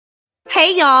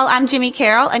Hey y'all, I'm Jimmy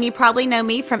Carroll, and you probably know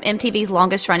me from MTV's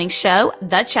longest running show,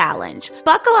 The Challenge.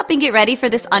 Buckle up and get ready for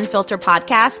this unfiltered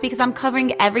podcast because I'm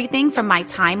covering everything from my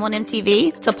time on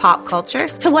MTV to pop culture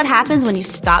to what happens when you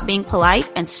stop being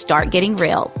polite and start getting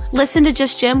real. Listen to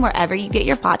Just Jim wherever you get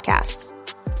your podcast.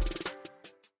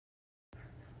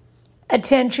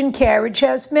 Attention Carriage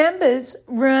House members,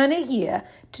 Rana here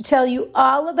to tell you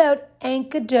all about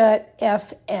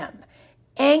Anchor.fm.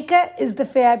 Anchor is the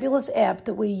fabulous app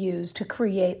that we use to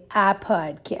create our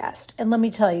podcast. And let me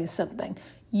tell you something.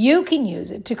 You can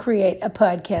use it to create a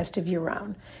podcast of your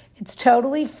own. It's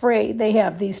totally free. They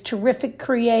have these terrific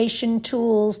creation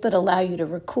tools that allow you to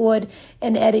record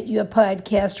and edit your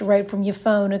podcast right from your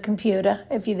phone or computer,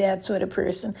 if you're that sort of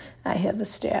person. I have a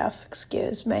staff,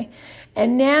 excuse me.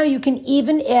 And now you can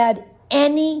even add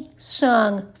any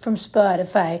song from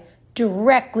Spotify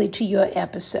directly to your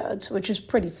episodes, which is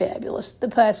pretty fabulous. The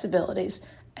possibilities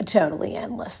are totally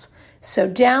endless. So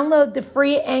download the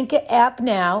free Anchor app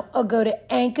now or go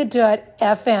to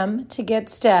anchor.fm to get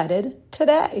started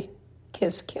today.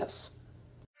 Kiss, kiss.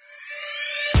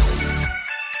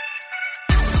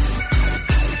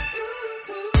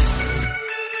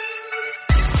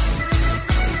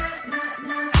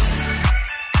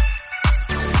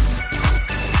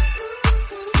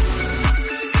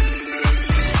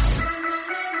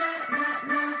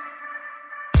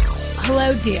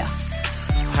 Hello, dear.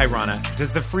 Hi, Rana.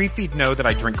 Does the free feed know that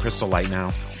I drink Crystal Light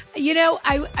now? You know,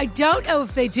 I don't know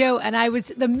if they do. And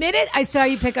the minute I saw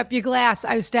you pick up your glass,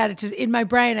 in my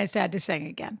brain, I started to sing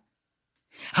again.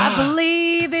 I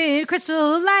believe in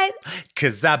Crystal Light.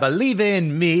 'Cause I believe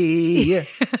in me.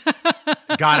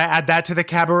 Gotta add that to the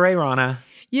cabaret, Rana.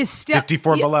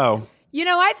 54 below. You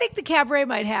know, I think the cabaret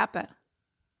might happen.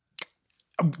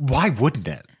 Why wouldn't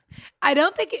it? I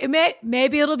don't think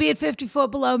maybe it'll be at 54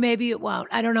 below. Maybe it won't.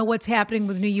 I don't know what's happening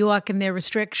with New York and their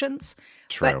restrictions.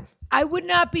 True. But I would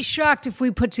not be shocked if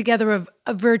we put together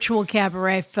a virtual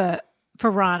cabaret for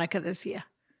Veronica this year.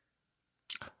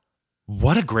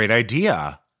 What a great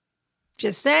idea.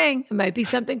 Just saying, it might be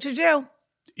something to do.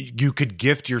 You could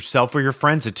gift yourself or your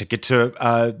friends a ticket to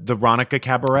the Veronica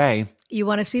Cabaret. You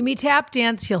want to see me tap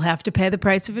dance, you'll have to pay the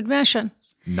price of admission.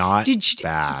 Not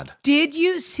bad. Did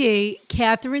you see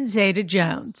Catherine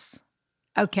Zeta-Jones?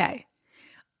 Okay.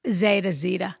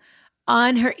 Zeta,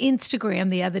 on her Instagram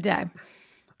the other day.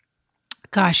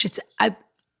 Gosh, it's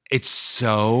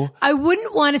so... I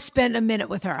wouldn't want to spend a minute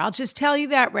with her. I'll just tell you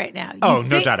that right now. No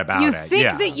doubt about it. You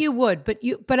think that you would,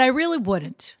 but I really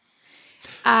wouldn't.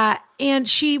 And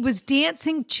she was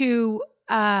dancing to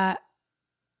Our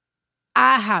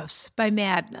House by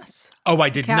Madness. Oh, I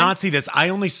did not see this. I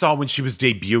only saw when she was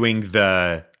debuting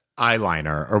the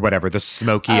eyeliner or whatever, the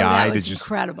smoky eye. That was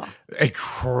incredible.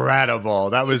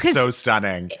 Incredible. That was so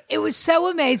stunning. It was so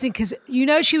amazing because,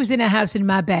 she was in a house in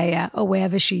Marbella or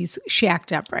wherever she's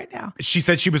shacked up right now. She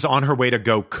said she was on her way to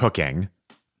go cooking.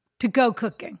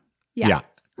 Yeah.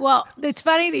 Well, it's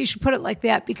funny that you should put it like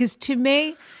that because to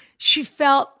me, she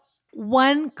felt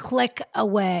one click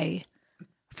away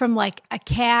from like a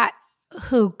cat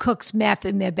who cooks meth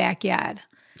in their backyard.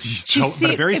 But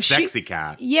a very sexy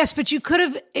cat. Yes, but it could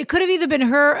have either been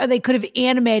her or they could have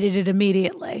animated it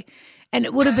immediately. And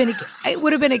it would have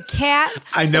been a cat.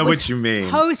 I know what you mean.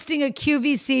 Hosting a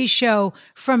QVC show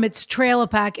from its trailer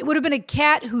park. It would have been a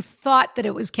cat who thought that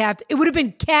it was cat. It would have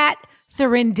been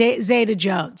Catherine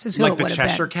Zeta-Jones. Is who like it the would have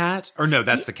Cheshire been. Cat? Or no,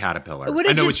 that's the caterpillar. It would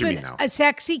have just been a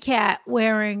sexy cat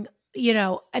wearing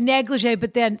a negligee,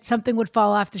 but then something would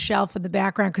fall off the shelf in the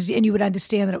background and you would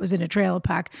understand that it was in a trailer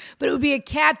park. But it would be a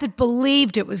cat that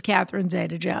believed it was Catherine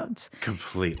Zeta-Jones.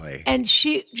 Completely. And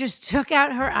she just took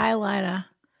out her eyeliner.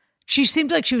 She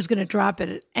seemed like she was going to drop it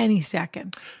at any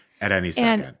second.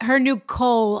 And her new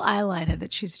kohl eyeliner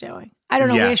that she's doing. I don't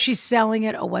know where she's selling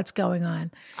it or what's going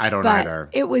on. I don't either.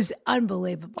 It was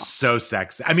unbelievable. So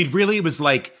sexy. I mean, really,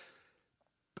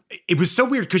 it was so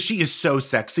weird because she is so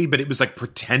sexy, but it was like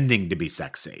pretending to be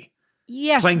sexy.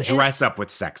 Yes. Playing dress up with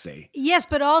sexy. Yes,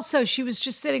 but also she was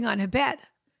just sitting on her bed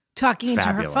talking into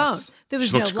her phone. There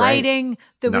was no lighting.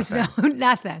 There was no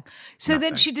nothing. So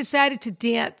then she decided to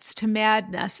dance to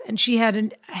Madness and she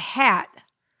had a hat,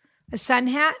 a sun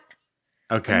hat.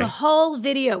 Okay. And the whole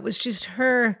video was just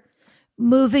her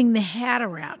moving the hat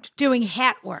around, doing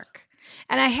hat work.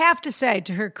 And I have to say,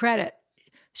 to her credit,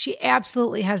 she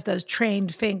absolutely has those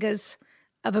trained fingers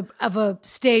of a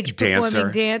stage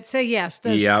performing dancer. Yes,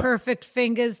 those perfect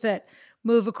fingers that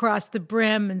move across the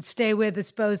brim and stay where they're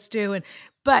supposed to.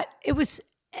 But I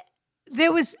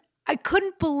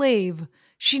couldn't believe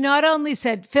she not only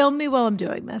said, film me while I'm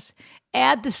doing this,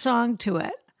 add the song to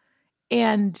it,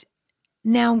 and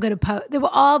Now I'm going to post. There were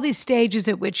all these stages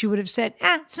at which you would have said,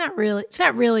 it's not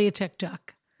really a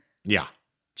TikTok. Yeah.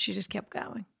 She just kept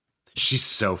going. She's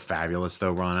so fabulous,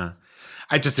 though, Rana.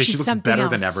 I just say she looks something better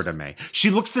else. than ever to me. She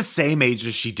looks the same age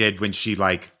as she did when she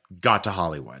got to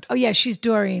Hollywood. Oh yeah, she's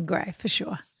Dorian Gray for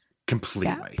sure.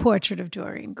 Completely. Yeah, portrait of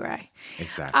Dorian Gray.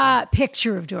 Exactly.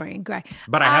 Picture of Dorian Gray.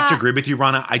 But I have to agree with you,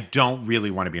 Rana. I don't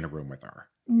really want to be in a room with her.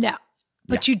 No,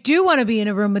 but you do want to be in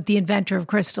a room with the inventor of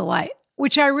Crystal Light,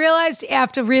 which I realized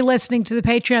after re-listening to the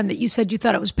Patreon that you said you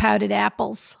thought it was powdered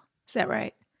apples. Is that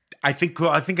right? I think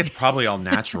it's probably all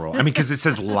natural. I mean, because it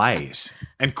says light,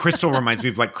 and crystal reminds me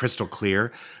of crystal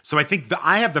clear. So I think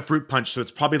I have the fruit punch, so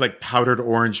it's probably powdered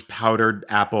orange, powdered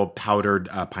apple, powdered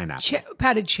pineapple,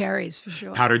 Powdered cherries for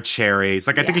sure. powdered cherries.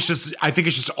 I think it's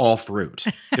just all fruit.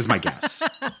 Is my guess.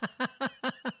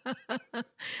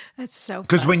 That's so.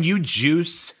 Because when you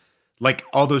juice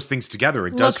all those things together,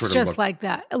 it does looks sort of just like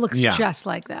that. It looks just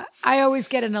like that. I always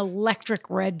get an electric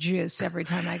red juice every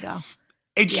time I go.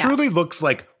 It truly looks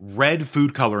like red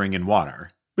food coloring in water,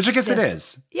 which I guess it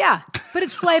is. Yeah, but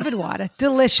it's flavored water.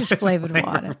 Delicious flavored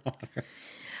water.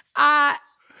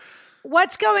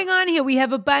 What's going on here? We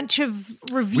have a bunch of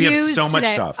reviews. We have so much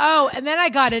today. stuff. Oh, and then I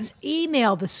got an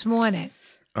email this morning.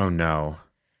 Oh, no.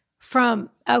 So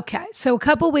a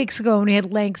couple weeks ago when we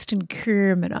had Langston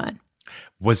Kerman on.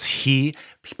 Was he,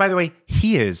 by the way,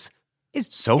 he is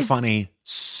funny,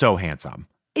 so handsome.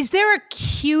 Is there a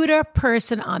cuter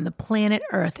person on the planet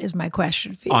Earth is my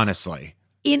question for you. Honestly.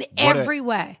 In every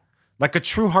way. Like a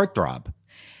true heartthrob.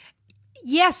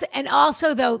 Yes, and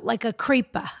also though, like a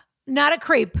creeper. Not a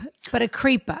creep, but a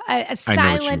creeper. A silent,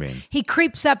 I know what you mean. He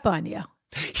creeps up on you.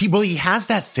 He has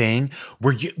that thing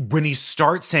where when he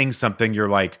starts saying something, you're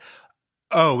like,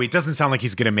 oh, it doesn't sound like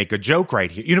he's going to make a joke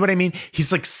right here. You know what I mean? He's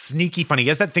sneaky funny. He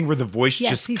has that thing where the voice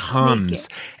just comes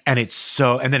sneaky. and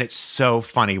then it's so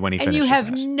funny when he finishes And you have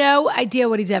it. no idea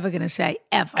what he's ever going to say,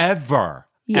 ever. Ever.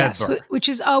 Yes, Ever. which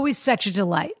is always such a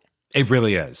delight. It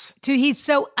really is. He's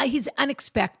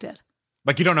unexpected.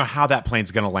 You don't know how that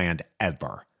plane's going to land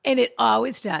ever. And it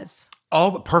always does.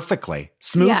 Oh, perfectly.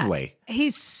 Smoothly. Yeah.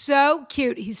 He's so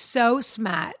cute. He's so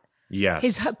smart. Yes.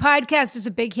 His podcast is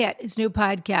a big hit. His new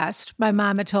podcast, my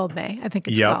mama told me, I think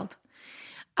it's called.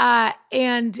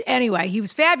 And anyway, he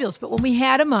was fabulous. But when we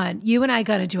had him on, you and I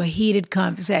got into a heated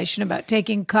conversation about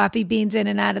taking coffee beans in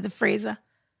and out of the freezer.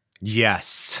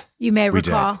 Yes. You may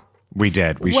recall. We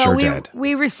did. We sure did.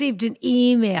 We received an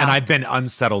email. And I've been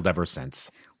unsettled ever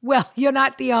since. Well, you're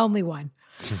not the only one.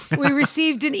 We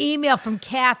received an email from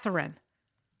Catherine.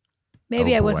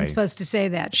 Maybe I wasn't supposed to say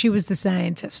that. She was the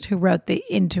scientist who wrote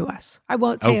into us. I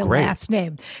won't say her last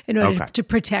name in order to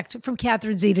protect. From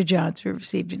Catherine Zeta-Jones, we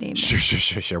received an email.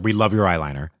 Sure. We love your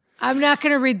eyeliner. I'm not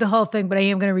going to read the whole thing, but I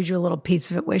am going to read you a little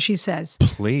piece of it where she says,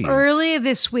 please. Earlier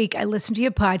this week, I listened to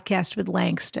your podcast with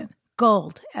Langston.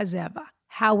 Gold, as ever.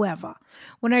 However,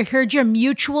 when I heard your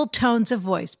mutual tones of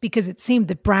voice, because it seemed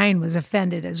that Brian was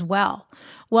offended as well,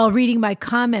 while reading my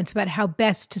comments about how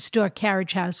best to store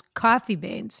Carriage House coffee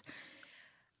beans,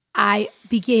 I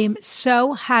became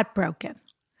so heartbroken.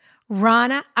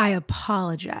 Rana, I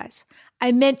apologize.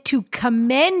 I meant to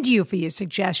commend you for your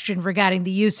suggestion regarding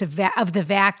the use of the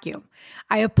vacuum.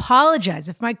 I apologize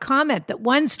if my comment that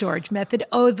one storage method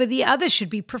over the other should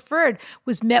be preferred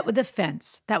was met with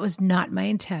offense. That was not my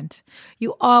intent.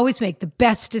 You always make the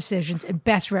best decisions and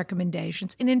best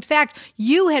recommendations. And in fact,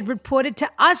 you had reported to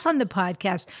us on the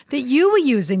podcast that you were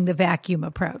using the vacuum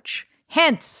approach.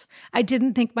 Hence, I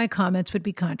didn't think my comments would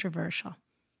be controversial.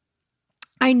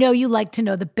 I know you like to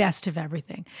know the best of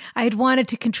everything. I had wanted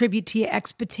to contribute to your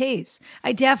expertise.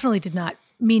 I definitely did not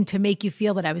mean to make you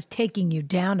feel that I was taking you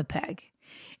down a peg.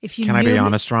 If you Can I be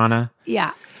honest, Rana?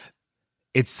 Yeah.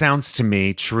 It sounds to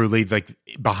me truly like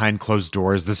behind closed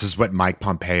doors, this is what Mike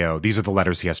Pompeo, these are the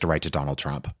letters he has to write to Donald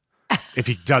Trump if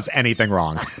he does anything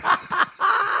wrong.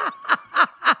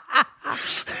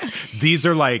 These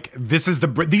are the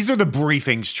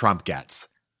briefings Trump gets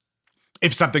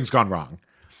if something's gone wrong.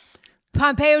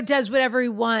 Pompeo does whatever he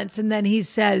wants, and then he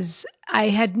says, I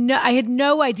had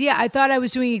no idea. I thought I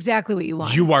was doing exactly what you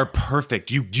want. You are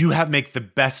perfect. You have make the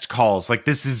best calls.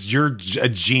 You're a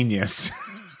genius.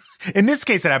 In this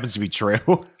case, it happens to be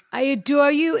true. I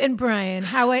adore you and Brian,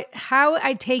 how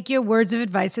I take your words of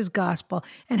advice as gospel,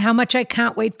 and how much I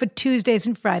can't wait for Tuesdays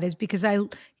and Fridays because I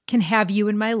can have you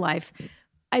in my life.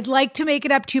 I'd like to make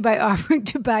it up to you by offering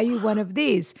to buy you one of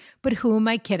these, but who am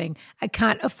I kidding? I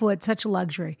can't afford such a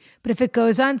luxury. But if it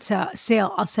goes on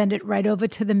sale, I'll send it right over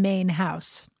to the main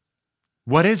house.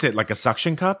 What is it? Like a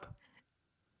suction cup?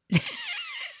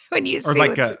 When you or see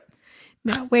like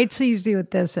no, wait till you see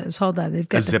what this is. Hold on, they've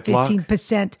got the Ziploc?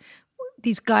 15%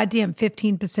 these goddamn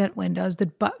 15% windows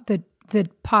that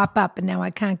pop up, and now I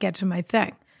can't get to my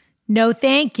thing. No,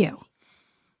 thank you.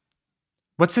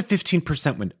 What's the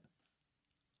 15% window?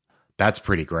 That's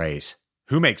pretty great.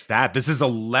 Who makes that? This is a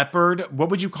leopard. What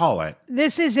would you call it?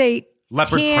 This is a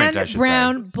leopard tan, print, I should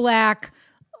brown, say. black,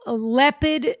 a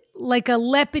leopard, like a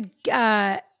leopard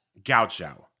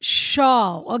Gaucho.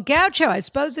 shawl. Or gaucho, I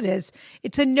suppose it is.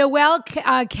 It's a Noel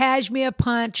cashmere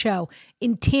poncho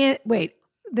in tan. Wait,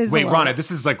 Rana,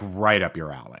 this is like right up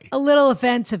your alley. A little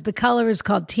offensive. The color is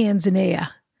called Tanzania.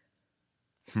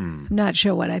 I'm not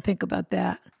sure what I think about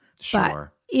that.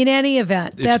 Sure. But in any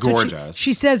event, It's that's gorgeous. What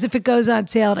she says if it goes on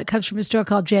sale, and it comes from a store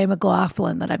called J.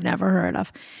 McLaughlin that I've never heard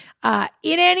of.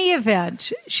 In any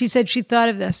event, she said she thought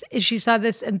of this. She saw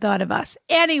this and thought of us.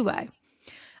 Anyway.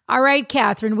 All right,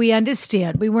 Catherine, we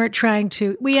understand. We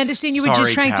understand you were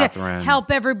just trying Catherine. to help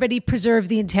everybody preserve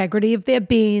the integrity of their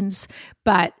beans.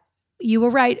 But you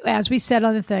were right. As we said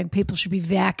on the thing, people should be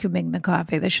vacuuming the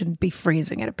coffee. They shouldn't be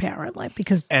freezing it, apparently,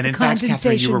 because And in fact,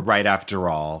 Catherine, you were right after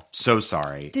all. So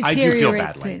sorry. I do feel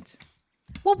badly. Things.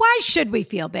 Well, why should we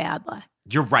feel badly?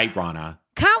 You're right, Rana.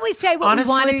 Can't we say what we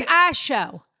want? Honestly- It's our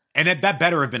show. And that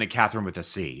better have been a Catherine with a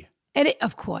C. And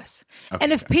of course. Okay,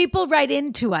 and if good. people write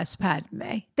into us, pardon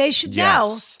me, they should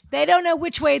Yes. know. They don't know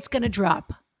which way it's going to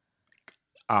drop.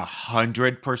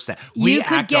 100%. You We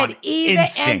could act get on either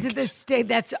instinct. end of the stick.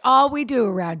 That's all we do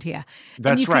around here. And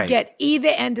That's you right. could get either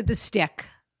end of the stick.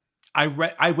 I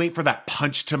wait for that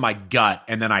punch to my gut,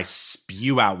 and then I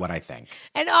spew out what I think.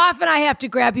 And often I have to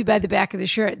grab you by the back of the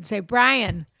shirt and say,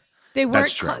 Brian, they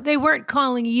That's true. weren't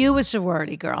calling you a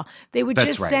sorority girl. They were That's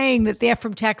just right. saying that they're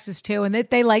from Texas too, and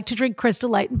that they like to drink Crystal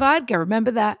Light and vodka.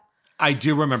 Remember that? I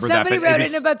do remember Somebody that. but wrote it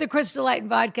was- in about the Crystal Light and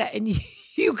vodka, and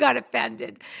you got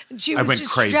offended. And she I was went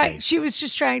just crazy. she was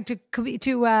just trying to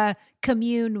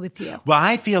commune with you. Well,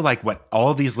 I feel like what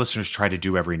all these listeners try to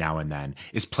do every now and then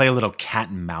is play a little cat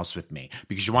and mouse with me.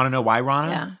 Because you want to know why, Rana?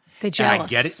 Yeah, they're And jealous. I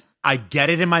get it. I get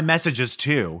it in my messages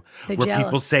too, They're where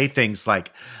people jealous. say things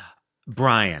like,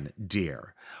 Brian,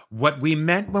 dear, what we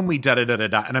meant when we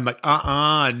da-da-da-da-da. And I'm like,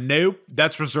 nope.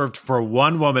 That's reserved for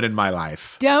one woman in my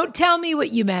life. Don't tell me what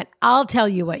you meant. I'll tell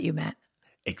you what you meant.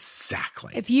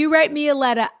 Exactly. If you write me a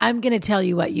letter, I'm going to tell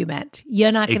you what you meant.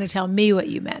 You're not going to Ex- tell me what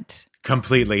you meant.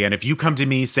 Completely. And if you come to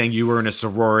me saying you were in a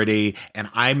sorority and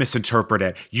I misinterpret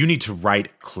it, you need to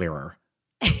write clearer.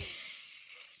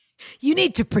 You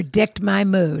need to predict my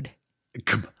mood.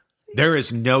 There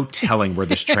is no telling where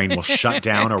this train will shut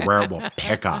down or where it will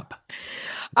pick up.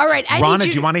 All right. Rana, do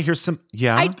you want to hear some?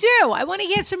 Yeah. I do. I want to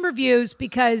hear some reviews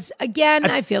because, again,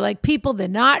 I feel like people, they're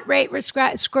not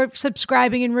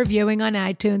subscribing and reviewing on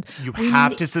iTunes. You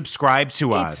have to subscribe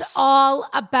to It's us. all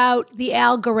about the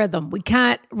algorithm. We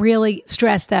can't really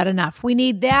stress that enough. We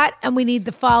need that, and we need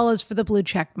the follows for the blue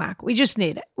check mark. We just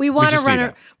need it. We want to just run need a.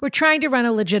 it. We're trying to run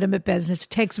a legitimate business. It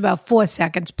takes about 4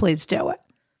 seconds. Please do it.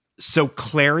 So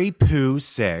Clary Poo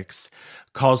 6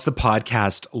 calls the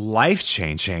podcast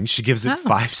life-changing. She gives it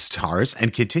 5 stars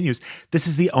and continues, this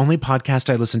is the only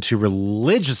podcast I listen to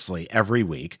religiously every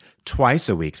week, twice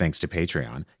a week, thanks to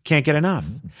Patreon. Can't get enough.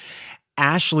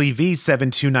 Ashley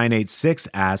V72986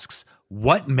 asks,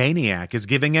 what maniac is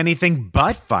giving anything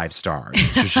but 5 stars?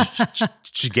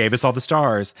 She gave us all the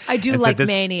stars. I do and said like this-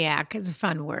 maniac. It's a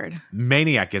fun word.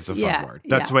 Maniac is a fun Yeah, word.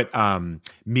 That's yeah. what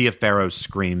Mia Farrow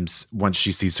screams once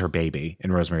she sees her baby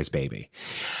in Rosemary's Baby.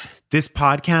 This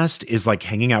podcast is like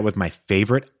hanging out with my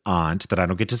favorite aunt that I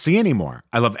don't get to see anymore.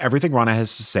 I love everything Rana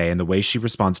has to say and the way she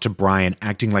responds to Brian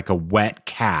acting like a wet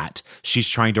cat she's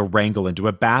trying to wrangle into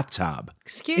a bathtub.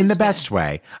 Excuse in the me. best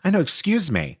way. I know, excuse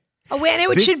me. Oh, and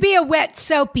it should be a wet,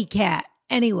 soapy cat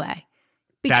anyway.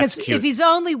 Because That's cute. if he's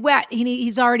only wet,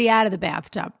 he's already out of the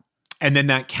bathtub. And then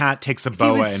that cat takes a If he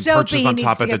boa was and soapy, perches he on needs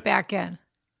top to of get the back in.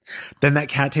 Then that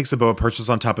cat takes a boa, perches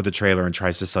on top of the trailer and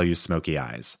tries to sell you smoky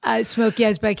eyes. Smoky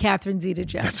Eyes by Catherine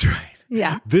Zeta-Jones. That's right.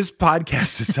 Yeah. This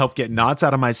podcast has helped get knots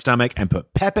out of my stomach and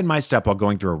put pep in my step while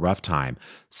going through a rough time.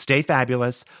 Stay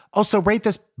fabulous. Also, rate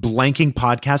this blanking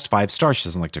podcast 5 stars. She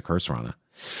doesn't like to curse, Rana.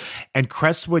 And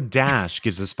Crestwood Dash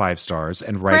gives us 5 stars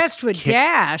and writes... Crestwood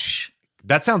Dash.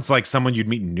 That sounds like someone you'd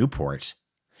meet in Newport.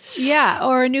 Yeah,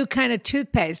 or a new kind of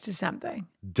toothpaste or something.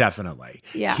 Definitely.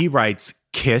 Yeah. He writes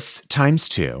Kiss times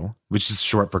 2, which is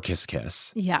short for Kiss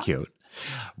Kiss. Yeah. Cute.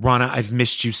 Rana, I've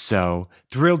missed you so.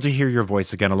 Thrilled to hear your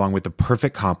voice again, along with the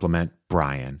perfect compliment,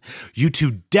 Brian. You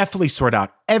two definitely sort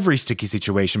out every sticky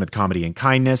situation with comedy and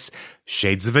kindness.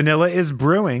 Shades of Vanilla is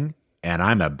brewing, and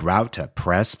I'm about to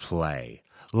press play.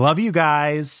 Love you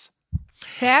guys.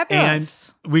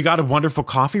 Fabulous. And we got a wonderful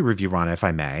coffee review, Rana, if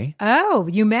I may. Oh,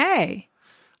 you may.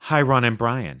 Hi, Ron and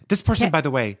Brian. This person, by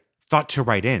the way, thought to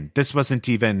write in. This wasn't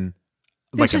even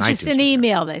This like was just iTunes an review.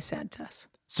 email they sent us.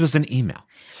 This was an email.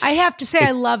 I have to say,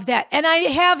 I love that. And I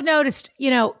have noticed,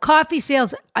 coffee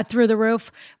sales are through the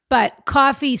roof, but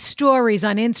coffee stories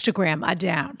on Instagram are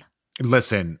down.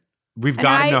 Listen, we've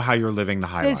got to know how you're living the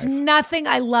high There's life. nothing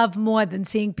I love more than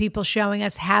seeing people showing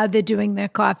us how they're doing their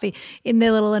coffee in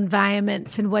their little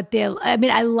environments and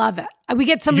I love it. We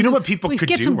get some, what people we could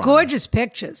get do, some Rana? gorgeous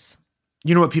pictures.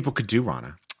 You know what people could do,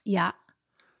 Rana? Yeah.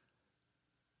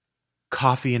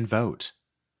 Coffee and vote.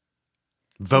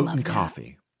 Vote and that.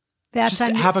 coffee. That's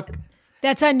Just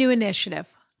that's our new initiative.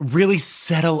 really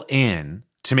settle in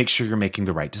to make sure you're making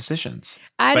the right decisions.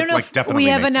 I don't know if definitely we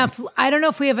have make enough. them. I don't know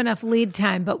if we have enough lead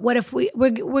time, but what if we're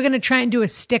going to try and do a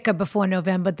sticker before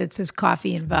November that says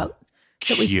coffee and vote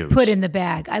that we Cute. put in the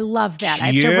bag. I love that.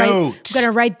 I'm Cute. going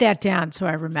to write that down so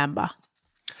I remember.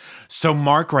 So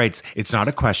Mark writes, it's not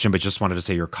a question, but just wanted to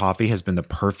say your coffee has been the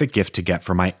perfect gift to get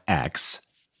for my ex.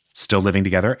 Still living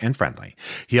together and friendly.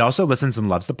 He also listens and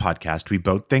loves the podcast. We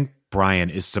both think Brian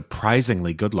is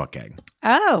surprisingly good looking.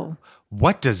 Oh,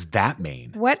 What does that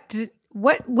mean?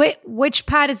 which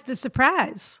part is the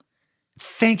surprise?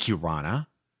 Thank you, Rana.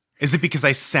 Is it because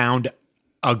I sound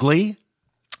ugly?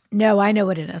 No, I know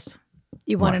what it is.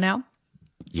 You want to know?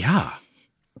 Yeah.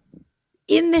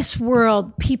 In this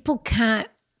world, people can't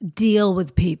deal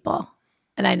with people.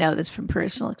 And I know this from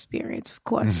personal experience, of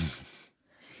course.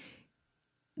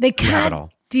 They have it can't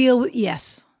all. deal with,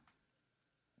 yes.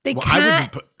 They Well, I wouldn't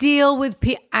can't put- deal with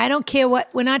people. I don't care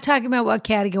we're not talking about what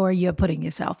category you're putting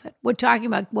yourself in. We're talking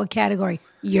about what category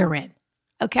you're in.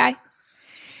 Okay?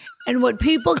 And what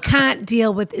people can't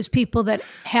deal with is people that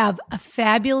have a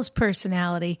fabulous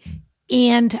personality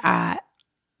and are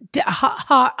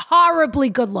horribly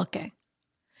good looking.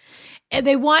 And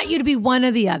they want you to be one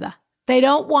or the other. They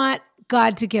don't want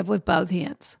God to give with both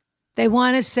hands. They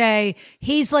want to say,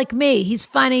 he's like me. He's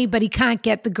funny, but he can't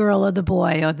get the girl or the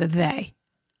boy or the they.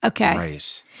 Okay.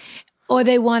 Right. Or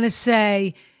they want to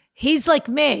say, he's like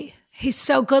me. He's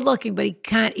so good looking, but he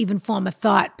can't even form a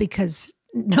thought because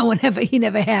he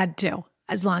never had to,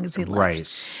 as long as he lived.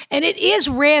 Right. And it is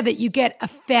rare that you get a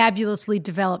fabulously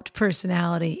developed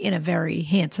personality in a very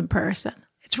handsome person.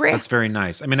 It's rare. That's very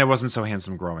nice. I mean, I wasn't so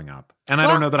handsome growing up. And I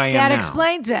don't know that I am That now.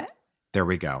 explains it. There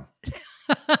we go.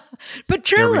 But There we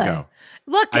truly, go.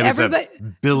 look, I was everybody, a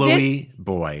billowy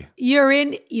boy. you're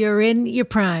in your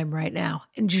prime right now.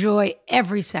 Enjoy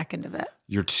every second of it.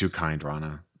 You're too kind,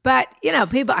 Rana. But,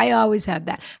 people, I always had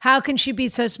that. How can she be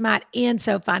so smart and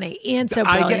so funny and so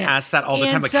brilliant? I get asked that all the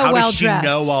and time. Like, so how does she well-dressed?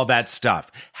 know all that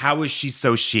stuff? How is she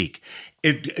so chic?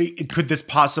 Could this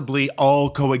possibly all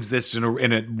coexist in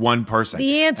a one person?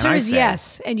 The answer And I is say,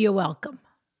 yes, and you're welcome.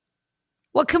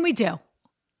 What can we do?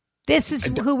 This is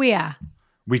who we are.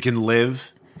 We can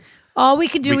live. All we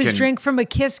can do We is can- drink from a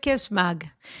kiss mug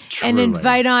and Truly.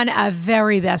 invite on our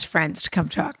very best friends to come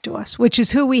talk to us, which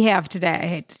is who we have today, I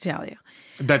hate to tell you.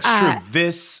 That's true.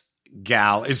 This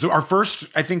gal is our first,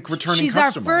 I think, returning She's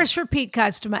customer. our first repeat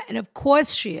customer, and of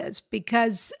course she is,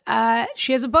 because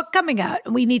she has a book coming out,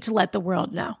 and we need to let the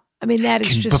world know. I mean, that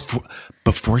is just...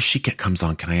 Before she comes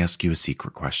on, can I ask you a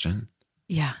secret question?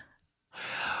 Yeah.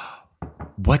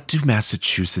 What do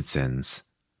Massachusettsans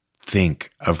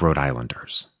think of Rhode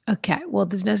Islanders? Okay, well,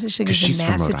 there's no such thing 'Cause as she's a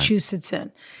from Rhode Island.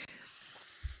 Massachusettsan.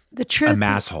 The truth... A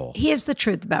masshole. Here's the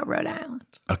truth about Rhode Island.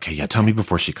 Okay, yeah, tell me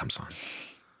before she comes on.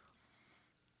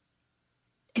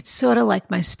 It's sort of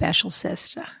like my special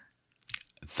sister.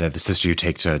 The sister you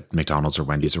take to McDonald's or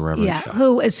Wendy's or wherever. Yeah,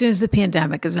 who, as soon as the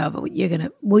pandemic is over,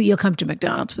 you'll come to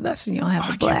McDonald's with us and you'll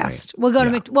have a blast. We'll go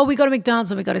to we go to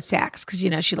McDonald's and we go to Saks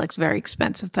because she likes very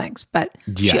expensive things, but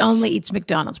she Yes. only eats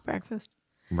McDonald's breakfast.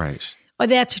 Right. Or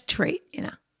that's a treat,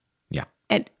 Yeah.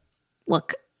 And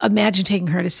look, imagine taking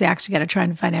her to Saks. You got to try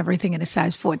and find everything in a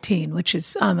size 14, which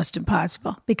is almost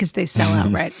impossible because they sell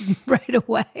out right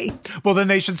away. Well, then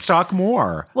they should stock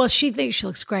more. Well, she thinks she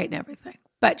looks great and everything.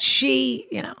 But she,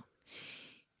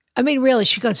 I mean, really,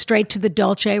 she goes straight to the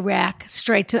Dolce rack,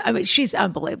 she's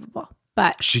unbelievable.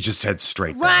 But She just heads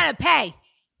straight there. Rana,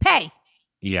 pay.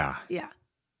 Yeah. Yeah.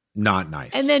 Not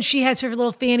nice. And then she has her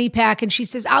little fanny pack and she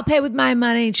says, I'll pay with my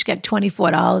money. And she's got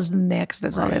 $24 in there because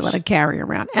that's all they Right. let her carry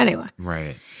around. Anyway,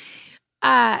 Right.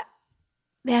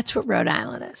 that's what Rhode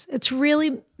Island is. It's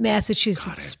really Massachusetts'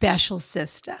 Got it. special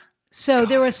sister. So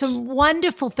there are some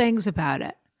wonderful things about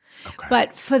it. Okay.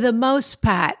 But for the most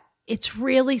part, it's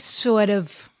really sort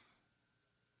of,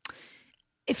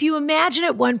 if you imagine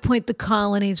at one point the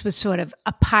colonies was sort of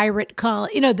a pirate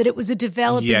colony, that it was a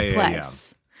developing Yeah.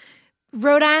 place.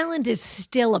 Rhode Island is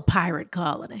still a pirate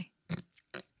colony.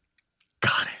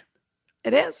 Got it.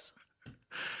 It is.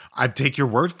 I'd take your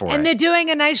word for it. And they're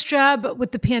doing a nice job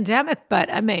with the pandemic,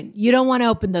 but I mean, you don't want to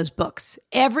open those books.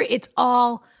 It's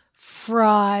all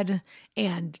fraud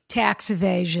and tax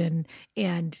evasion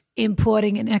and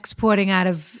importing and exporting out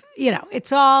of,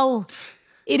 it's a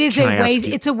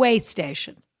way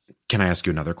station. Can I ask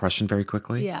you another question very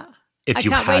quickly? Yeah. If I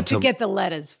you can't had wait to get the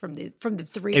letters from the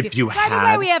three. If you By had, the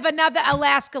way, we have another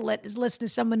Alaska listener,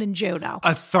 someone in Juneau.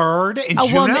 A third in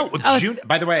Juneau?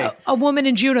 By the way. A woman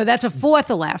in Juneau. That's a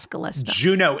fourth Alaska listener.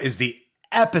 Juneau is the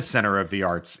epicenter of the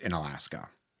arts in Alaska.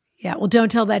 Yeah, well, don't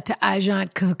tell that to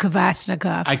Ajahn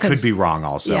Kvasnikov. I could be wrong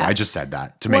also. Yeah. I just said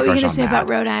that to make Ajahn mad. What were you going to say about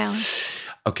Rhode Island?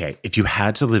 Okay, if you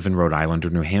had to live in Rhode Island or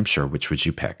New Hampshire, which would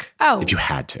you pick? Oh. If you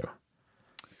had to.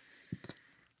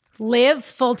 Live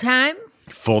full-time?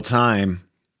 Full-time.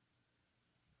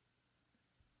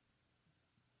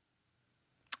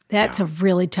 That's a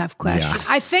really tough question. Yeah.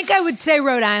 I think I would say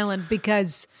Rhode Island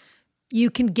because you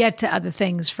can get to other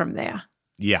things from there.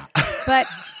 Yeah.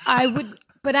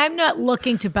 But I'm not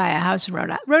looking to buy a house in Rhode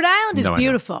Island. Rhode Island is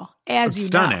beautiful, as you know.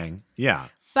 Stunning. Yeah.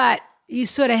 But you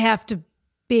sort of have to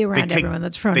be around everyone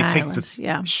that's from Island.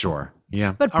 Yeah. Sure.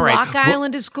 Yeah. But Block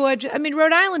Island is gorgeous. I mean,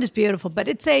 Rhode Island is beautiful, but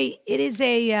it is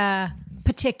a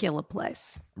particular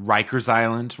place. Rikers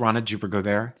Island. Rana, did you ever go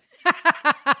there?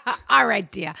 All right,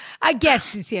 dear. Our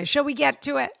guest is here. Shall we get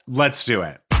to it? Let's do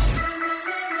it.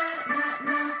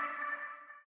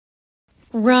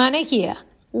 Rana here,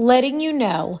 letting you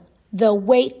know the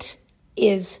wait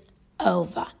is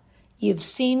over. You've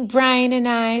seen Brian and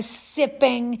I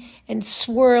sipping and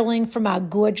swirling from our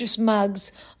gorgeous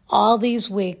mugs all these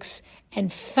weeks,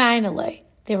 and finally,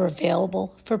 they're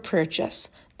available for purchase.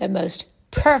 The most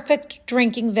perfect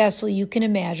drinking vessel you can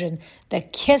imagine, the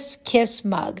Kiss Kiss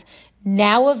mug,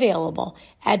 now available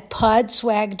at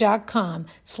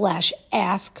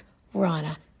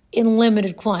podswag.com/askrana in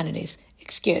limited quantities.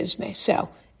 Excuse me. So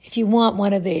if you want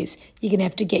one of these, you're going to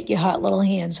have to get your hot little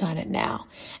hands on it now.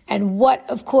 And what,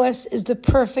 of course, is the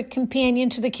perfect companion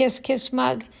to the Kiss Kiss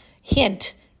mug?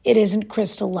 Hint, it isn't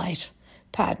Crystal Light.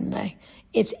 Pardon me.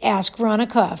 It's Ask Rana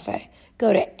Coffee.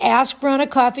 Go to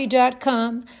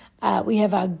askranacoffee.com. We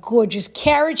have our gorgeous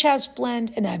Carriage House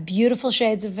blend and our beautiful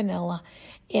shades of vanilla.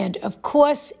 And, of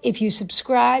course, if you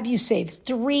subscribe, you save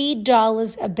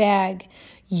 $3 a bag.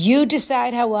 You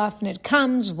decide how often it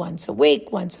comes, once a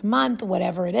week, once a month,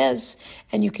 whatever it is,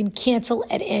 and you can cancel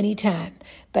at any time.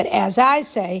 But as I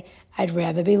say, I'd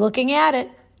rather be looking at it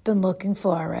than looking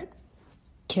for it.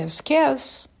 Kiss,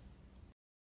 kiss.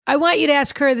 I want you to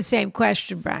ask her the same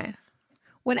question, Brian.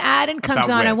 When Aden comes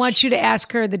on, I want you to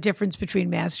ask her the difference between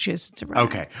Massachusetts and Rhode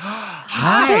Island. Okay. Hi.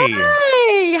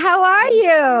 Hi. How are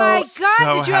you? My God,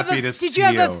 So did you have happy a to see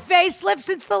facelift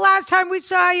since the last time we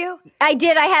saw you? I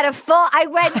did. I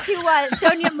went to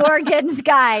Sonia Morgan's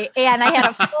guy, and I had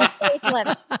a full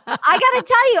facelift. I got to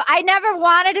tell you, I never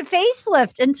wanted a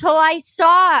facelift until I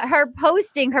saw her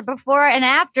posting her before and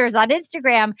afters on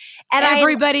Instagram. And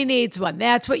everybody needs one.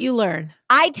 That's what you learn.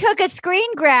 I took a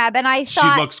screen grab, and I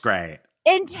thought, she looks great.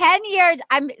 In 10 years,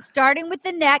 I'm starting with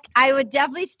the neck. I would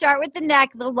definitely start with the neck,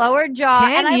 the lower jaw.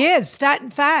 10 years, starting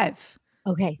 5.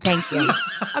 Okay, thank you.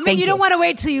 I mean, you don't want to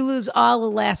wait till you lose all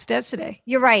elasticity.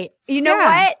 You're right. You know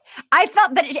what? I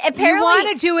felt, but apparently. You want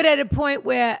to do it at a point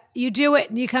where you do it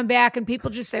and you come back and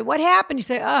people just say, what happened? You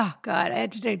say, oh, God, I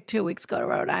had to take 2 weeks to go to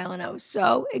Rhode Island. I was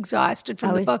so exhausted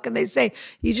from the book. And they say,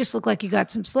 you just look like you got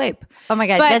some sleep. Oh, my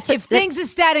God. But if things are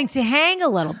starting to hang a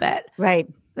little bit, right,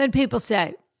 then people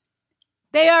say,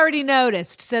 they already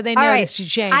noticed, so they noticed you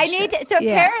changed.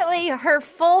 Apparently her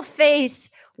full face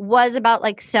was about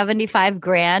like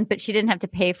 $75,000, but she didn't have to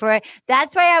pay for it.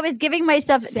 That's why I was giving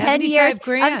myself 10 years of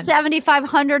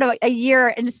 $7,500 a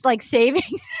year and it's like saving.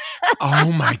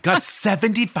 Oh my God,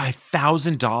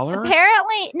 $75,000?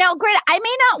 Apparently, now, granted, I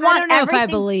may not want. I don't know if I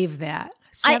believe that.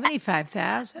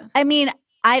 75,000. I mean,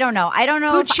 I don't know.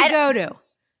 Who'd she go to?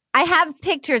 I have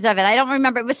pictures of it. I don't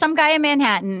remember. It was some guy in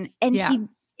Manhattan, and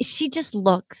she just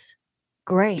looks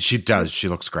great. She does. She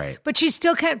looks great. But she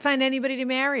still can't find anybody to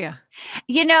marry her.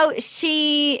 You know,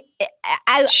 she's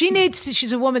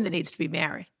a woman that needs to be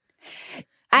married.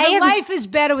 Life is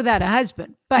better without a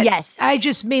husband. But yes, I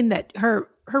just mean that her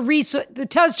resource, the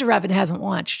toaster oven hasn't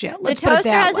launched yet. The toaster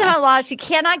hasn't launched. She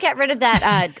cannot get rid of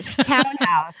that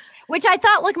townhouse, which I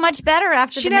thought looked much better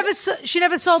after. She never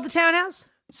sold the townhouse.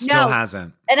 Still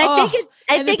hasn't. And I think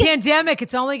the pandemic,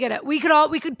 it's only we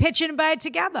could pitch in and buy it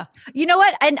together. You know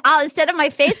what? And instead of my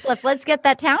facelift, let's get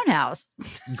that townhouse.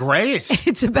 Great.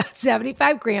 It's about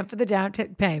 $75,000 for the down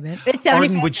payment.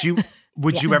 Arden,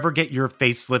 Would you ever get your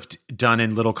facelift done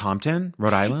in Little Compton,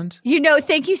 Rhode Island?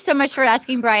 Thank you so much for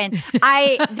asking, Brian.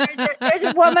 There's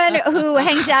a woman who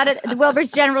hangs out at the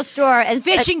Wilbur's General Store as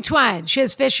Fishing twine. She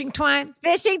has fishing twine.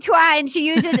 Fishing twine.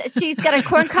 She's got a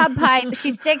corncob pipe.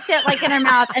 She sticks it like in her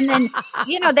mouth, and then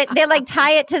they like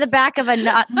tie it to the back of a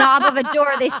knob of a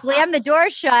door. They slam the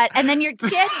door shut, and then your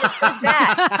chin just goes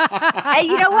back. And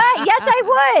you know what? Yes,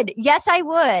 I would. Yes, I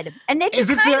would. And they'd be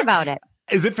kind about it.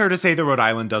 Is it fair to say that Rhode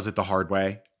Island does it the hard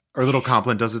way? Or Little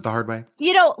Compton does it the hard way?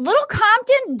 Little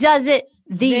Compton does it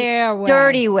the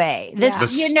sturdy way.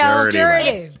 Sturdy.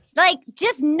 It's like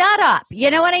just nut up.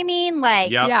 You know what I mean?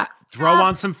 Like, throw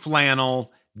on some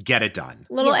flannel, get it done.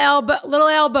 Little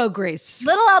elbow grease.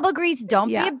 Little elbow grease. Don't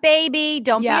be a baby.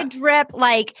 Don't be a drip.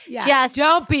 Like, just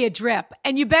don't be a drip.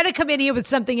 And you better come in here with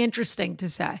something interesting to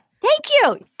say. Thank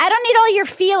you. I don't need all your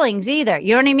feelings either.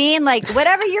 You know what I mean? Like,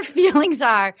 whatever your feelings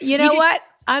are. You know what?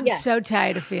 I'm so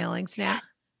tired of feelings now.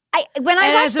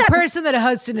 As a person that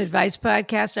hosts an advice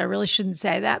podcast, I really shouldn't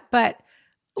say that, but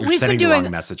we've been doing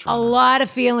a lot of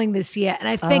feeling this year, and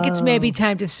I think it's maybe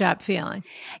time to stop feeling.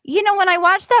 When I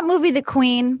watched that movie, The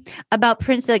Queen, about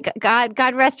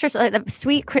God rest her soul, the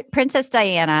sweet Princess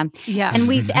Diana,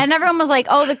 and everyone was like,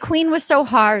 "Oh, the Queen was so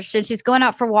harsh, and she's going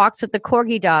out for walks with the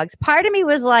corgi dogs." Part of me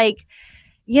was like,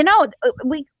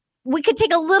 we could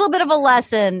take a little bit of a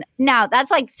lesson. Now that's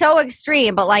like so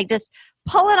extreme, but like just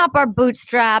pulling up our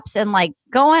bootstraps and like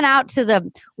going out to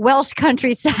the Welsh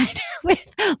countryside with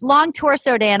long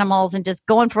torsoed animals and just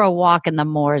going for a walk in the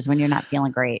moors when you're not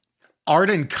feeling great.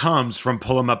 Arden comes from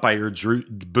pull them up by your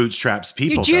bootstraps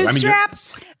people. Your juice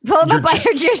straps? Pull them up by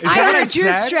your juice straps. I heard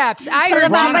juice straps. I heard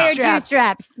pull them up by your juice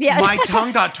straps. Yeah. My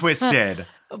tongue got twisted.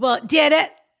 Well, did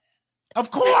it? Of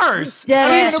course.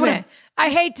 Excuse me. I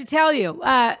hate to tell you,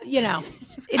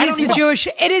 it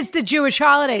is the Jewish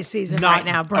holiday season right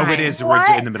now, Brian. Oh, it is. We're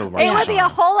in the middle of our It would be a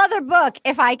whole other book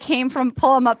if I came from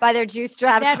pull them up by their juice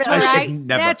straps.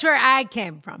 That's where I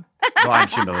came from. Well, I'm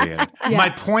humiliated. My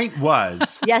point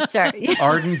was, yes, sir.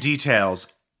 Arden details.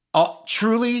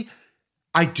 Truly,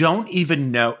 I don't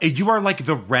even know. You are like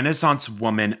the Renaissance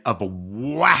woman of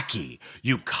wacky.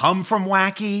 You come from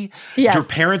wacky. Yes. Your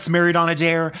parents married on a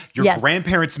dare. Your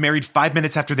grandparents married 5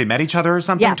 minutes after they met each other or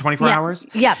something, 24 hours?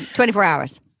 Yeah, 24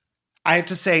 hours. I have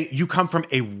to say, you come from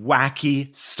a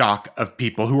wacky stock of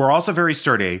people who are also very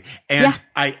sturdy. And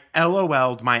I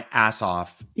LOL'd my ass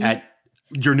off at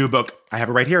your new book. I have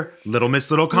it right here. Little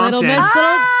Miss Little Compton.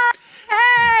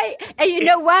 Hey, and you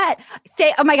know what?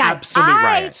 Oh my God. Absolute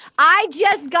riot. I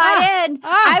just got in.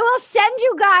 I will send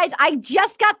you guys. I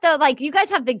just got you guys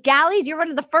have the galleys. You're one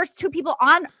of the first 2 people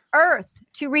on earth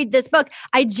to read this book.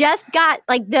 I just got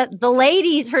the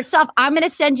ladies herself. I'm going to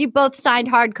send you both signed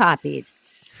hard copies.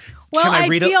 Well, I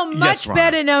feel much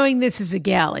better knowing this is a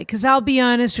galley, because I'll be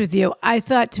honest with you. I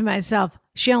thought to myself,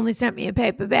 she only sent me a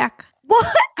paperback.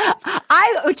 What?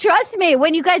 Trust me,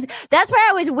 when you guys, that's why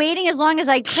I was waiting as long as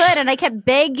I could. And I kept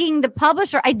begging the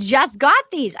publisher. I just got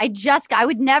these. I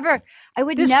would never.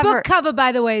 This book cover,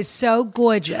 by the way, is so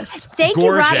gorgeous. Thank you,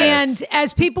 Rob. And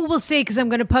as people will see, because I'm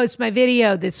going to post my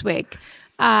video this week,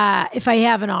 if I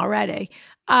haven't already,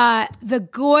 the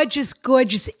gorgeous,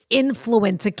 gorgeous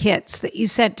influencer kits that you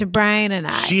sent to Brian and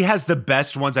I. She has the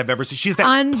best ones I've ever seen. She's that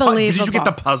unbelievable. Did you get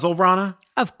the puzzle, Rana?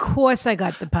 Of course I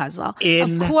got the puzzle.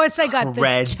 Of course I got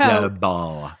the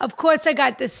tote. Of course I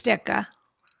got the sticker.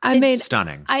 I mean,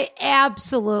 stunning. I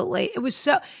absolutely. It was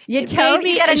so. You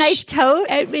got a nice tote?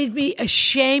 It made me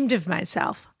ashamed of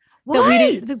myself. Why? That we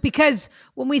didn't, because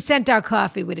when we sent our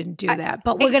coffee, we didn't do that.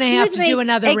 But we're going to have to do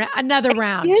another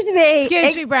round.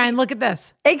 Excuse me, Brian. Look at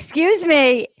this. Excuse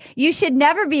me. You should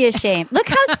never be ashamed. Look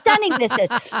how stunning this is.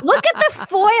 Look at the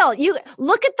foil.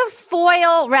 Look at the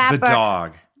foil wrapper. The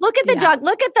dog. Look at the dog.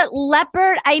 Look at the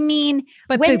leopard. I mean,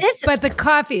 but the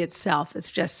coffee itself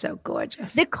is just so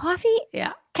gorgeous. The coffee.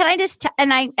 Yeah. Can I just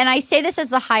and I say this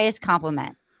as the highest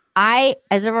compliment. As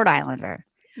a Rhode Islander.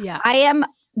 Yeah. I am.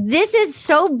 This is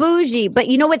so bougie, but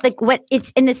you know what? What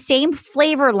it's in the same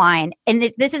flavor line, and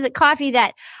this is a coffee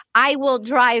that I will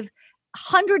drive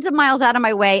hundreds of miles out of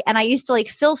my way, and I used to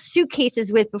fill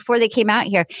suitcases with before they came out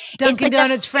here. Dunkin'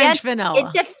 Donuts French vanilla.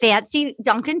 It's the fancy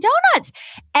Dunkin' Donuts,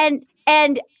 and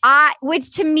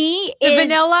which to me is the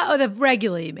vanilla or the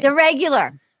regular. You mean the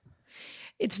regular?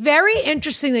 It's very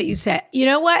interesting that you said. You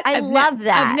know what? I love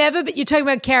that. I've never been. You're talking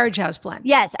about Carriage House blend.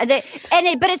 Yes, but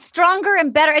it's stronger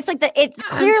and better. It's it's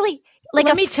clearly like.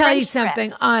 Let me tell you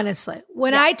something honestly.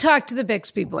 When I talked to the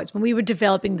Bixby boys when we were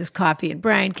developing this coffee, and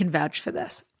Brian can vouch for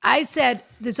this, I said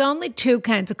there's only 2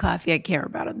 kinds of coffee I care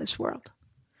about in this world.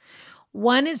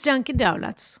 One is Dunkin'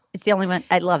 Donuts. It's the only one.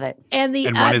 I love it. And the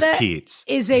one other is Pete's.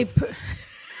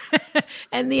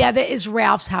 And the other is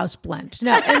Ralph's House Blend.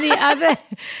 No, and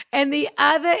the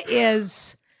other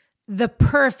is the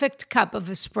perfect cup of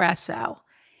espresso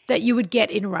that you would get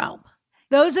in Rome.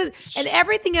 Those are, and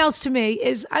everything else to me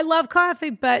is, I love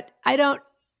coffee, but I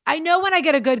know when I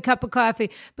get a good cup of coffee,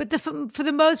 but for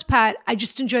the most part, I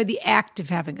just enjoy the act of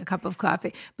having a cup of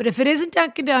coffee. But if it isn't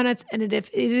Dunkin' Donuts and if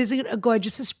it isn't a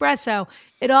gorgeous espresso,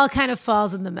 it all kind of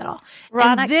falls in the middle.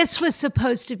 Ronna, and this was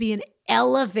supposed to be an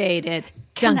elevated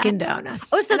Dunkin'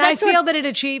 Donuts. Oh, so and I feel that it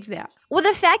achieved that. Well,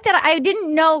 the fact that I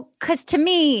didn't know, because to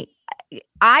me,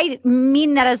 I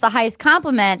mean that as the highest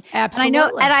compliment.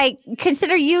 Absolutely. And I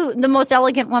consider you the most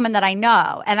elegant woman that I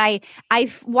know. And I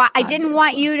didn't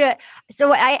want you to.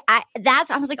 So I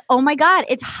was like, oh my God,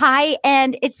 it's high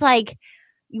end. It's like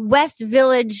West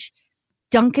Village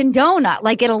Dunkin' Donut,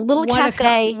 like in a little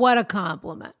cafe. What a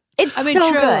compliment. It's so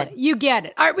truly, good. You get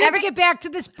it. All right, we have to get back to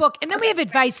this book, and then we have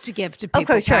advice to give to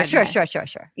people. Okay,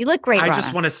 sure. You look great, I Ronna.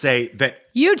 just want to say that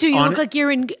you do. You look like you're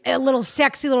in a little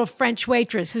sexy little French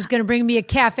waitress who's going to bring me a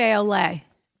cafe au lait.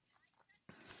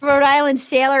 Rhode Island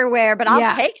sailor wear, but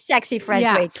I'll take sexy French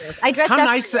waitress. I dress up.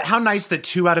 How nice that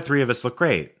 2 out of 3 of us look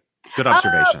great. Good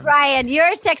observation. Oh, Brian, you're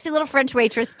a sexy little French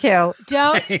waitress too.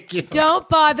 Don't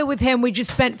bother with him. We just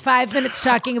spent 5 minutes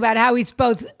talking about how he's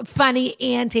both funny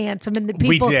and handsome, and the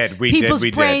people's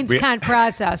brains can't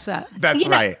process it. That's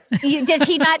right. Does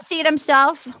he not see it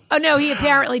himself? Oh no, he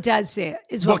apparently does see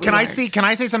it. Can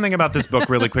I say something about this book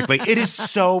really quickly? It is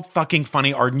so fucking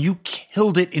funny, Arden. You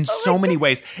killed it in so many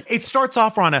ways. It starts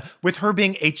off, Ronna, with her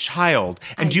being a child.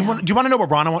 And do you want to know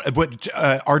what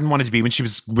Arden wanted to be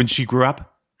when she grew up?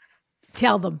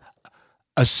 Tell them.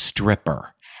 A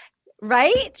stripper.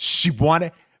 Right? She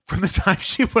wanted, from the time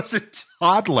she was a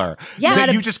toddler,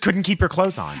 that you just couldn't keep your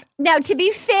clothes on. Now, to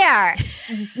be fair,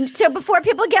 so before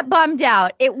people get bummed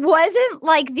out, it wasn't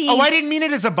like the... Oh, I didn't mean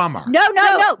it as a bummer. No.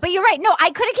 But you're right. No, I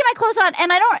couldn't keep my clothes on.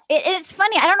 And it's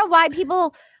funny. I don't know why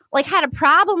people had a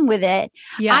problem with it.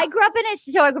 Yeah. I grew up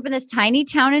in this tiny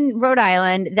town in Rhode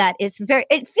Island that is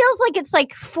it feels like it's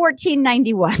like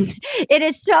 1491. It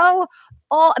is so...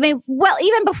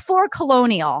 even before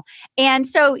colonial. And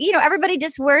so, everybody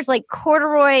just wears like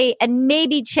corduroy and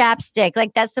maybe chapstick.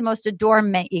 Like that's the most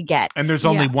adornment you get. And there's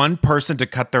only one person to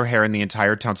cut their hair in the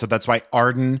entire town. So that's why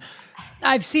Arden...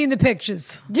 I've seen the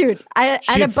pictures. Dude, she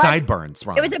had sideburns,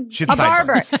 Ronna. It was a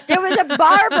barber. There was a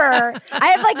barber.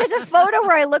 There's a photo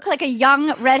where I look like a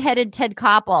young redheaded Ted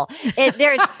Koppel.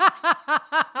 There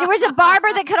was a barber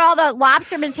that cut all the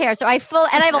lobsterman's hair. So I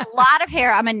have a lot of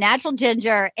hair. I'm a natural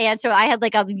ginger. And so I had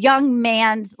like a young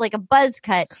man's, like a buzz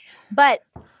cut. But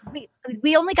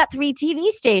we only got 3 TV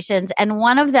stations, and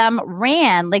one of them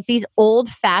ran like these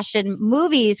old fashioned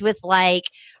movies with like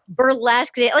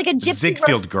burlesque, like a gypsy.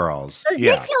 Ziegfeld Girls.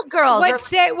 Ziegfeld Girls.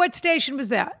 What station was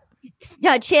that?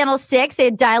 Channel 6. They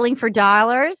had Dialing for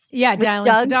Dollars. Yeah,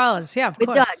 Dialing for Dollars. Yeah, of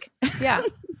course. Doug. Yeah.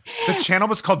 The channel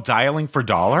was called Dialing for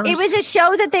Dollars? It was a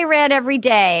show that they ran every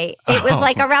day. It was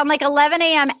like around like 11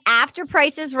 a.m. after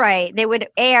Price is Right. They would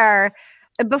air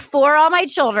before all my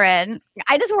children.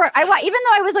 Even though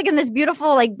I was like in this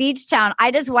beautiful like beach town,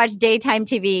 I just watched daytime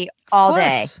TV all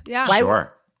day. Yeah.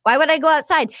 Sure. Why would I go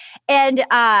outside? And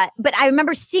but I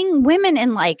remember seeing women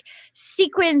in like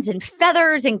sequins and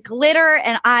feathers and glitter,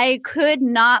 and I could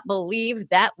not believe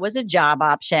that was a job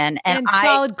option. And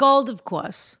solid gold, of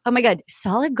course. Oh my God,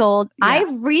 solid gold. Yeah. I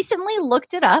recently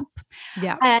looked it up.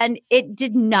 Yeah. And it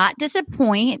did not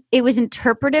disappoint. It was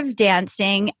interpretive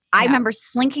dancing. I remember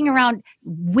slinking around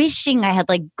wishing I had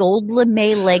like gold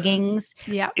lame leggings.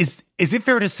 Yeah. Is it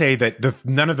fair to say that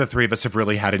none of the 3 of us have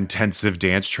really had intensive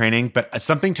dance training, but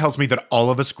something tells me that all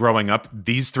of us growing up,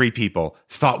 these 3 people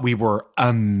thought we were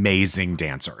amazing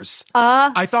dancers.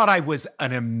 I thought I was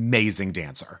an amazing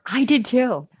dancer. I did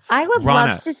too. I would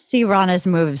love to see Ronna's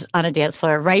moves on a dance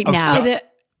floor right now.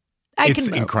 It's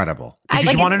incredible.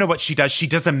 Because you want to know what she does? She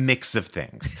does a mix of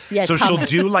things. Yeah, so she'll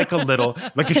do like a little,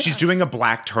 like if she's doing a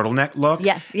black turtleneck look,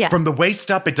 from the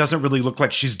waist up, it doesn't really look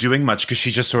like she's doing much because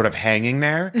she's just sort of hanging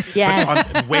there.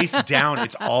 Yes. But on waist down,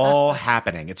 it's all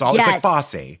happening. It's like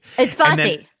Fosse. It's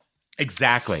Fosse.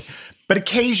 Exactly. But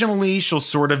occasionally she'll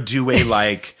sort of do a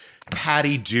like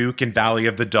Patty Duke in Valley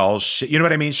of the Dolls shit. You know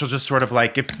what I mean? She'll just sort of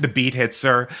like, if the beat hits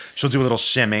her, she'll do a little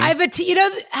shimming. You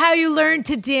know how you learn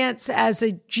to dance as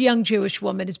a young Jewish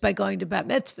woman is by going to bat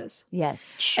mitzvahs. Yes.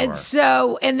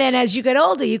 Sure. And then as you get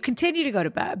older, you continue to go to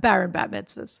bar and bat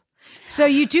mitzvahs. So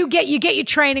you get your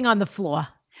training on the floor.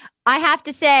 I have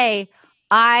to say,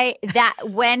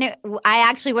 when I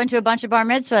actually went to a bunch of bar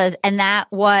mitzvahs, and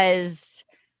that was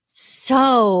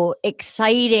so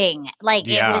exciting. Like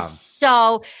it was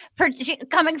so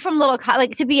coming from Little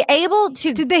like to be able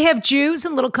to. Did they have Jews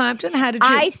in Little Compton? How did you?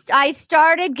 I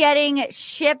started getting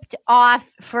shipped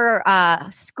off for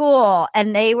school,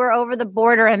 and they were over the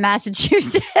border in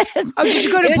Massachusetts. Oh, did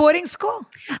you go to boarding school?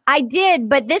 I did,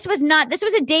 but this was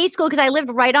a day school because I lived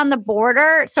right on the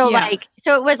border. So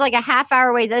so it was like a half hour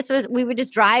away. We would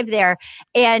just drive there,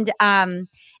 and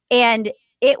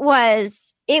it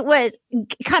was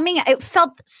coming. It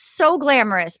felt so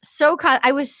glamorous.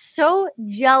 I was so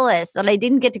jealous that I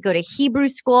didn't get to go to Hebrew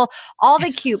school. All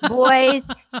the cute boys.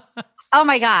 Oh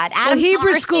my God!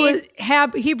 Hebrew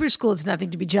school is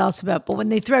nothing to be jealous about. But when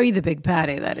they throw you the big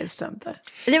party, that is something.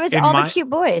 There was all the cute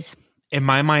boys. In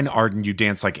my mind, Arden, you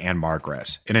dance like Anne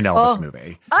Margaret in an Elvis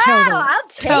movie. I'll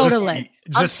take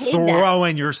just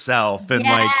throwing yourself and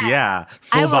full I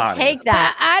will body. Take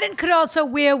that. But Arden could also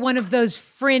wear one of those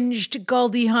fringed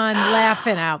Goldie Hawn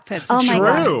laughing outfits. Oh my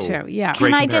God! True. Yeah. Great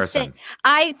Can I comparison.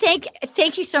 just say,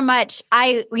 thank you so much.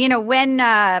 When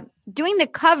doing the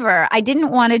cover, I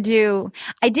didn't want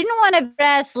to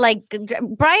dress like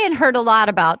Brian heard a lot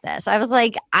about this. I was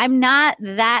like, I'm not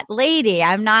that lady.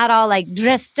 I'm not all like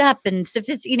dressed up and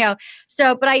sophisticated,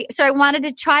 So I wanted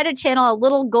to try to channel a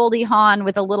little Goldie Hawn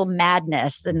with a little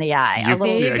madness in the eye. There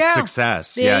you go.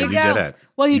 Success. There you go. did it.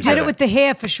 Well, you did it with the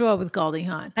hair for sure with Goldie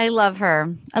Hawn. I love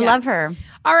her. I love her.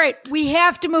 All right. We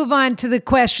have to move on to the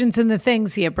questions and the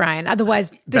things here, Brian.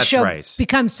 Otherwise, the show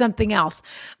becomes something else.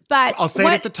 But I'll say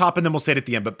it at the top and then we'll say it at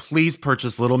the end. But please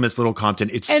purchase Little Miss Little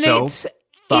Compton. It's fucking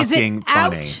is it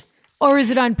funny. Out, or is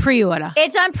it on pre-order?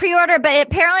 It's on pre-order, but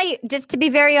apparently, just to be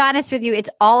very honest with you, it's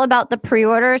all about the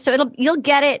pre-order. So you'll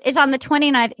get it. It's on the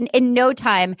 29th in no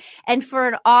time. And for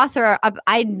an author,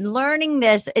 I'm learning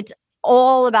this. It's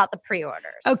all about the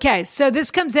pre-orders. Okay, so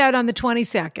this comes out on the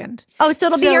 22nd. Oh, so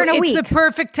it'll be here in a week. It's the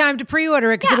perfect time to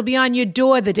pre-order it because it'll be on your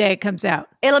door the day it comes out.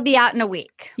 It'll be out in a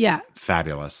week. Yeah.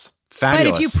 Fabulous. But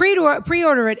if you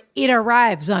pre-order it, it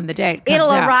arrives on the day.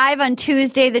 It'll arrive on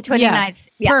Tuesday, the 29th.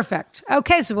 Yeah. Perfect.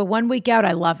 Okay, so we're 1 week out.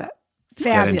 I love it.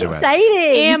 Fabulous.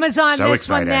 Exciting. Amazon, so this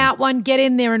exciting. one, that one. Get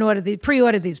in there and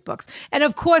pre-order these books. And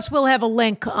of course, we'll have a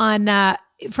link on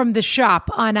from the shop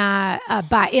on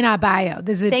in our bio.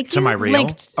 There's a to my reel.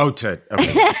 Okay.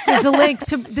 There's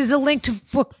a link to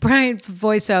book Brian for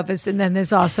voiceovers, and then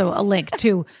there's also a link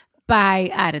to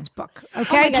buy Arden's book.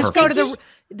 Okay, just go to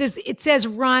it says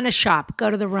Rana Shop. Go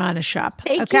to the Rana Shop.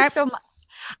 Thank you so much.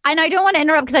 And I don't want to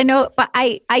interrupt because I know, but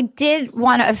I did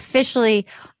want to officially,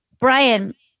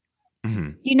 Brian.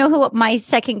 Do you know who my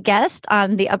second guest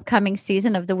on the upcoming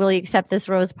season of the Will You Accept This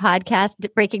Rose podcast,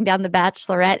 breaking down the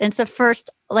Bachelorette? And it's the first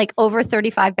over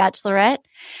 35 Bachelorette.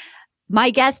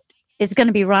 My guest is going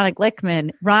to be Rana Glickman.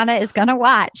 Rana is going to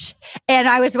watch. And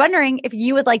I was wondering if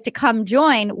you would like to come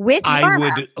join with Rana.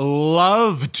 I would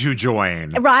love to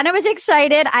join. Rana was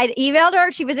excited. I emailed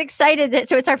her. She was excited.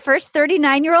 So it's our first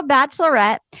 39-year-old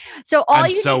Bachelorette. So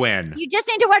you just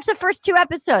need to watch the first 2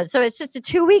 episodes. So it's just a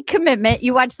 2-week commitment.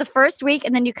 You watch the first week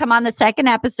and then you come on the second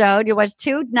episode. You watch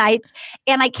 2 nights.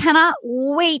 And I cannot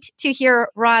wait to hear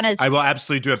Rana's. I will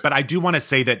absolutely do it. But I do want to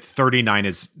say that 39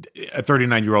 is a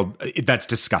 39-year-old. That's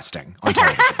disgusting on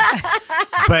television.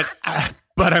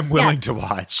 but I'm willing to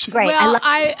watch. Great. Well,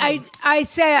 I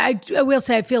will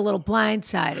say I feel a little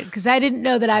blindsided because I didn't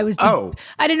know that I was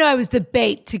the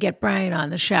bait to get Brian on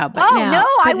the show. But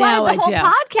I wanted the whole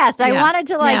podcast. Yeah, I wanted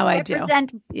to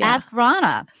represent Yeah. Ask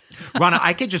Rana. Rana,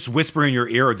 I could just whisper in your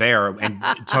ear there and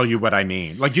tell you what I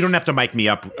mean. Like, you don't have to mic me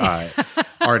up,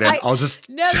 Arden. I'll just...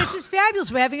 No, this is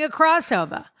fabulous. We're having a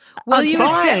crossover. Will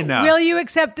you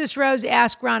accept this rose?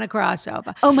 Ask Rana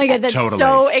crossover. Oh my God, that's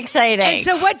so exciting. And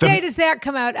so what day does that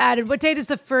come out, Arden? What day does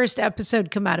the first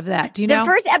episode come out of that? Do you know?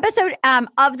 The first episode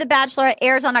of The Bachelor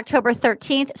airs on October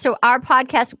 13th. So our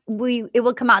podcast, it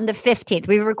will come out on the 15th.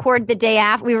 We record the day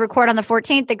after. We record on the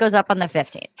 14th. It goes up on the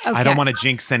 15th. Okay. I don't want to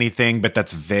jinx anything, but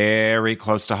that's very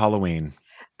close to Halloween.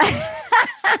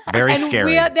 Very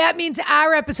scary. That means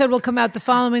our episode will come out the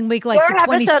following week, like your the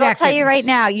 22nd. Episode, I'll tell you right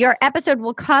now, your episode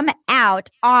will come out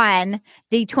on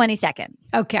the 22nd.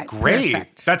 Okay. Great.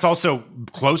 Perfect. That's also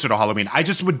closer to Halloween. I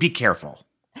just would be careful.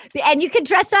 And you can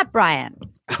dress up, Brian.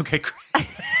 Okay, great.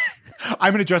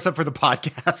 I'm going to dress up for the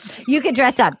podcast. You can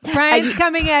dress up. Brian's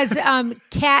coming as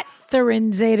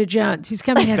Catherine Zeta-Jones. He's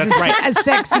coming as a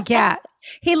sexy cat.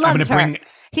 He loves her.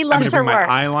 He loves her work.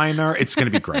 My eyeliner. It's going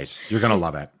to be great. You're going to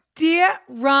love it. Dear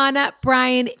Rana,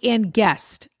 Brian, and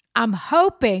guest, I'm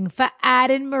hoping for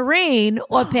Arden Marine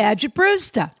or Paget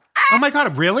Brewster. Oh my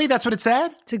God, really? That's what it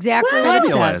said? It's exactly what it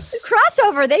Fabulous. says.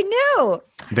 Crossover, they knew.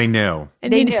 They knew.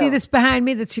 And you see this behind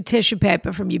me? That's your tissue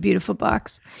paper from your beautiful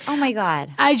box. Oh my God.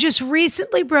 I just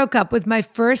recently broke up with my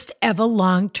first ever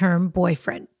long-term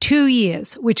boyfriend, 2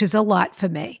 years, which is a lot for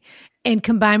me. And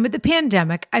combined with the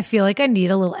pandemic, I feel like I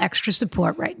need a little extra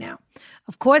support right now.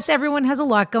 Of course, everyone has a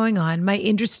lot going on. My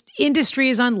industry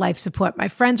is on life support. My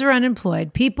friends are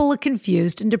unemployed. People are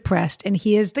confused and depressed. And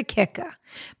here's the kicker.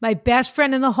 My best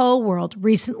friend in the whole world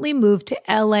recently moved to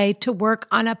LA to work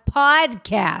on a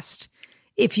podcast,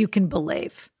 if you can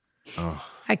believe. Oh.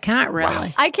 I can't really. Wow.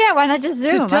 I can't. Why not just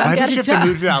Zoom? Why did you have to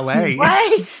move to LA?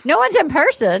 Why? No one's in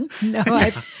person. No,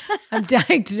 I'm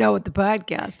dying to know what the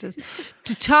podcast is.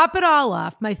 To top it all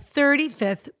off, my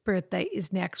 35th birthday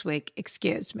is next week,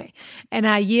 excuse me, and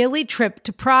our yearly trip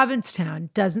to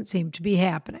Provincetown doesn't seem to be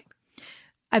happening.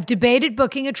 I've debated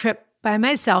booking a trip by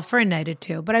myself for a night or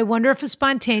two, but I wonder if a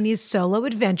spontaneous solo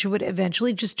adventure would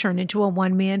eventually just turn into a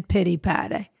one-man pity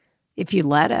party, if you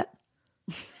let it.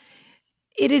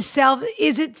 Is it selfish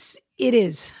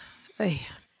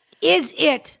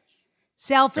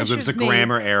It was of a me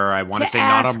grammar error. I want to say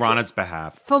not on Rana's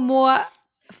behalf. for more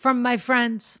from my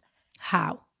friends?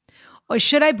 How? Or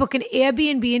should I book an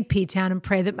Airbnb in P-Town and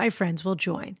pray that my friends will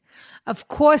join? Of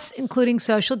course, including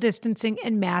social distancing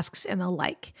and masks and the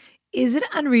like. Is it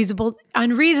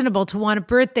unreasonable to want a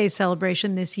birthday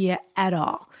celebration this year at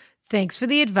all? Thanks for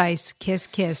the advice. Kiss,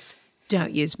 kiss.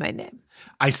 Don't use my name.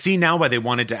 I see now why they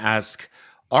wanted to ask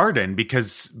Arden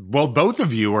because, well, both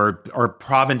of you are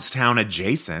Provincetown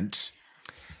adjacent.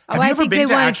 Have you I ever think been they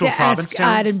to wanted actual to ask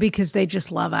Provincetown? Arden because they just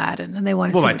love Arden and they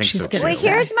want to Well, see I what think she's so, going too. to Well, say.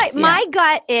 here's my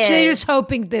gut is They're just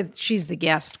hoping that she's the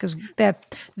guest because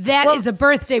that is a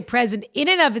birthday present in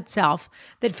and of itself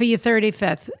that for your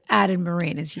 35th, Arden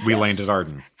Marine is your We guest. landed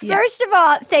Arden. First of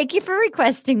all, thank you for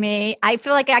requesting me. I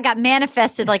feel like I got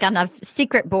manifested like on a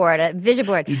secret board, a vision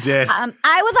board. You did.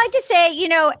 I would like to say,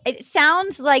 it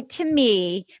sounds like to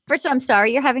me, first of all, I'm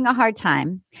sorry you're having a hard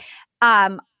time.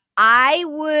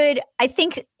 I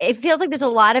think it feels like there's a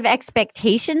lot of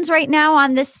expectations right now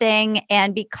on this thing.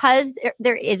 And because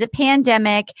there is a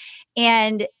pandemic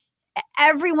and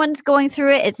everyone's going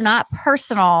through it, it's not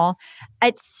personal.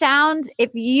 It sounds,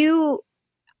 if you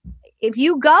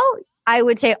go, I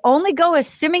would say only go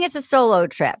assuming it's a solo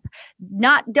trip.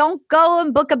 Don't go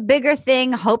and book a bigger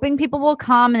thing, hoping people will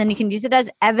come and then you can use it as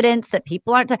evidence that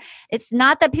people aren't. It's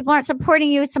not that people aren't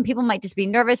supporting you. Some people might just be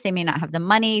nervous. They may not have the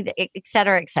money, et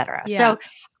cetera, et cetera. Yeah. So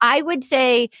I would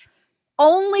say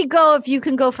only go if you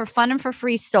can go for fun and for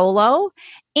free solo.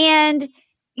 And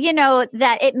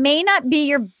that it may not be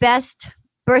your best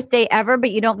birthday ever,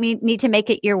 but you don't need to make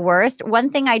it your worst.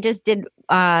 One thing I just did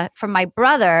for my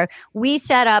brother, we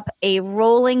set up a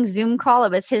rolling Zoom call.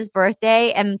 It was his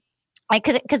birthday, and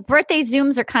because birthday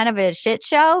Zooms are kind of a shit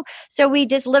show, so we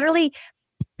just literally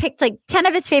picked like 10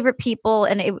 of his favorite people,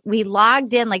 and we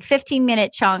logged in like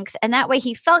 15-minute chunks, and that way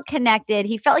he felt connected.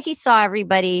 He felt like he saw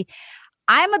everybody.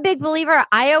 I'm a big believer.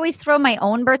 I always throw my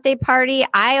own birthday party.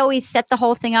 I always set the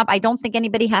whole thing up. I don't think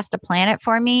anybody has to plan it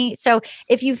for me. So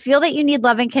if you feel that you need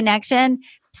love and connection,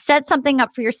 set something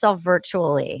up for yourself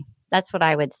virtually. That's what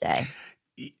I would say.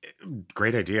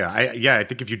 Great idea. I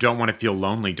think if you don't want to feel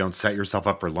lonely, don't set yourself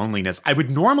up for loneliness. I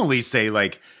would normally say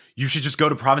you should just go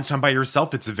to Provincetown by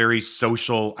yourself. It's a very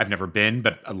social, I've never been,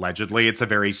 but allegedly it's a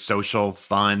very social,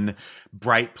 fun,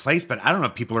 bright place. But I don't know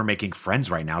if people are making friends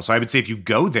right now. So I would say if you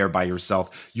go there by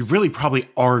yourself, you really probably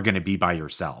are going to be by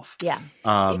yourself. Yeah.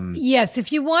 Yes,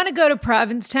 if you want to go to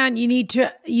Provincetown, you need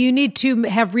to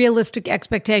have realistic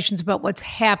expectations about what's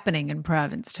happening in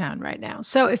Provincetown right now.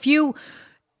 So if you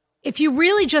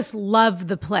really just love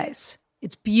the place,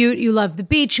 it's beautiful, you love the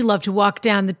beach, you love to walk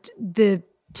down the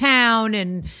town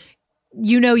and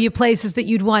your places that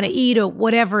you'd want to eat or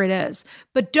whatever it is.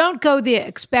 But don't go there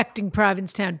expecting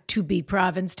Provincetown to be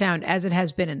Provincetown as it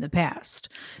has been in the past.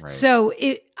 Right. So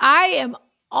I am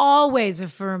always a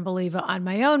firm believer on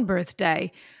my own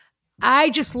birthday.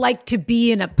 I just like to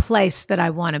be in a place that I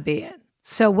want to be in.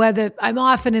 So whether I'm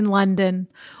often in London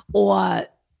or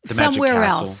somewhere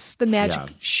else, the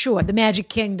Magic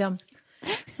Kingdom.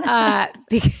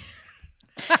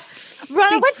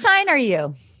 Rana, what sign are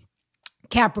you?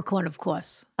 Capricorn, of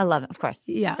course. I love it, of course.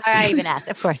 Yeah. Sorry, I even asked.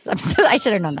 Of course. I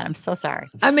should have known that. I'm so sorry.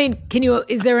 I mean,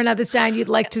 is there another sign you'd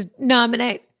like to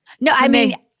nominate? No,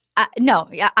 no.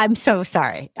 Yeah, I'm so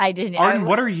sorry. I didn't. Arden,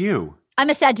 what are you? I'm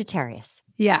a Sagittarius.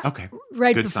 Yeah. Okay.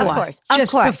 Right Good before. signs.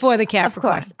 Just before the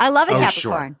Capricorn. Of course. I love a Oh,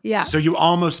 Capricorn. sure. Yeah. So you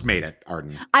almost made it,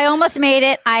 Arden. I almost made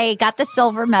it. I got the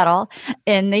silver medal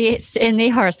in the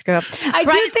horoscope. I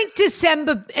do think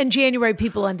December and January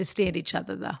people understand each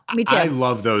other, though. Me too. I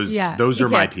love those. Yeah, Those me are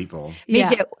my too. people. Me Yeah.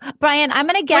 too. Brian, I'm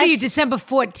going to guess. What are you, December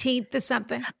 14th or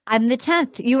something? I'm the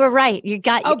 10th. You were right. You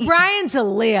got. Oh, Brian's a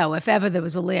Leo, if ever there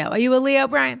was a Leo. Are you a Leo,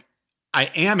 Brian? I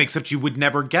am, except you would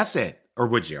never guess it. Or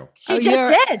would you? She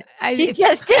just did. She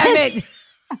just did. I mean,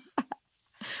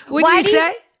 wouldn't you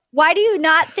say? Why do you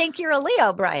not think you're a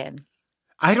Leo, Brian?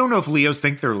 I don't know if Leos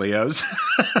think they're Leos.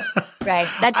 Right.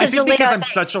 That's I such think a Leo. because I'm thing.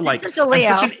 such a like That's such a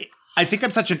Leo. I think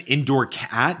I'm such an indoor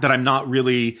cat that I'm not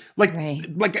really like Right.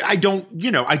 like I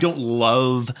don't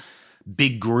love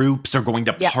big groups or going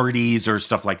to Yeah. parties or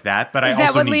stuff like that. But Is I that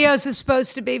also what need Leos is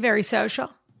supposed to be? Very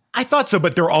social? I thought so,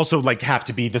 but they're also like have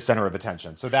to be the center of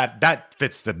attention. So that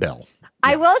fits the bill.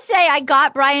 I will say I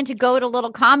got Brian to go to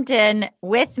Little Compton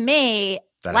with me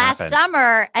That last happened.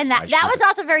 summer. And that I should've- was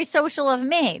also very social of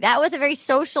me. That was a very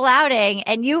social outing.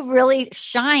 And you really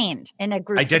shined in a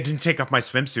group. I didn't take off my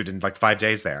swimsuit in like 5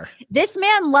 days there. This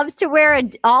man loves to wear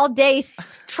an all day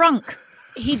trunk.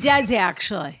 He does,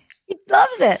 actually. He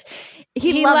loves it.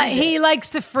 He loves it. He likes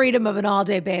the freedom of an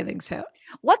all-day bathing suit.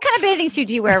 What kind of bathing suit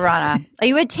do you wear, Rana? Are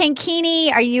you a tankini?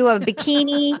 Are you a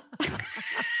bikini?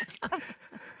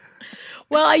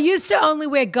 Well, I used to only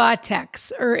wear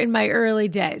Gore-Tex or in my early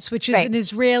days, which is Right. an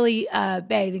Israeli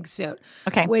bathing suit.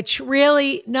 Okay. Which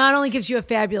really not only gives you a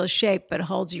fabulous shape, but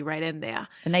holds you right in there.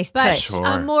 A nice But twitch. Sure.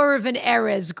 I'm more of an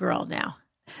Erez girl now.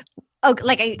 Oh,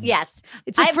 yes.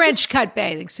 It's a I have French cut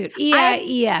bathing suit.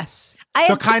 EIES. I The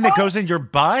have kind two- that goes in your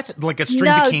butt, like a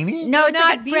string bikini. No, it's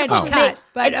Not like a French beautiful cut,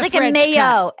 but it's a like French a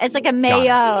mayo. It's like a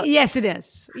mayo. Yes, it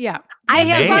is. Yeah. I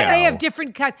They Mayo. have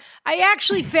different cuts. I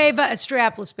actually favor a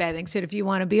strapless bathing suit, if you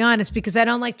want to be honest, because I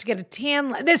don't like to get a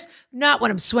tan. This, not when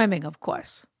I'm swimming, of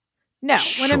course. No,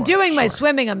 when I'm Sure, doing my sure.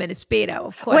 swimming, I'm in a Speedo,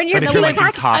 of course. When you're But if the you're like in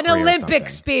Olympic- an Capri or Olympic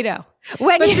something. Speedo.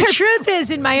 When But you're the truth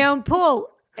is, in my own pool,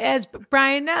 as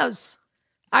Brian knows,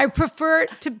 I prefer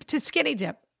to skinny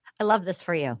dip. I love this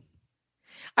for you.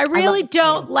 I really this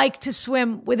don't like to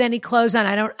swim with any clothes on.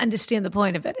 I don't understand the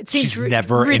point of it. It seems She's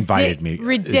never invited me,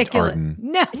 ridiculous. Arden.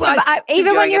 No, So,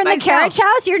 even when you're in the carriage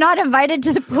house, you're not invited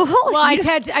to the pool. Well, I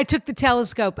took the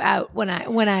telescope out when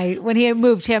he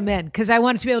moved him in because I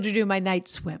wanted to be able to do my night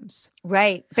swims.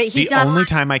 Right, but he's The not. only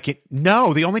time I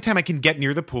can get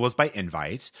near the pool is by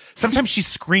invite. Sometimes she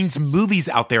screens movies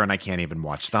out there and I can't even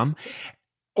watch them.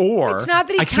 Or It's not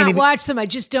that he I can't even- watch them. I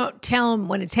just don't tell him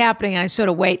when it's happening. I sort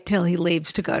of wait till he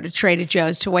leaves to go to Trader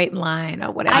Joe's to wait in line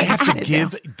or whatever. I he's have to gonna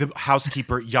give do. the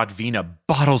housekeeper Yadvina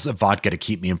bottles of vodka to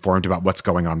keep me informed about what's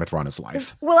going on with Rana's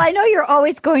life. Well, I know you're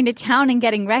always going to town and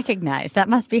getting recognized. That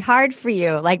must be hard for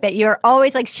you. Like that, you're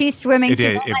always like she's swimming, It she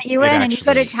is- won't it- let you it in, and you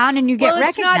go to actually- town and you get Well,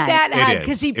 it's recognized. not that It hard is.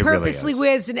 because he It really purposely is.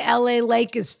 wears an LA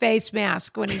Lakers face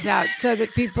mask when he's out so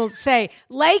that people say,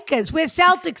 Lakers, we're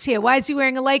Celtics here. Why is he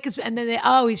wearing a Lakers? And then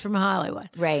he's from Hollywood.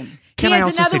 Right. Can he I has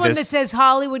also another say one this? that says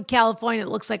Hollywood, California. It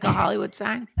looks like a Hollywood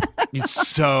sign. It's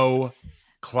so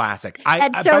classic.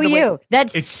 That's by so the way, you.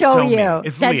 That's it's so me. you.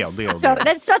 It's That's Leo. So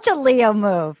that's such a Leo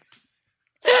move.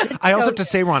 I also have to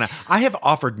say, Rana, I have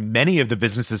offered many of the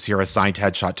businesses here a signed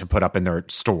headshot to put up in their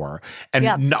store, and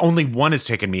Yeah. only one has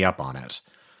taken me up on it.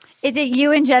 Is it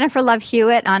you and Jennifer Love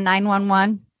Hewitt on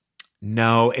 911?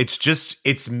 No,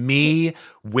 it's me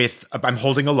with, I'm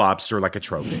holding a lobster like a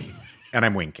trophy, and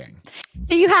I'm winking.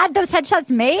 So you had those headshots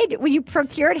made when you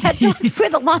procured headshots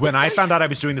with a lobster? When I found out I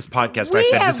was doing this podcast, I We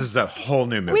said, have- this is a whole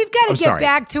new move. We've got to Oh, get sorry.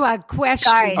 back to our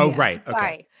question. Sorry. Oh, here. right.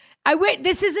 Okay. Sorry.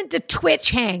 This isn't a Twitch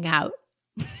hangout.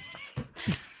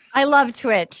 I love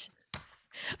Twitch.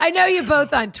 I know you're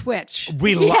both on Twitch.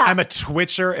 Yeah. I'm a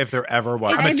twitcher if there ever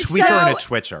was. I'm a It's tweaker so- and a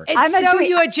twitcher. It's I'm a so tweet-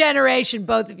 your generation,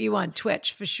 both of you on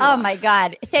Twitch for sure. Oh my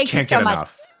God. Thank Can't you so get much.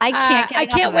 enough. I can't get I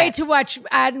enough can't of wait it. to watch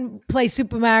Adam play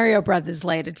Super Mario Brothers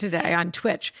later today on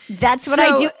Twitch. That's what I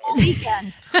So- do all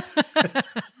weekend.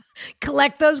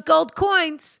 Collect those gold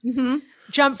coins. Mm-hmm.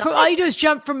 All you do is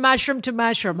jump from mushroom to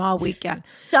mushroom all weekend.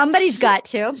 Somebody's got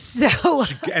to. So,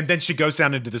 And then she goes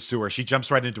down into the sewer. She jumps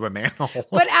right into a manhole.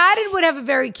 but Adam would have a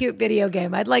very cute video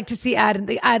game. I'd like to see Adam,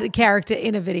 the character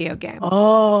in a video game.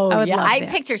 Oh, I would yeah. love I that.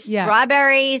 picture Yeah.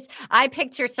 strawberries. I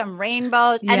picture some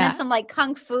rainbows and Yeah. then some like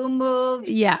kung fu moves.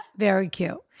 Yeah, very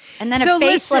cute. And then So a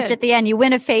facelift listen. at the end. You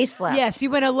win a facelift. Yes, you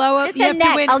win a lower. Just You a have neck,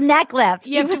 to win. a neck lift.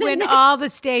 You have to win all the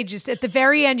stages. At the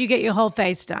very end, you get your whole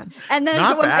face done. And then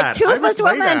Not a bad. toothless I would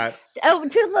play woman. that. A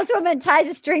toothless woman ties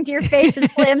a string to your face and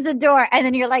slams the door, and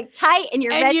then you're like tight, and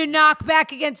you're And ready. you knock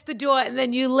back against the door, and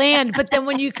then you land. But then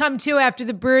when you come to after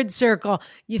the bird circle,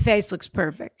 your face looks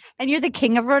perfect. And you're the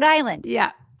king of Rhode Island.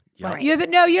 Yeah. Yep.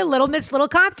 You're Little Miss Little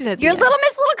Compton at the You're end. Little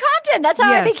Miss Little Compton. That's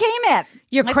how I Yes. became it.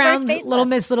 You're My crowned first facelift. Little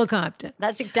Miss Little Compton.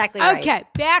 That's exactly right. Okay,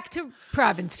 back to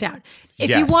Provincetown.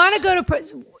 If Yes. you want to go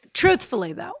to,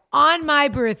 truthfully though, on my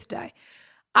birthday,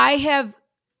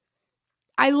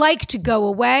 I like to go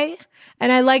away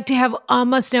and I like to have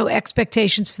almost no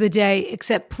expectations for the day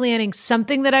except planning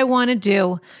something that I want to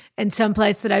do and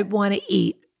someplace that I want to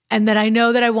eat and that I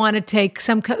know that I want to take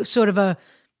some sort of a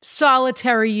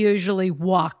solitary, usually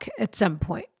walk at some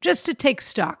point just to take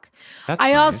stock. That's I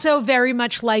nice. also very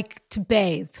much like to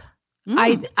bathe.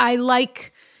 I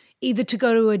like either to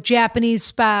go to a Japanese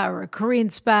spa or a Korean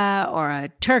spa or a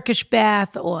Turkish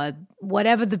bath or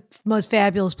whatever the most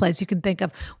fabulous place you can think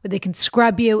of where they can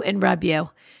scrub you and rub you.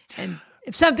 And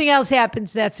if something else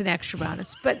happens, that's an extra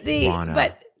bonus. But Rana.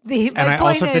 my And I point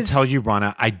also have to is- tell you,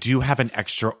 Rana, I do have an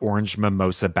extra orange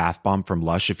mimosa bath bomb from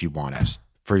Lush if you want it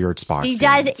for your spa She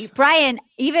experience. does. Brian,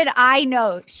 even I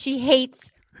know she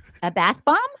hates a bath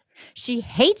bomb. She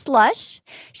hates Lush.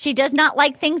 She does not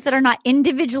like things that are not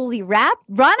individually wrapped.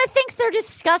 Rana thinks they're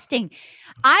disgusting.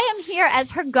 I am here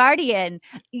as her guardian.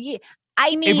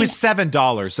 I mean, It was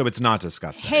 $7, so it's not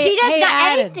disgusting. Hey, she does not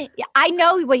Adam. anything. I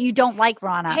know what you don't like,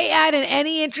 Rana. Hey, Adam,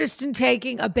 any interest in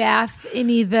taking a bath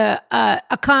in either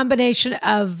a combination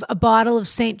of a bottle of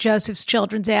St. Joseph's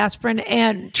Children's aspirin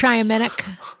and Triaminic?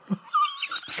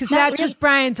 Because that's what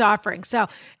Brian's offering. So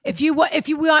if you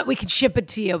want, we can ship it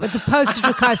to you, but the postage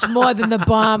will cost more than the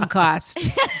bomb cost.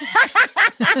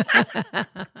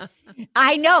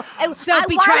 I know.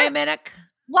 Soapy Why Triaminic.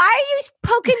 are you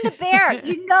poking the bear?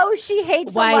 You know she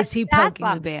hates. Why the is he bath poking the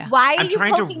bomb. bear? Why are I'm you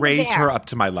trying to poking the raise bear? her up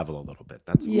to my level a little bit.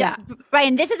 That's Yeah.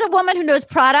 Brian, this is a woman who knows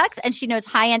products and she knows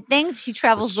high-end things. She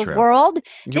travels That's the true. world.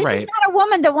 You're This right. is not a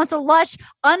woman that wants a Lush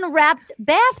unwrapped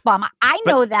bath bomb. I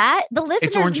know that. The listeners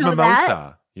It's orange know mimosa.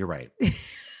 that. You're right.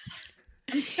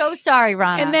 I'm so sorry,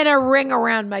 Rana. And then a ring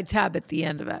around my tub at the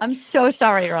end of it. I'm so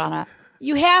sorry, Rana.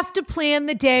 You have to plan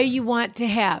the day you want to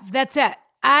have. That's it.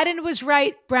 Aden was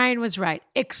right. Brian was right.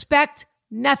 Expect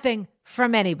nothing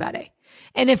from anybody.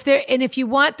 And if you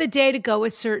want the day to go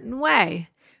a certain way,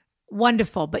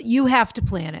 wonderful, but you have to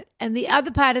plan it. And the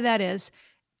other part of that is,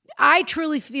 I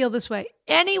truly feel this way.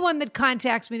 Anyone that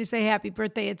contacts me to say happy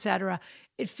birthday, etc.,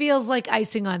 it feels like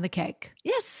icing on the cake.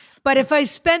 Yes. But if I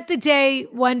spent the day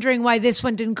wondering why this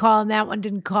one didn't call and that one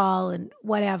didn't call and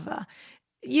whatever,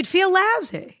 you'd feel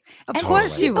lousy. Of And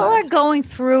course you people would. are going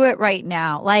through it right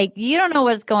now. Like, you don't know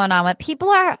what's going on, but people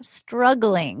are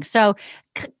struggling. So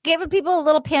give people a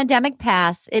little pandemic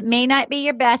pass. It may not be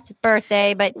your best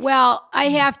birthday, but Well, I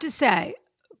have to say,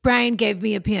 Brian gave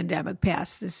me a pandemic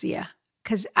pass this year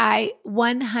because I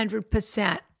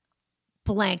 100%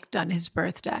 blanked on his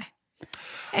birthday.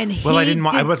 And Well,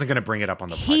 I wasn't going to bring it up on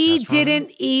the podcast.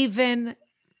 He Rana.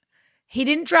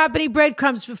 didn't drop any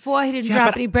breadcrumbs before. He didn't Yeah, drop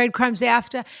but any breadcrumbs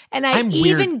after. And I I'm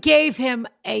even weird. gave him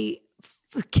I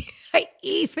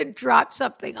even dropped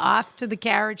something off to the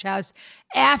carriage house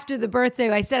after the birthday.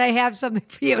 I said, I have something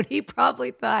for you. And he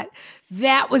probably thought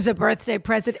that was a birthday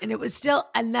present. And it was still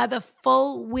another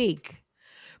full week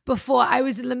before I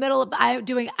was in the middle of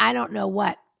doing, I don't know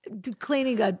what,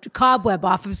 cleaning a cobweb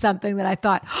off of something that I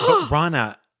thought, But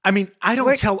Rana, I mean, I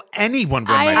don't tell anyone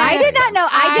when my I birthday did not is. know.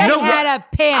 I I just had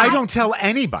a pan. I don't tell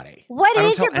anybody. What I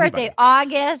don't is your tell birthday? anybody.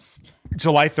 August,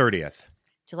 July 30th.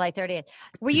 July 30th.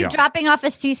 Were you Yeah. dropping off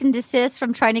a cease and desist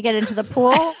from trying to get into the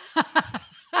pool?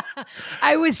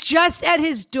 I was just at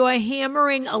his door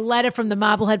hammering a letter from the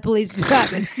Marblehead Police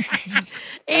Department.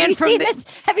 And you from seen the, this?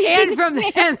 Have you and seen from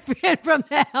this the and from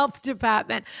the health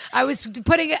department, I was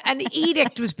putting an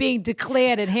edict was being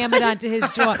declared and hammered onto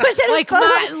his door, was it a like photo?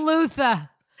 Martin Luther.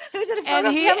 Was it a photo And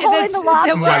of he him holding that's the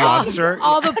lobster? My all- lobster?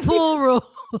 all the pool rules.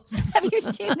 Have you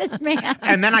seen this man?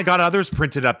 And then I got others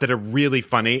printed up that are really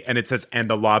funny, and it says, and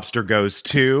the lobster goes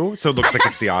to. So it looks like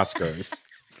it's the Oscars.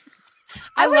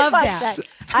 I would love watch that. that. You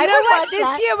I know would what? watch This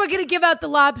that. year we're going to give out the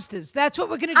lobsters. That's what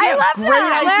we're going to do. I love Great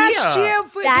that. Last idea. year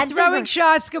for That's a throwing good-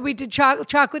 Shaska, we did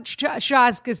chocolate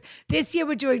Shaskas. This year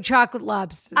we're doing chocolate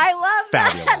lobsters. I love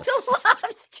that. Fabulous. The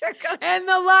lobster goes. And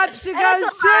the lobster And goes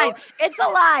it's to. alive. It's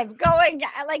alive. Going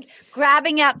like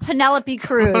grabbing at Penelope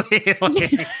Cruz.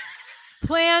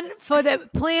 Plan for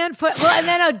and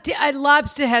then a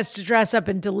lobster has to dress up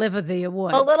and deliver the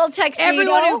award. A little tuxedo.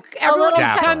 Everyone who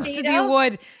comes to the tuxedo.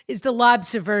 award is the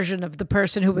lobster version of the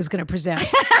person who was going to present.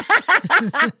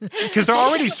 Because they're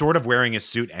already sort of wearing a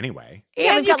suit anyway. Yeah,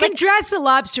 And we've you got, can like- dress a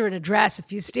lobster in a dress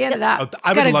if you stand it up.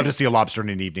 I would love to see a lobster in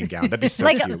an evening gown. That'd be so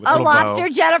Like cute. With a little lobster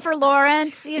bow. Jennifer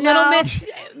Lawrence, Little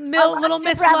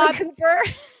Miss Bradley Cooper.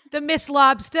 The Miss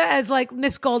Lobster, as like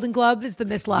Miss Golden Globe is the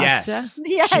Miss Lobster. Yes.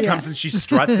 Yes. She comes and she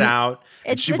struts out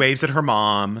and It's she the- waves at her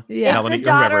mom, Yeah. Melanie, The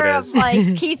daughter whoever it of is.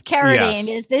 like Keith Carradine Yes.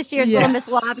 is this year's Yeah. Little Miss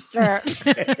Lobster.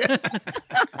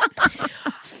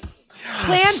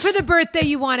 Plan for the birthday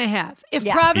you want to have. If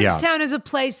Yeah. Provincetown is a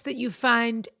place that you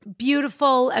find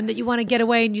beautiful and that you want to get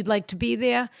away and you'd like to be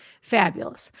there,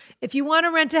 fabulous. If you want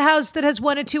to rent a house that has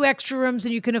 1 or 2 extra rooms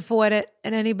and you can afford it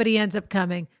and anybody ends up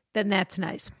coming, then that's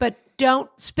nice. But don't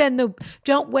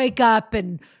wake up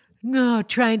and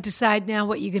try and decide now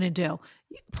what you're going to do.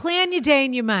 Plan your day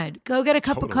in your mind. Go get a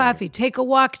cup of coffee. Take a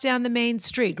walk down the main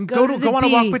street. Go on a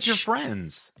walk with your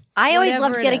friends. I always Whatever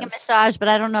loved it getting a is. massage, but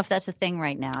I don't know if that's a thing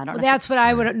right now. I don't know. That's what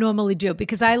I would normally do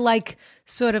because I like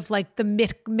sort of like the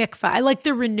mikvah. I like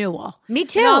the renewal. Me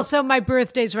too. And also, my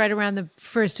birthday's right around the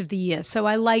first of the year. So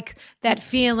I like that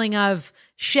feeling of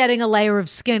shedding a layer of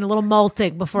skin, a little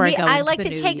molting before I go into like the to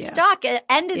new take year. stock at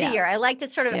the end of Yeah. the year. I like to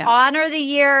sort of Yeah. honor the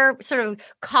year, sort of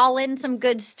call in some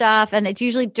good stuff. And it's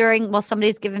usually while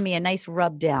somebody's giving me a nice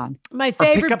rub down. My Or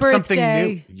favorite pick up birthday. something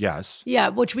new. Yes. Yeah,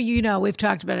 which we've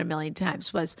talked about a million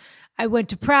times, was I went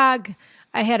to Prague.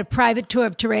 I had a private tour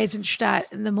of Theresienstadt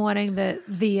in the morning,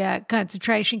 the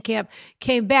concentration camp.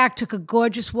 Came back, took a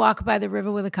gorgeous walk by the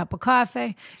river with a cup of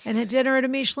coffee, and had dinner at a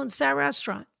Michelin star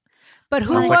restaurant. But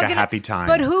Sounds like a happy time.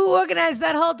 But who organized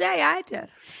that whole day? I did,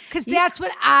 because that's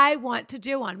what I want to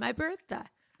do on my birthday.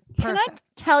 Can I Perfect.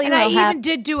 tell you And I how even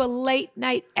did do a late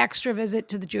night extra visit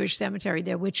to the Jewish cemetery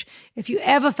there, which if you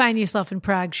ever find yourself in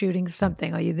Prague shooting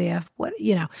something, are you there?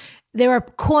 There are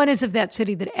corners of that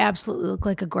city that absolutely look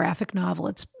like a graphic novel.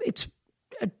 It's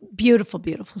a beautiful,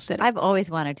 beautiful city. I've always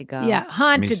wanted to go. Yeah,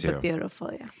 haunted too. but beautiful.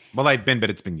 Yeah, Well, I've been, but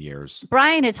it's been years.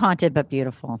 Brian is haunted but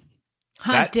beautiful.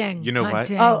 haunting. You know what?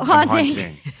 haunting. Oh, I'm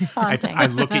haunting. haunting. I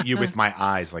look at you with my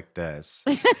eyes like this,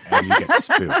 and you get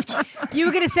spooked. You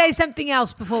were going to say something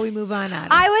else before we move on, Adam.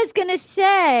 I was going to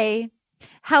say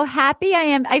how happy I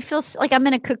am. I feel like I'm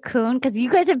in a cocoon because you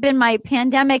guys have been my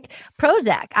pandemic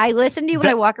Prozac. I listen to you when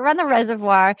I walk around the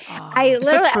reservoir. I Is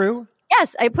that true?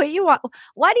 Yes, I put you on.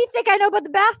 Why do you think I know about the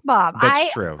bath bomb?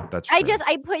 That's true. That's true.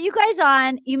 I put you guys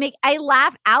on. I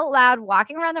laugh out loud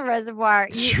walking around the reservoir.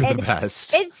 You're the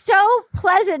best. It's so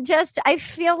pleasant. I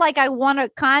feel like I won a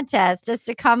contest just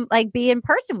to come be in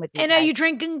person with you. And are guys. you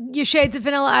drinking your shades of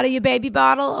vanilla out of your baby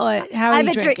bottle, or how are I've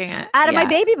you been drinking it? out of my Yeah.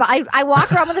 baby bottle. I walk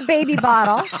around with a baby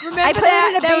bottle. Remember put it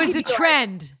in that? a That was baby a drawer.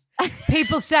 trend.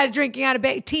 People started drinking out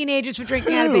of teenagers were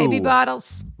drinking out of baby Who?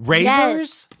 bottles.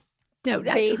 Ravers? No,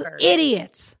 Ravers.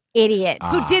 idiots. Idiots.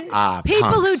 Who didn't? People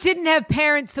who punks. didn't have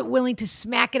parents that were willing to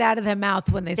smack it out of their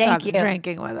mouth when they Thank stopped you.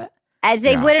 drinking with it. As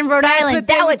they Yeah. would in Rhode That's Island. what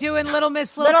they That would would do in Little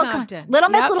Miss Little Compton. Little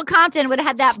Miss Yep. Little Compton would have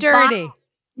had that Sturdy. bottle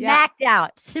Yep. smacked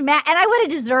out. And I would have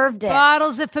deserved it.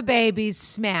 Bottles are for babies.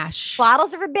 Smash.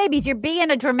 Bottles are for babies. You're being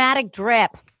a dramatic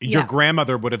drip. Your Yeah.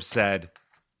 grandmother would have said,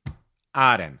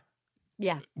 Auden.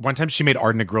 Yeah. One time she made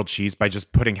Arden a grilled cheese by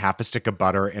just putting half a stick of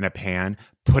butter in a pan,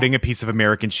 putting a piece of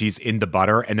American cheese in the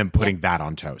butter, and then putting that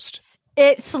on toast.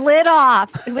 It slid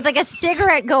off with a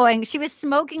cigarette going. She was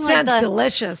smoking Sounds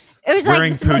delicious. It was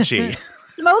Wearing like Poochie.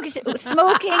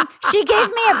 smoking. She gave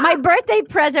me my birthday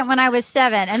present when I was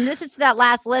 7, and this is to that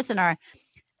last listener.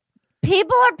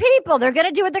 People are people. They're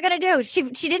gonna do what they're gonna do. She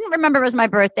didn't remember it was my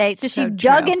birthday, so So she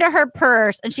dug true. into her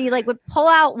purse and she would pull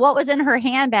out what was in her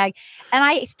handbag, and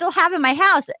I still have in my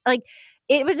house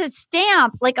it was a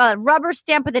stamp, like a rubber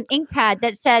stamp with an ink pad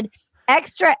that said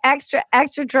extra, extra,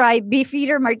 extra dry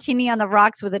beefeater martini on the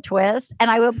rocks with a twist,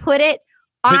 and I would put it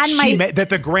on that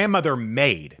the grandmother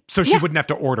made, so she wouldn't have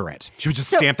to order it. She would just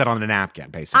stamp that on a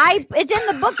napkin, basically. It's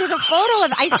in the book. There's a photo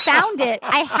of it. I found it.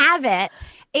 I have it.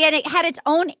 And it had its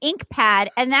own ink pad.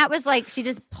 And that was she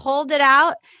just pulled it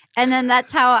out. And then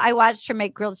that's how I watched her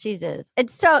make grilled cheeses.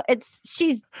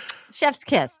 She's chef's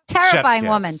kiss. Terrifying kiss.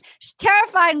 woman. She's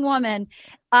terrifying woman.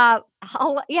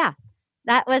 Yeah.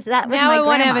 That was Now my I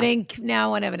want to have grandma. an ink. Now I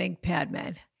want to have an ink pad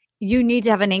made. You need to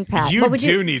have an ink pad. You What would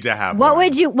do need to have What one.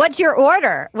 would you? What's your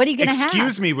order? What are you going to have?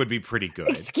 Excuse me would be pretty good.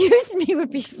 Excuse me would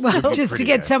be so. Well, just to pretty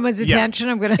get good. someone's Yeah. attention,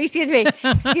 I'm gonna. Excuse me.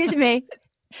 Excuse me.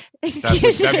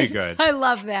 Excuse That'd me. be good. I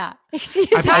love that. Excuse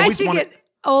I've me. always to wanted.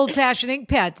 old-fashioned ink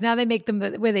pads. Now they make them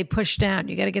where they push down.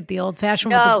 You got to get the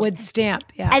old-fashioned with the wood stamp.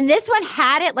 Yeah. And this one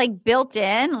had it like built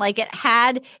in, like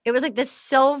it was like the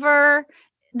silver.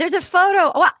 There's a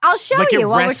photo. Well, I'll show like you.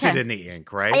 It rested in the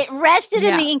ink, right? It rested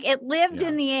in the ink. It lived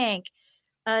in the ink.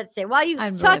 Let's see. While you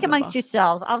talk amongst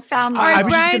yourselves, I'll found. I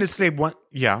was just going to say one.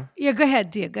 Yeah. Yeah. Go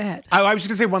ahead, Dia. Go ahead. I was just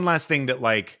going to say one last thing that,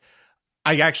 like,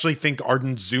 I actually think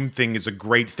Arden's Zoom thing is a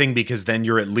great thing because then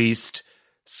you're at least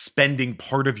spending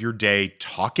part of your day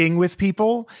talking with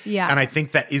people. Yeah. And I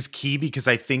think that is key because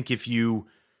I think it's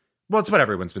what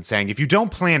everyone's been saying. If you don't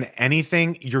plan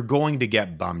anything, you're going to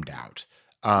get bummed out.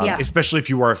 Especially if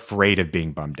you are afraid of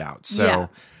being bummed out. So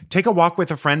take a walk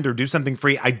with a friend or do something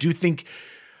free. I do think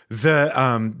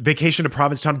the vacation to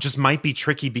Provincetown just might be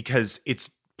tricky because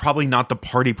it's probably not the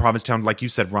party Provincetown, like you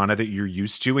said, Rana, that you're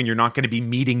used to, and you're not going to be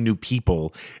meeting new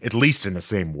people, at least in the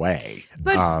same way.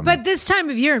 But this time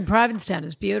of year in Provincetown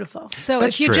is beautiful. So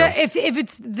That's if you true. if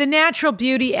it's the natural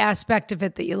beauty aspect of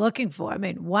it that you're looking for, I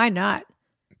mean, why not?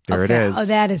 There it is. Oh,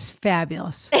 that is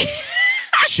fabulous.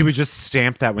 She would just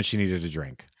stamp that when she needed a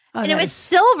drink. And it was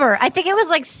silver. I think it was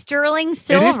like sterling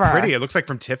silver. It is pretty. It looks like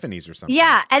from Tiffany's or something.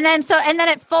 Yeah, and then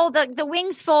it the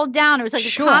wings fold down. It was like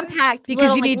a compact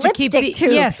because little, you need like, to keep the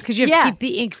tube. because you have to keep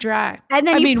the ink dry. And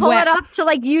then you pull it up to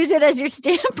like use it as your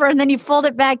stamper, and then you fold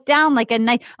it back down like a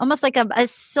nice, almost like a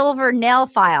silver nail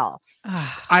file.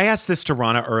 I asked this to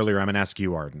Rana earlier. I'm going to ask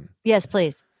you, Arden. Yes,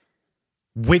 please.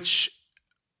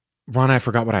 Rana, I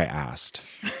forgot what I asked.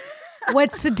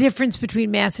 What's the difference between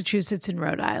Massachusetts and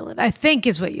Rhode Island? I think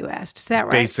is what you asked. Is that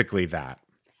right? Basically that.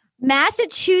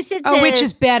 Massachusetts which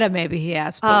is better, maybe he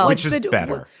asked. But which is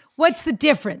better. What's the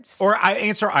difference? Or I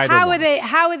answer either How one.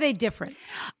 are they different?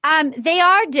 They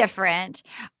are different.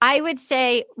 I would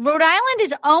say Rhode Island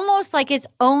is almost like its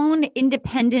own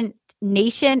independent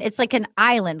nation. It's like an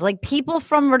island. Like people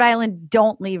from Rhode Island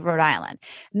don't leave Rhode Island.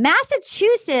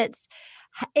 Massachusetts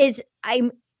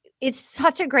it's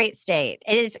such a great state.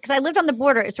 It is because I lived on the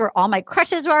border. It's where all my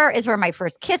crushes were. It's where my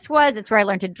first kiss was. It's where I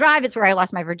learned to drive. It's where I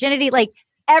lost my virginity. Like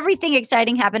everything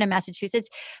exciting happened in Massachusetts.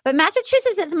 But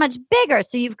Massachusetts is much bigger.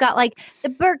 So you've got like the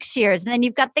Berkshires, and then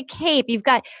you've got the Cape. You've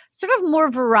got sort of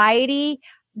more variety.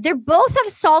 They both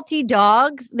have salty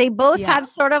dogs. They both have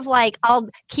sort of like, I'll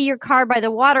key your car by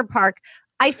the water park.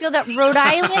 I feel that Rhode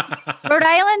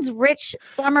Island's rich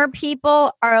summer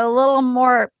people are a little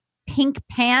more pink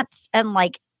pants and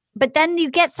like, but then you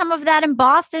get some of that in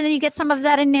Boston and you get some of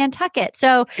that in Nantucket.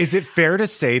 So is it fair to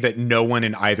say that no one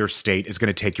in either state is going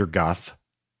to take your guff?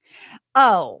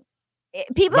 Oh,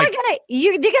 people are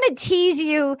they're gonna tease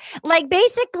you. Like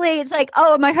basically it's like,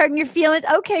 oh, am I hurting your feelings?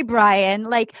 Okay, Brian.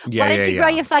 Like, why don't you grow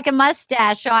your fucking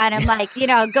mustache on and like,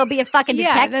 go be a fucking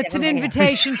detective. That's an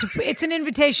invitation it's an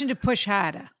invitation to push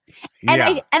harder.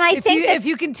 And I think if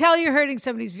you can tell you're hurting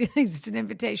somebody's feelings, it's an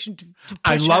invitation to push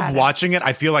I love harder. watching it.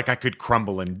 I feel like I could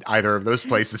crumble in either of those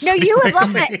places. No, you would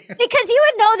love it because you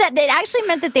would know that it actually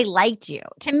meant that they liked you.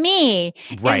 To me,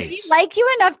 right? If they like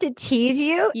you enough to tease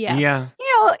you, yes. Yeah.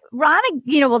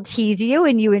 Rana, will tease you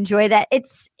and you enjoy that.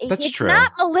 It's true.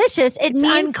 Not malicious. It's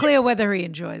unclear whether he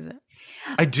enjoys it.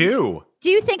 I do.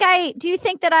 Do you think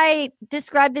that I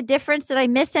described the difference? Did I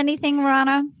miss anything,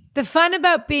 Rana? The fun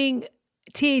about being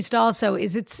teased also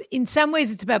is it's in some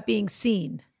ways it's about being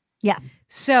seen. Yeah.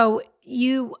 So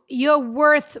you're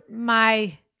worth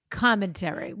my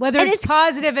commentary, whether it's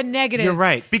positive and negative. You're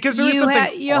right, because there is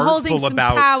something you're artful holding some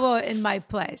about power in my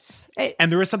place.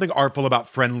 And there is something artful about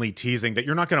friendly teasing that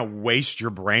you're not going to waste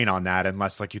your brain on that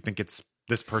unless like you think it's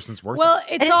this person's worth. Well,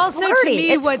 it's also flirty. to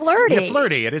me it's what's flirty. Yeah,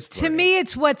 flirty. It is flirty. To me,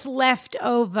 it's what's left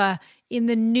over in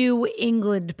the New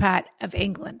England part of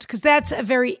England, because that's a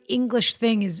very English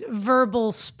thing, is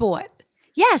verbal sport.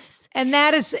 Yes. And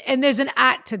there's an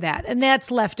art to that, and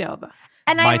that's left over.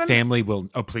 And my family will.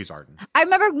 Oh, please, Arden. I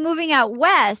remember moving out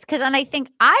west and I think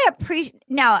I appreciate.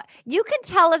 Now you can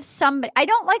tell if somebody. I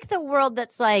don't like the world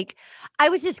that's like, I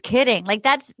was just kidding. Like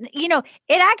that's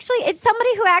it's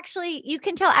somebody who actually you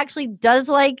can tell actually does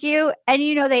like you, and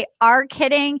they are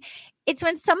kidding. It's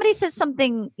when somebody says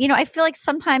something, I feel like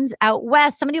sometimes out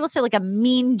west, somebody will say like a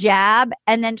mean jab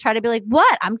and then try to be like,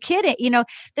 what? I'm kidding.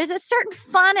 There's a certain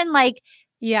fun and like.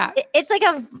 Yeah, it's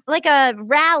like a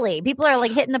rally. People are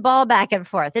like hitting the ball back and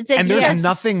forth. There's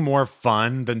nothing more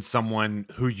fun than someone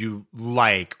who you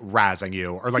like razzing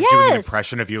you or like doing an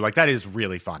impression of you. Like that is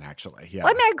really fun, actually. Yeah.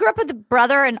 Well, I grew up with a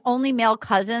brother and only male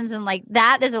cousins, and like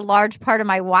that is a large part of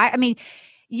my why. I mean,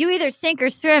 you either sink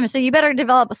or swim, so you better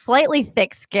develop a slightly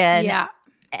thick skin. Yeah,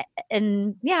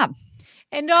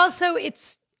 and also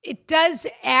it does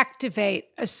activate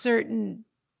a certain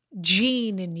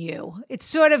gene in you. It's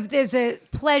sort of, there's a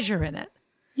pleasure in it.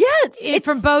 Yes,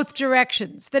 from both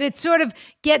directions. That it sort of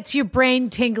gets your brain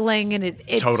tingling, and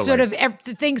it Totally. sort of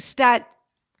the things start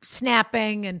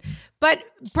snapping. But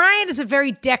Brian is a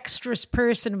very dexterous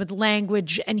person with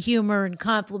language and humor and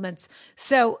compliments.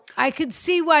 So I could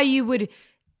see why you would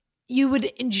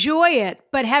enjoy it,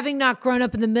 but having not grown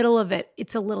up in the middle of it,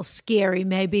 it's a little scary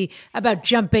maybe about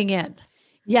jumping in.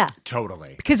 Yeah.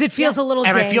 Totally. Because it feels a little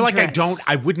And dangerous. I feel like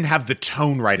I wouldn't have the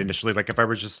tone right initially. Like if I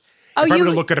was just, if I were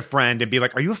to look at a friend and be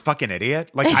like, are you a fucking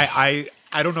idiot? Like I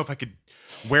don't know if I could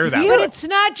wear that. But it's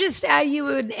not just are you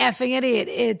an effing idiot.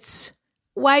 It's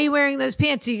why are you wearing those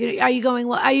pants? Are you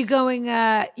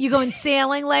going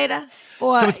sailing later?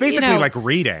 Or, So it's basically like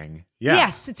reading. Yeah.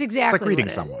 Yes, it's exactly It's like reading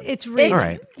what someone. It's reading. All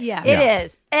right. Yeah. It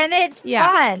is. And it's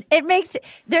fun. It makes it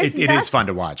It is fun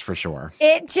to watch for sure.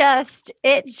 It just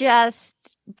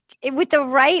with the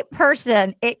right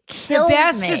person, it kills The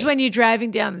best me. is when you're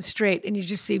driving down the street and you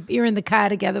just see you're in the car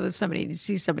together with somebody and you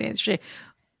see somebody in the street.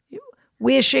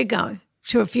 Where's she going?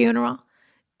 To a funeral?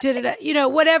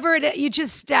 Whatever it is, you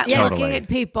just start looking Totally. at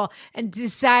people and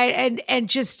decide and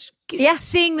just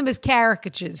seeing them as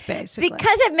caricatures, basically.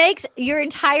 Because it makes your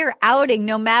entire outing,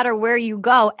 no matter where you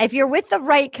go, if you're with the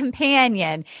right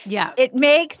companion, it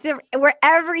makes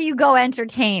wherever you go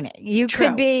entertaining. You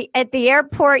could be at the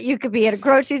airport, you could be at a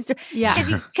grocery store. Yeah.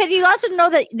 Because you also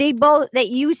know that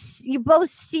you both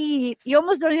see, you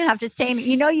almost don't even have to say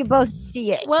anything. You know, you both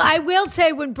see it. Well, I will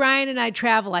say when Brian and I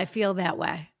travel, I feel that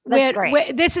way. That's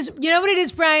great. This is, you know what it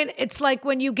is, Brian? It's like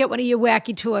when you get one of your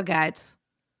wacky tour guides.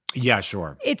 Yeah,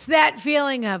 sure. It's that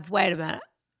feeling of, wait a minute.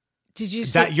 Did you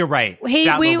see That you're right.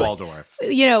 Statler Waldorf.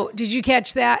 Did you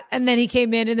catch that? And then he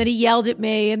came in and then he yelled at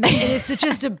me and it's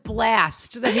just a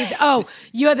blast. That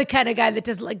you're the kind of guy that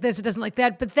doesn't like this, it doesn't like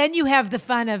that. But then you have the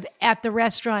fun of at the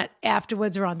restaurant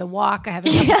afterwards or on the walk, I have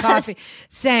a cup of coffee,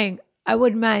 saying, I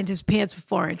wouldn't mind his pants were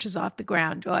 4 inches off the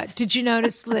ground. Or did you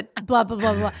notice that blah, blah,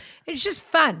 blah, blah. It's just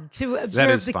fun to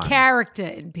observe the character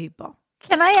in people.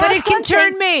 Can I ask But it can one turn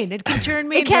thing? mean. It can turn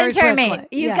mean. It can very turn quickly. mean.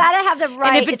 You got to have the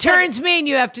right. And if it turns mean,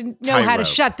 you have to know how to Tightrope.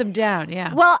 shut them down.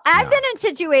 Yeah. Well, I've been in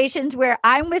situations where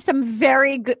I'm with some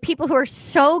very good people who are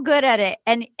so good at it,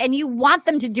 and you want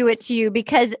them to do it to you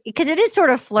because it is sort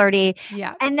of flirty.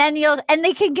 Yeah. And then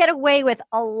they can get away with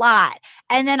a lot.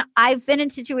 And then I've been in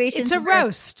situations It's a where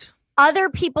roast. other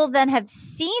people then have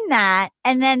seen that,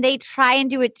 and then they try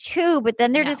and do it too, but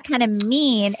then they're just kind of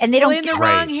mean, and they don't. In the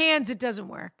wrong hands, it doesn't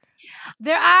work.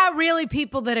 There are really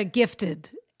people that are gifted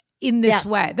in this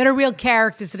way, that are real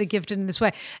characters that are gifted in this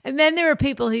way. And then there are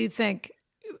people who think,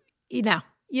 you're not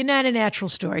a natural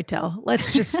storyteller.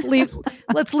 Let's just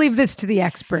let's leave this to the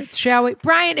experts, shall we?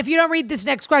 Brian, if you don't read this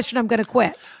next question, I'm going to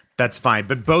quit. That's fine.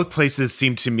 But both places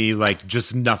seem to me like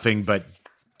just nothing but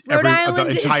Rhode Island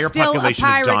the entire is still population a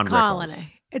is pirate Don colony. Rickles.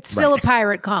 It's still a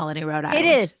pirate colony, Rhode Island.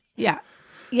 It is. Yeah.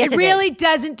 Yes, it really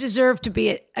doesn't deserve to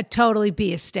be a totally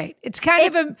be a state. It's kind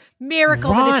of a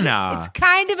miracle. It's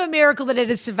kind of a miracle that it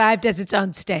has survived as its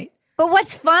own state. But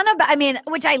what's fun about,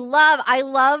 which I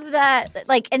love that,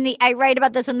 like I write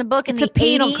about this in the book. It's in a the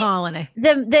penal 80s, colony.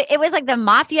 It was like the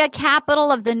mafia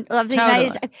capital of the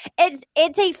United States.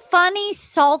 It's a funny,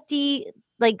 salty,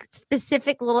 like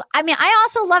specific little. I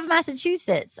also love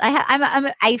Massachusetts.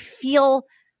 I feel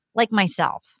like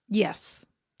myself. Yes.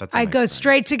 That's I nice go thing.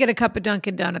 straight to get a cup of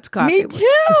Dunkin' Donuts coffee. Me too.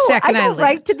 The second I go leave.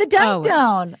 right to the dunk Always.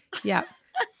 down. Yeah.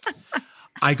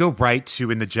 I go right to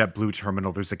in the JetBlue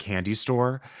terminal. There's a candy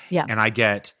store. Yeah. And I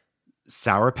get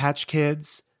Sour Patch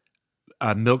Kids,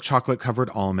 milk chocolate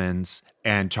covered almonds,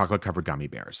 and chocolate covered gummy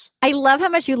bears. I love how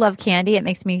much you love candy. It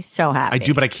makes me so happy. I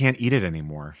do, but I can't eat it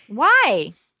anymore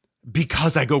Why?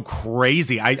 because I go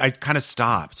crazy. I kind of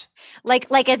stopped. Like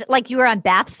you were on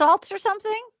bath salts or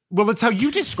something? Well, it's how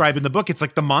you describe in the book. It's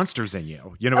like the monsters in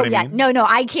you. You know what I mean? No,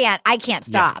 I can't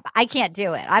stop. I can't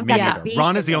do it. I've Me got neither. the beast.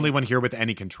 Ron is the only one here with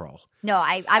any control. No,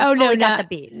 I've fully got the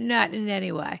beast. Not in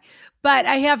any way. But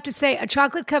I have to say, a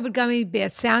chocolate covered gummy bear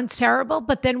sounds terrible,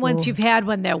 but then once you've had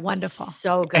one, they're wonderful.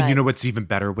 So good. And you know what's even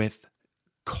better with?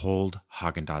 Cold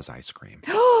Haagen-Dazs ice cream.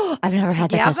 I've never had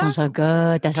that. That sounds so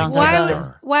good. That sounds so good.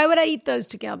 Together. Why would I eat those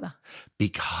together?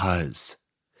 Because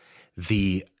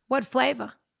the What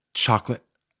flavor? chocolate,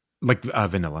 like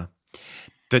vanilla,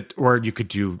 or you could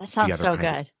do That sounds the other so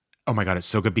kind. good. Oh my God, it's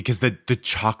so good because the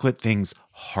chocolate things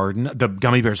harden, the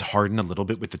gummy bears harden a little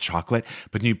bit with the chocolate,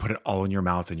 but then you put it all in your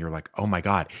mouth and you're like, oh my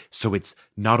God. So it's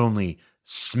not only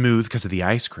smooth because of the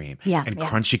ice cream and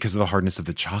crunchy because of the hardness of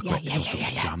the chocolate. It's also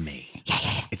yummy.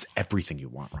 Yeah. It's everything you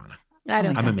want, Rana. I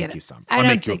don't I'm gonna think make it you is. some. I I'll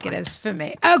don't make you a think it pint. is for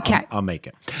me. Okay. I'll make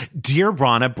it. Dear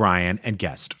Rana, Brian, and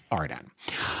guest Arden,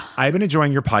 I've been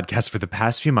enjoying your podcast for the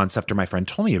past few months after my friend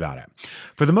told me about it.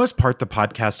 For the most part, the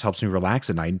podcast helps me relax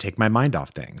at night and take my mind off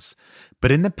things.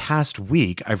 But in the past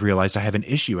week, I've realized I have an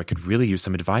issue I could really use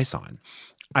some advice on.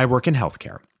 I work in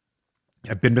healthcare.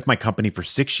 I've been with my company for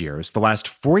 6 years, the last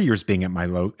 4 years being at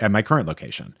my current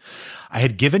location. I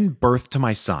had given birth to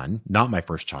my son, not my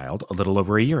first child, a little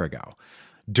over a year ago.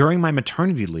 During my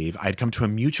maternity leave, I had come to a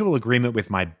mutual agreement with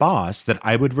my boss that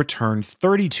I would return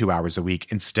 32 hours a week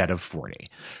instead of 40.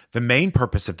 The main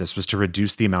purpose of this was to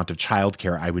reduce the amount of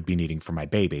childcare I would be needing for my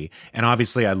baby, and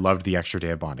obviously I loved the extra day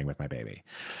of bonding with my baby.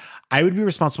 I would be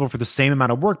responsible for the same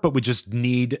amount of work, but would just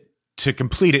need to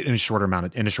complete it in a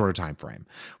shorter time frame,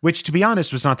 which, to be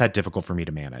honest, was not that difficult for me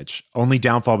to manage. Only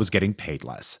downfall was getting paid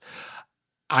less.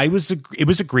 It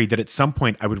was agreed that at some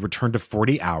point I would return to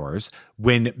 40 hours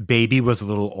when baby was a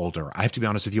little older. I have to be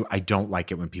honest with you, I don't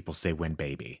like it when people say when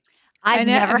baby. I've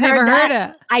never heard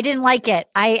it. I didn't like it.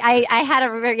 I had a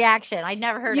reaction. I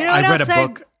never heard it. You know what I read else a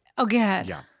book. Oh, go ahead.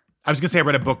 Yeah. I was going to say I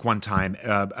read a book one time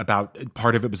about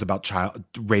part of it was about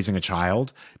raising a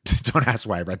child. Don't ask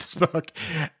why I read this book.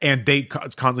 And they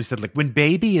constantly said, like, when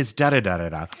baby is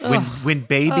da-da-da-da-da. When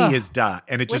baby is da.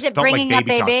 And it just felt like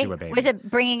baby talk to a baby. Was it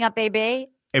bringing up baby?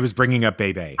 It was bringing up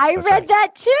baby. I read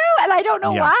that too. And I don't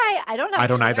know why. I don't know. I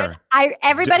don't either.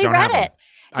 Everybody read it.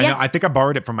 I know. I think I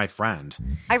borrowed it from my friend.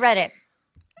 I read it.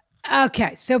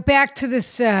 Okay. So back to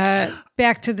this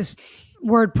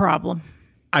word problem.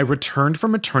 I returned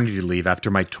from maternity leave after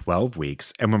my 12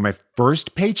 weeks, and when my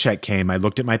first paycheck came, I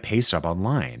looked at my pay stub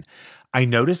online. I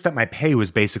noticed that my pay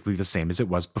was basically the same as it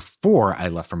was before I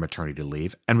left for maternity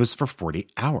leave and was for 40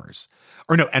 hours.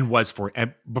 Before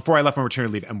I left my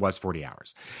maternity leave and was 40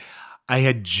 hours. I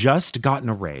had just gotten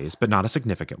a raise, but not a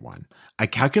significant one. I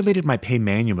calculated my pay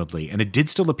manually, and it did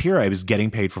still appear I was getting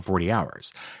paid for 40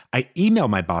 hours. I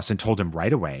emailed my boss and told him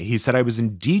right away. He said I was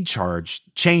indeed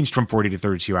changed from 40 to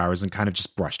 32 hours and kind of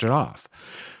just brushed it off.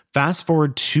 Fast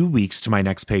forward 2 weeks to my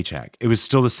next paycheck. It was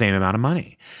still the same amount of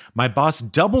money. My boss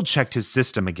double-checked his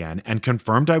system again and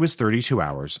confirmed I was 32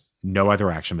 hours. No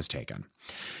other action was taken.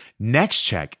 Next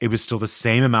check, it was still the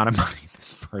same amount of money.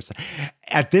 This person.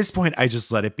 At this point, I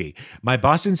just let it be. My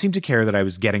boss didn't seem to care that I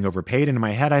was getting overpaid, and in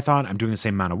my head, I thought, I'm doing the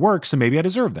same amount of work, so maybe I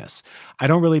deserve this. I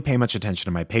don't really pay much attention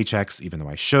to my paychecks, even though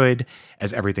I should,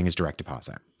 as everything is direct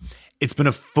deposit. It's been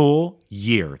a full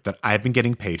year that I've been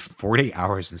getting paid 40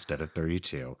 hours instead of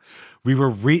 32.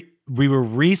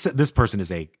 This person is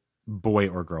a boy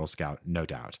or Girl Scout, no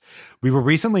doubt. We were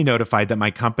recently notified that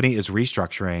my company is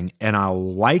restructuring and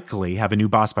I'll likely have a new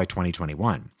boss by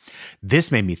 2021.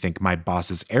 This made me think my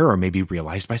boss's error may be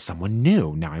realized by someone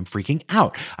new. Now I'm freaking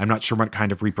out. I'm not sure what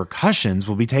kind of repercussions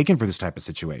will be taken for this type of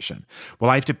situation. Will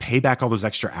I have to pay back all those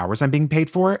extra hours I'm being paid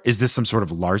for? Is this some sort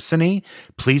of larceny?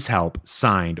 Please help.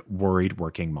 Signed, worried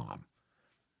working mom.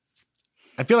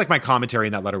 I feel like my commentary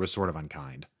in that letter was sort of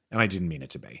unkind, and I didn't mean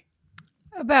it to be.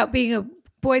 About being a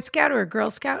Boy Scout or a Girl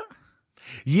Scout?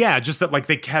 Yeah, just that like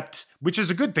they kept, which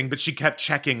is a good thing, but she kept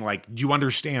checking like, do you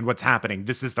understand what's happening?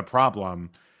 This is the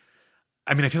problem.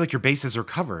 I mean, I feel like your bases are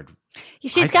covered.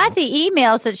 She's got the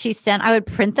emails that she sent. I would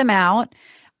print them out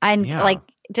and I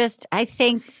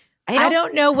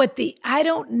don't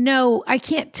know. I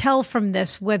can't tell from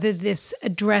this whether this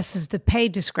addresses the pay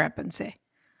discrepancy.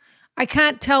 I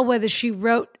can't tell whether she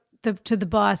wrote to the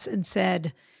boss and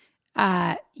said,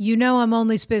 I'm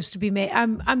only supposed to be made.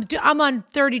 I'm on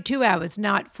 32 hours,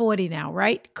 not 40 now,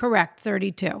 right? Correct,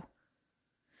 32.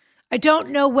 I don't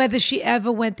know whether she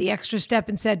ever went the extra step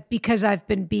and said, because I've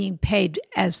been being paid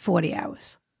as 40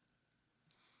 hours.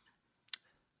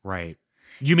 Right.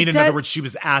 You mean, in other words, she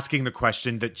was asking the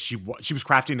question that she was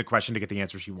crafting the question to get the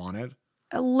answer she wanted?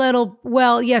 A little,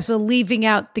 well, yes, leaving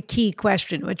out the key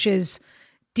question, which is,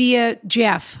 Dear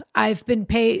Jeff, I've been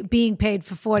being paid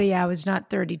for 40 hours, not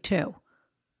 32.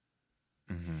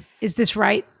 Mm-hmm. Is this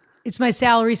right? Is my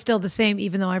salary still the same,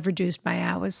 even though I've reduced my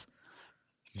hours?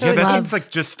 So yeah, that seems like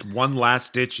just one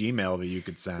last ditch email that you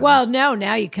could send. Well, no,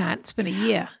 now you can't. It's been a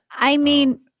year. I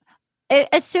mean,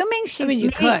 assuming she... I mean,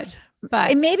 you could,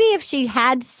 but... Maybe if she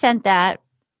had sent that...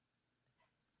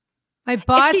 My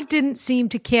boss didn't seem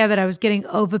to care that I was getting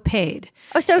overpaid.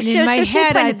 Oh, so in my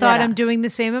head, I thought I'm doing the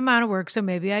same amount of work, so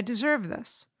maybe I deserve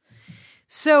this.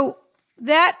 So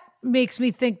that makes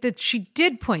me think that she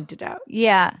did point it out.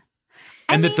 Yeah.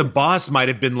 And that the boss might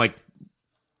have been like,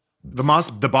 the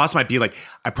boss might be like,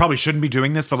 I probably shouldn't be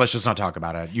doing this, but let's just not talk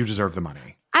about it. You deserve the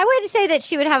money. I would say that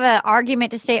she would have an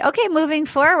argument to say, okay, moving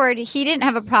forward, he didn't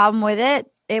have a problem with it.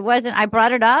 It wasn't, I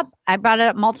brought it up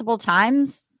multiple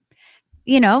times,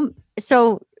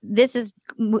 so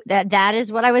that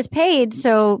is what I was paid.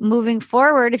 So moving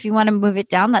forward, if you want to move it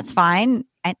down, that's fine.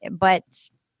 But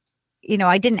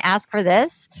I didn't ask for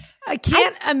this. I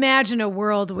can't imagine a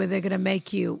world where they're going to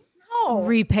make you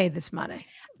repay this money.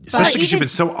 Especially because you've been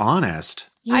so honest.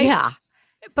 Yeah.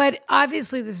 But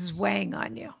obviously this is weighing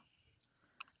on you.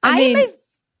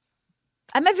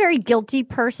 I'm a very guilty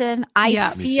person.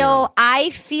 I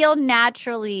feel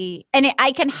naturally, and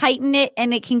I can heighten it,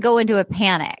 and it can go into a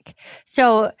panic.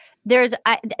 So there's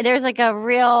like a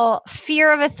real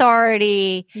fear of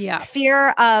authority,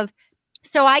 fear of.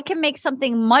 So I can make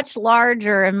something much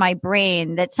larger in my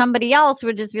brain that somebody else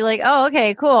would just be like, "Oh,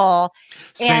 okay, cool."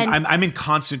 Same. I'm in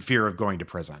constant fear of going to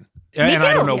prison, and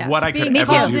I don't know what I could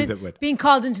ever do that would being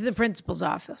called into the principal's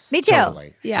office. Me too.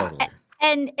 Totally. Yeah. Totally.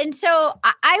 And so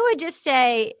I would just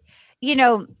say,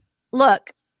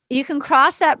 look, you can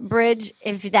cross that bridge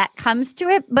if that comes to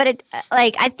it. But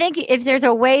I think if there's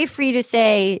a way for you to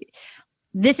say,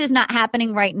 this is not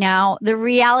happening right now, the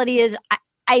reality is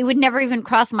I would never even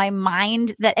cross my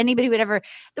mind that anybody would ever,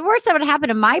 the worst that would happen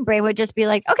in my brain would just be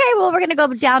like, okay, well, we're going to go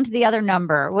down to the other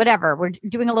number, whatever. We're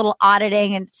doing a little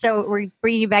auditing. And so we're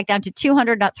bringing you back down to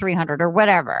 200, not 300 or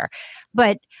whatever.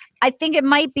 But I think it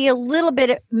might be a little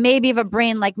bit maybe of a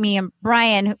brain like me and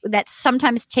Brian that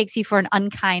sometimes takes you for an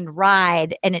unkind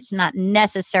ride, and it's not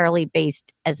necessarily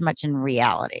based as much in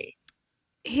reality.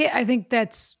 I think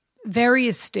that's very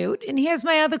astute. And here's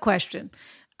my other question.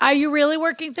 Are you really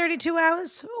working 32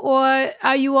 hours? Or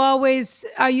are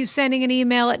you sending an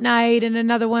email at night and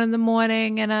another one in the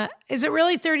morning? And is it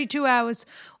really 32 hours?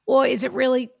 Or is it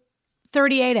really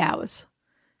 38 hours?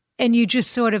 And you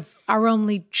just sort of are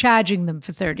only charging them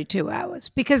for 32 hours?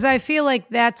 Because I feel like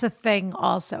that's a thing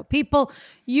also. People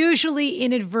usually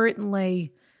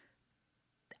inadvertently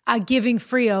are giving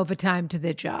free overtime to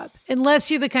their job. Unless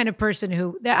you're the kind of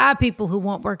person there are people who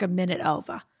won't work a minute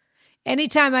over.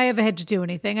 Anytime I ever had to do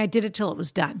anything, I did it till it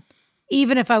was done.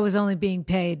 Even if I was only being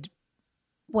paid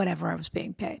whatever I was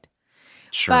being paid.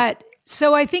 Sure. But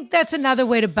so I think that's another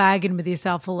way to bargain with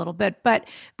yourself a little bit. But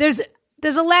there's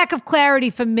a lack of clarity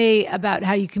for me about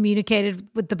how you communicated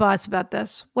with the boss about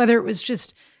this, whether it was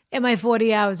just, am I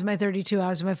 40 hours, am I 32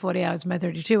 hours, am I 40 hours, am I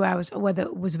 32 hours, or whether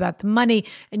it was about the money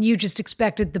and you just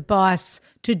expected the boss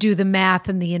to do the math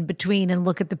and the in-between and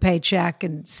look at the paycheck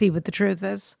and see what the truth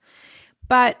is.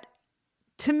 But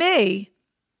to me,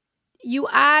 you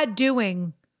are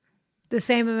doing the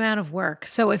same amount of work.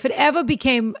 So if it ever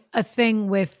became a thing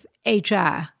with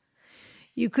HR,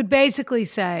 you could basically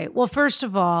say, well, first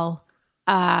of all,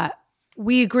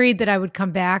 we agreed that I would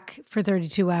come back for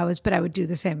 32 hours, but I would do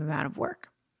the same amount of work.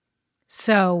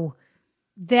 So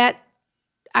that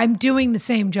I'm doing the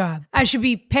same job. I should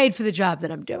be paid for the job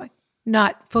that I'm doing,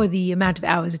 not for the amount of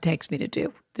hours it takes me to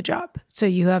do the job. So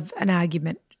you have an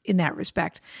argument in that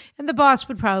respect. And the boss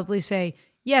would probably say,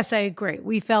 yes, I agree.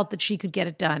 We felt that she could get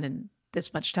it done in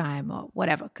this much time or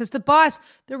whatever. Because the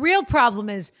real problem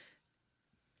is,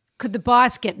 could the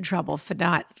boss get in trouble for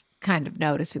not kind of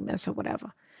noticing this or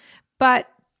whatever? But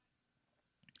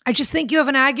I just think you have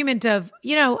an argument of,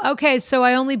 okay, so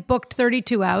I only booked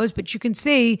 32 hours, but you can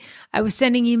see I was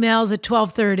sending emails at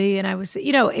 12:30 and I was,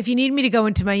 if you need me to go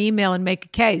into my email and make a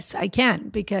case, I can,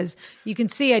 because you can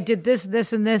see I did this,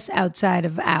 this, and this outside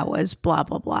of hours, blah,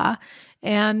 blah, blah.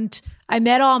 And I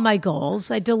met all my goals.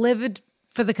 I delivered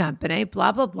for the company,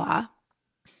 blah, blah, blah.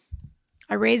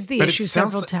 I raised the issue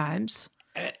several times.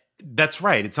 That's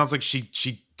right. It sounds like she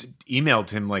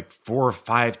emailed him like 4 or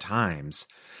 5 times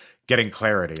getting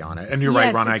clarity on it. And you're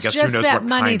right, Ron, I guess who knows what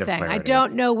kind of clarity. I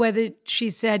don't know whether she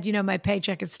said, my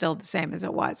paycheck is still the same as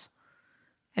it was.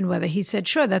 And whether he said,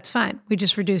 sure, that's fine. We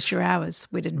just reduced your hours.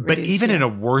 We didn't reduce. But even in a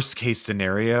worst case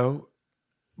scenario,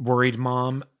 worried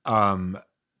mom,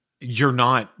 they're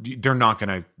not going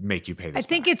to make you pay this. I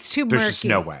think it's too murky. There's just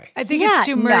no way. I think it's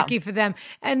too murky for them.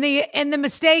 And the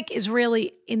mistake is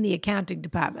really in the accounting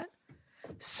department.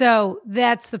 So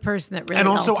that's the person that really. And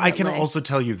also, I can also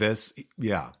tell you this.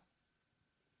 Yeah.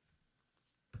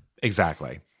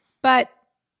 Exactly. But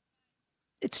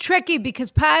it's tricky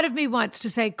because part of me wants to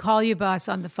say, call your boss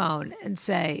on the phone and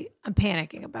say, I'm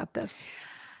panicking about this.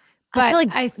 But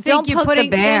I think you're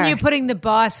putting the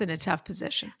boss in a tough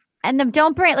position. And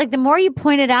the more you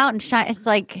point it out and shine, it's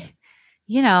like,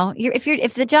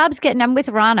 if the job's getting, I'm with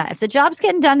Rana. If the job's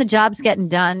getting done, the job's getting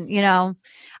done,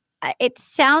 it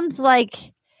sounds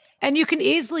like. And you can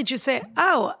easily just say,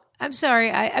 oh, I'm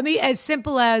sorry. I mean, as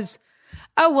simple as,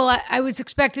 I was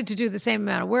expected to do the same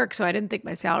amount of work, so I didn't think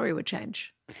my salary would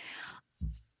change.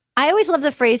 I always love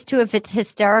the phrase too, if it's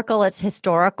hysterical, it's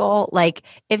historical. Like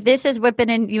if this is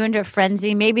whipping you into a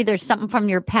frenzy, maybe there's something from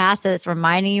your past that it's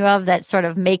reminding you of that's sort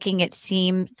of making it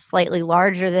seem slightly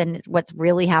larger than what's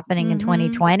really happening in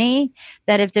 2020.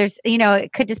 That if there's,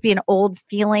 it could just be an old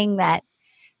feeling that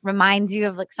reminds you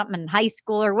of like something in high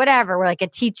school or whatever, where like a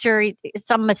teacher,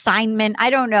 some assignment, I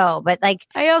don't know. But like,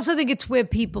 I also think it's where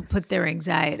people put their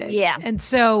anxiety. Yeah. And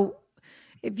so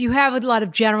if you have a lot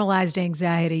of generalized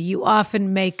anxiety, you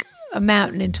often make a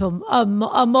mountain into a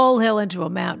molehill into a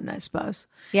mountain, I suppose.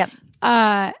 Yep.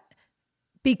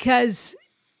 Because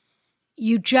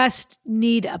you just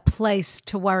need a place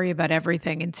to worry about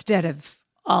everything instead of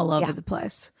all over the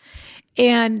place.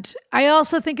 And I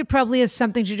also think it probably has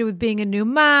something to do with being a new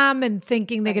mom and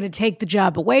thinking they're going to take the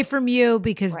job away from you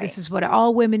because this is what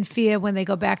all women fear when they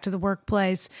go back to the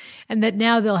workplace, and that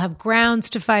now they'll have grounds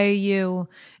to fire you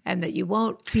and that you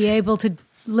won't be able to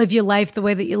live your life the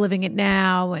way that you're living it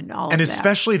now and all of that. And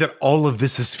especially that all of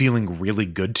this is feeling really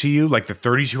good to you. Like the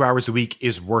 32 hours a week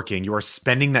is working. You are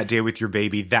spending that day with your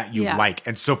baby that you like.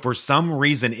 And so for some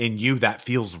reason in you, that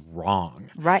feels wrong.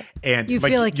 Right. And you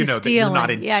feel like you're that you're not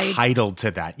stealing. entitled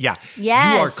to that. Yeah.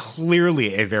 Yes. You are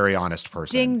clearly a very honest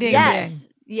person. Ding, ding, Yes. ding.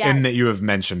 Yes. And that you have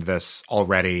mentioned this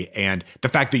already. And the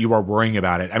fact that you are worrying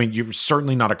about it. I mean, you're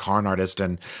certainly not a con artist.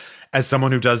 And as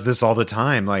someone who does this all the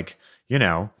time, like,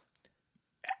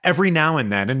 every now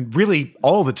and then, and really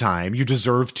all the time, you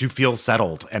deserve to feel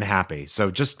settled and happy.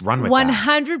 So just run with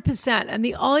 100%. And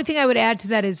the only thing I would add to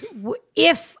that is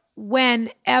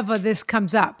whenever this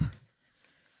comes up,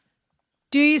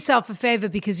 do yourself a favor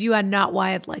because you are not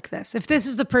wired like this. If this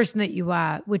is the person that you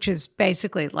are, which is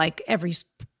basically like every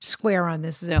square on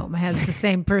this Zoom has the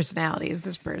same personality as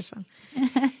this person.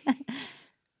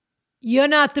 You're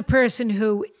not the person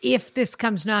who, if this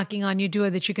comes knocking on your door,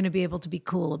 that you're going to be able to be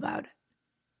cool about it.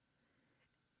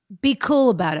 Be cool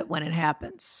about it when it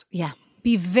happens. Yeah.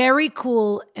 Be very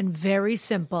cool and very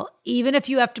simple, even if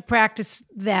you have to practice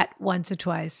that once or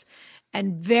twice,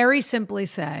 and very simply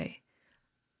say,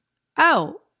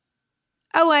 I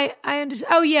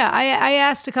understand. Oh yeah, I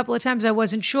asked a couple of times. I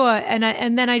wasn't sure, and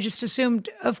then I just assumed,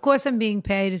 of course, I'm being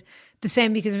paid the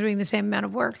same because I'm doing the same amount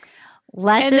of work.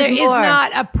 Less and is there more. is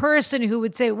not a person who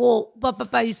would say, well,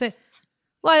 but you say,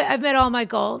 well, I've met all my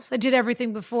goals. I did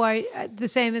everything before the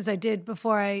same as I did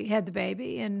before I had the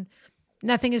baby, and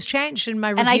nothing has changed. And my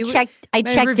review, I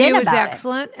checked review in is about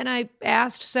excellent, and I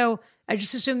asked, so I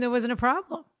just assumed there wasn't a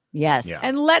problem. Yes. Yeah.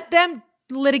 And let them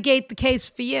litigate the case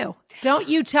for you. Don't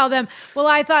you tell them, well,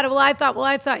 I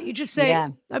thought. You just say,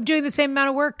 I'm doing the same amount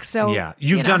of work. So Yeah.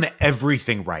 You've done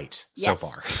everything right so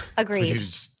far. Agreed.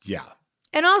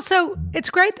 And also, it's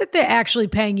great that they're actually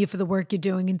paying you for the work you're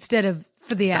doing instead of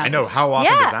for the hours. I know. How often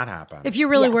does that happen? If you're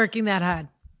really working that hard.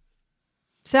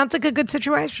 Sounds like a good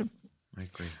situation. I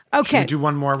agree. Okay. Should we do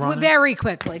one more, Ronna? Very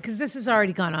quickly, because this has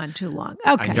already gone on too long.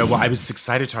 Okay. I know. Well, I was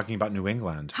excited talking about New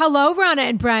England. Hello, Ronna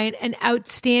and Brian, an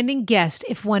outstanding guest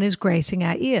if one is gracing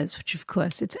our ears, which of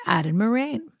course it's Adam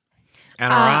Moraine.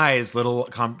 And our eyes, Little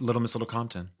Miss Little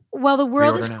Compton. Well, the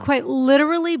world is Pre-order now. quite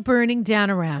literally burning down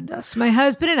around us. My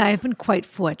husband and I have been quite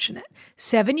fortunate.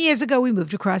 7 years ago, we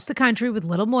moved across the country with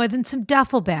little more than some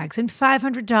duffel bags and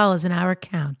 $500 in our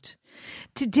account.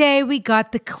 Today, we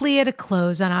got the clear to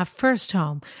close on our first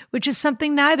home, which is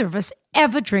something neither of us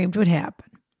ever dreamed would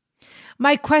happen.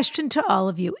 My question to all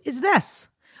of you is this.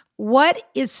 What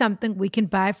is something we can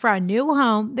buy for our new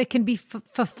home that can be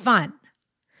for fun?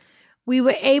 We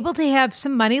were able to have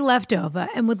some money left over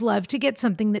and would love to get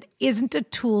something that isn't a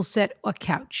tool set or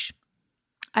couch.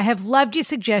 I have loved your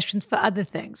suggestions for other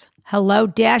things.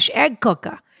 Hello, egg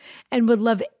cooker, and would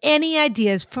love any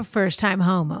ideas for first-time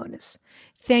homeowners.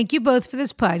 Thank you both for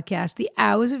this podcast. The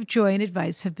hours of joy and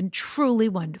advice have been truly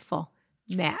wonderful.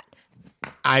 Matt.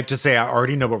 I have to say, I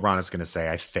already know what Ronna's going to say,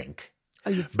 I think.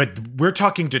 But we're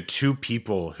talking to two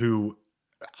people who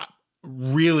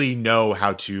really know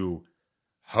how to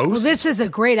host. Well, this is a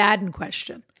great Adam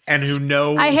question. And who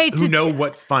know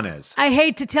what fun is. I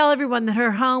hate to tell everyone that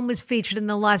her home was featured in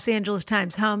the Los Angeles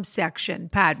Times home section.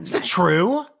 Pardon me. Is that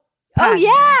true? Oh,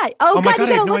 yeah. Oh, my God, you God, I got to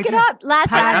had no look it idea. up.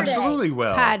 Last I Saturday. absolutely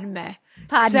will. Pardon me.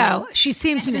 Pardon So me. she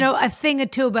seems to know a thing or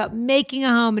two about making a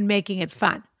home and making it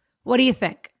fun. What do you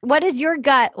think? What is your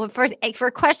gut for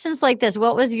questions like this?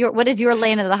 What is your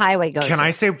lane of the highway go Can to?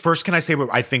 I say what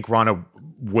I think Ronna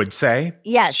would say?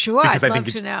 Yes. Sure, Because I'd I think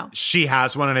love to know. she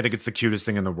has one, and I think it's the cutest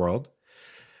thing in the world.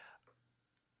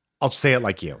 I'll say it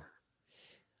like you.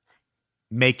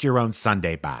 Make your own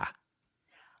Sunday bar.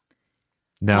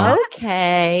 No?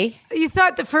 Okay. You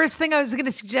thought the first thing I was going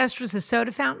to suggest was a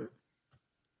soda fountain?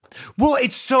 Well,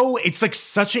 it's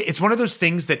one of those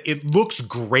things that it looks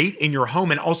great in your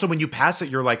home. And also when you pass it,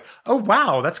 you're like, oh,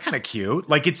 wow, that's kind of cute.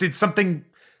 Like it's something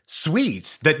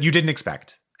sweet that you didn't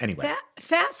expect. Anyway.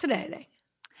 Fascinating.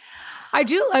 I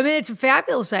do. I mean, it's a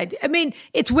fabulous idea. I mean,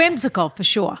 it's whimsical for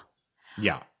sure.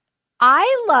 Yeah.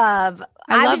 I love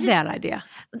that idea.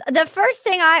 The first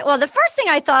thing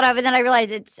I thought of, and then I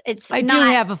realized it's. I do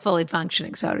have a fully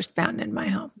functioning soda fountain in my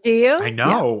home. Do you? I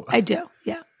know. Yeah, I do.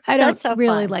 Yeah. I don't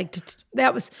really like to.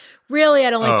 That was really. I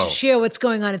don't like to share what's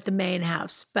going on at the main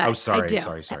house. But sorry, I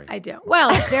do. sorry. I do. Well,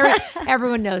 it's very.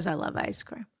 Everyone knows I love ice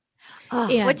cream.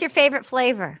 What's your favorite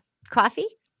flavor? Coffee?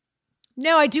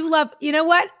 No, I do love. You know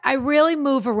what? I really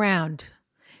move around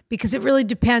because it really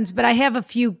depends. But I have a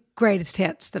few greatest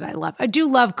hits that I love. I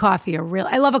do love coffee.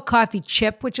 I love a coffee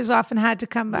chip, which is often hard to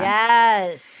come by.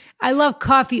 Yes. I love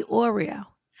coffee Oreo.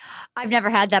 I've never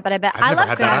had that, but I bet I've I love never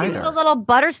had that coffee with either. a little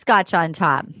butterscotch on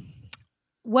top.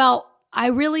 Well, I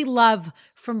really love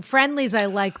from Friendly's. I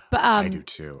like. I do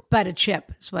too. Butter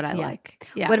chip is what I like.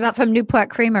 Yeah. What about from Newport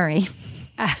Creamery?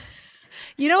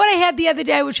 You know what I had the other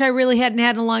day, which I really hadn't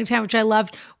had in a long time, which I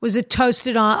loved, was a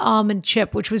toasted almond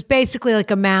chip, which was basically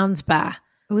like a Mounds bar.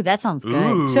 Ooh, that sounds good.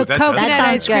 Ooh, So that coconut does sound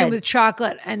ice cream good. with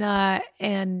chocolate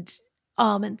and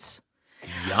almonds.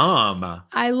 Yum.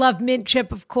 I love mint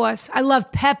chip, of course. I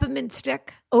love peppermint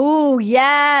stick. Oh,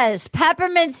 yes.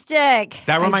 Peppermint stick.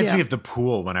 That reminds do. me of the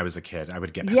pool when I was a kid. I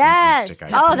would get Yes. stick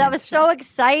ice Oh, cream. that was so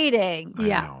exciting. I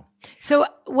Yeah. know. So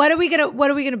what are we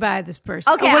gonna buy this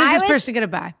person? Okay, What is I this was- person gonna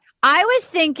buy? I was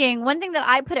thinking one thing that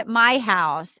I put at my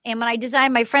house, and when I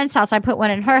designed my friend's house, I put one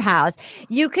in her house.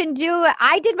 You can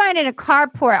I did mine in a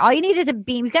carport. All you need is a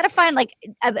beam. You got to find like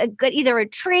a good, either a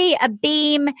tree, a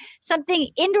beam, something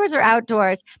indoors or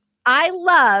outdoors. I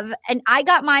love, and I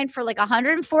got mine for like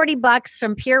 $140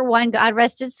 from Pier 1, God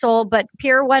rest his soul, but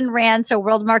Pier 1 ran so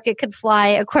World Market could fly,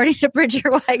 according to Bridger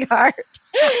Weigart.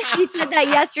 He said that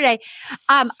yesterday.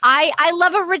 I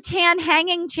love a rattan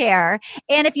hanging chair.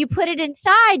 And if you put it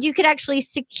inside, you could actually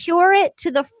secure it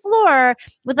to the floor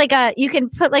with you can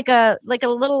put like a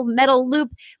little metal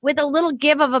loop with a little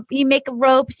give you make a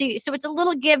rope. So it's a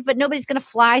little give, but nobody's going to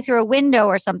fly through a window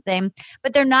or something.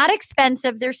 But they're not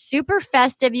expensive. They're super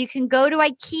festive. You can go to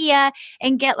IKEA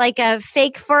and get like a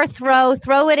fake fur throw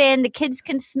it in. The kids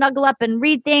can snuggle up and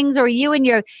read things, or you and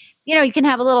your you can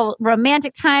have a little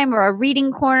romantic time or a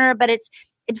reading corner, but it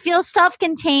feels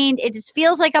self-contained. It just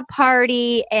feels like a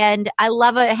party, and I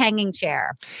love a hanging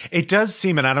chair. It does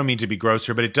seem, and I don't mean to be gross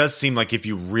here, but it does seem like if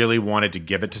you really wanted to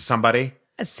give it to somebody,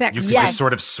 A sex. you could Yes. just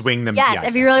sort of swing them. Yes, Yeah,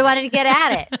 if you really wanted to get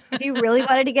at it. If you really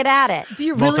wanted to get at it. If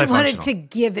you really wanted Multifunctional. to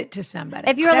give it to somebody.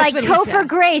 If you were That's like, what he Topher said.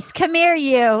 Grace, come here,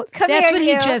 you. Come That's here, what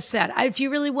you. he just said. If you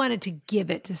really wanted to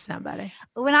give it to somebody.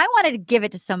 When I wanted to give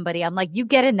it to somebody, I'm like, you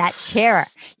get in that chair.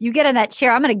 You get in that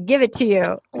chair. I'm going to give it to you.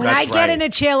 When That's I get right. in a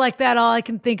chair like that, all I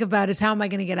can think about is how am I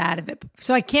going to get out of it?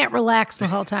 So I can't relax the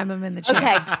whole time I'm in the chair.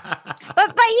 Okay.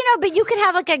 but you could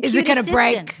have like a Is cute it going to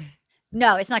assistant. break?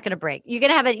 No, it's not going to break. You're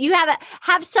going to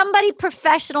have somebody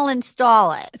professional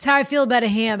install it. That's how I feel about a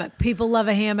hammock. People love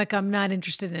a hammock. I'm not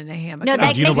interested in a hammock. No,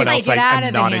 that you know makes what me else get out I'm of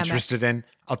the not hammock. interested in?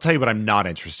 I'll tell you what I'm not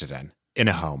interested in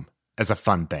a home as a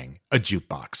fun thing. A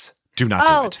jukebox. Do not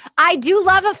do Oh, it. I do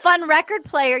love a fun record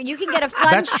player. You can get a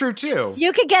fun. That's true too.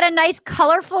 You could get a nice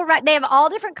colorful they have all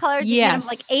different colors. You can get them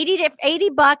Yes.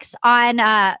 like $80 on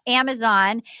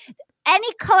Amazon.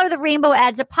 Any color the rainbow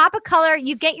adds, a pop of color.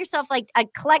 You get yourself like a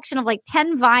collection of like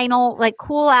 10 vinyl, like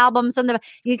cool albums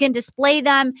you can display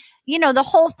them. The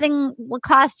whole thing will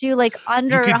cost you like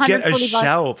under You could get a $140.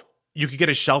 shelf. You could get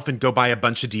a shelf and go buy a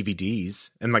bunch of DVDs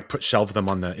and like shelve them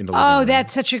in the living Oh, room.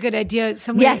 that's such a good idea.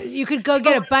 Yes. You could go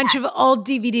get a bunch of old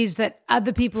DVDs that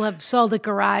other people have sold at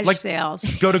garage Like- sales.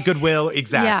 Go to Goodwill.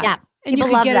 Exactly. Yeah. Yeah. And you People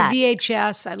could love get that. a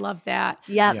VHS. I love that.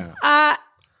 Yep. Yeah.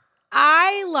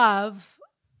 I love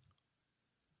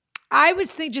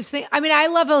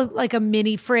a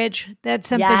mini fridge. That's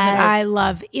something that Yes. I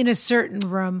love in a certain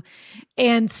room.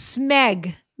 And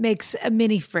Smeg makes a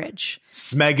mini fridge,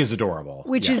 Smeg is adorable.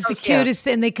 which Yes. is the So cute. cutest.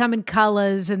 And they come in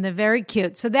colors and they're very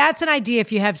cute. So that's an idea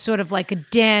if you have sort of like a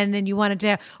den and you wanted to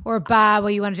have, or a bar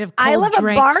where you wanted to have cold I love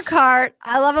drinks. a bar cart.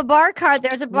 I love a bar cart.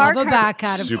 There's a bar Love a cart. bar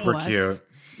cart, of Super course. cute.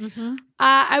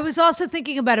 I was also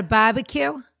thinking about a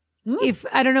barbecue. If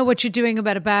I don't know what you're doing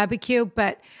about a barbecue,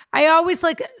 but I always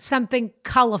like something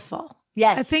colorful.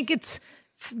 Yes. I think it's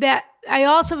that. I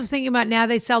also was thinking about now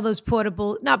they sell those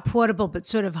not portable, but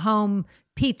sort of home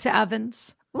pizza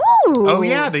ovens. Ooh. Oh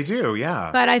yeah, they do. Yeah.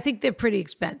 But I think they're pretty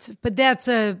expensive. But that's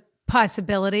a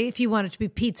possibility if you want it to be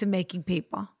pizza making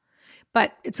people.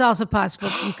 But it's also possible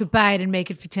you could buy it and make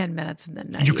it for 10 minutes and then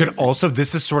not You could use it. also,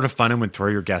 this is sort of fun and would throw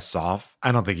your guests off.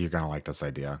 I don't think you're going to like this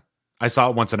idea. I saw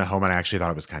it once in a home and I actually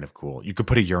thought it was kind of cool. You could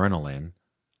put a urinal in.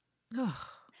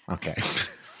 Okay.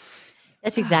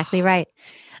 That's exactly right.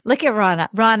 Look at Rana.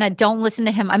 Rana, don't listen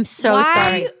to him. I'm so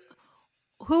sorry.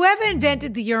 Whoever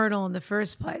invented the urinal in the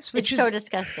first place, which It's so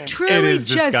disgusting. truly It is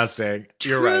just, disgusting.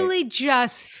 You're right. truly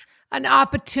just an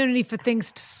opportunity for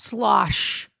things to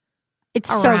slosh. It's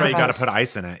All so right. That's why you got to gross. put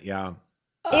ice in it. Yeah.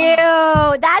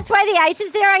 Ew, that's why the ice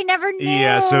is there. I never knew.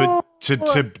 Yeah. So to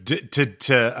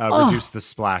reduce the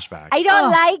splashback. I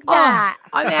don't like that.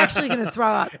 I'm actually going to throw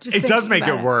up. Just It does thinking make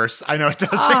about it worse. I know it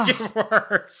does make it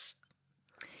worse.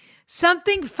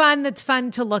 Something fun that's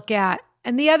fun to look at.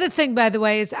 And the other thing, by the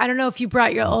way, is I don't know if you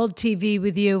brought your old TV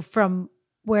with you from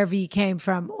wherever you came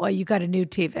from or you got a new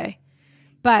TV.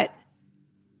 But,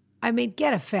 I mean,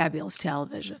 get a fabulous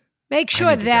television. Make sure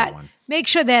need to get that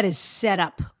one. is set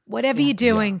up. Whatever you're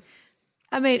doing,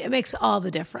 I mean, it makes all the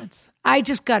difference. I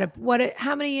just got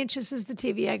how many inches is the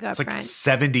TV I got, It's like Brian?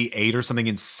 78 or something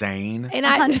insane. And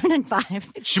I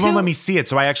 105. She won't let me see it,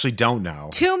 so I actually don't know.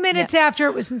 2 minutes after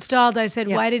it was installed, I said,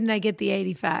 why didn't I get the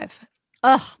 85?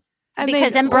 Oh, I because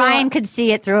mean, then Brian could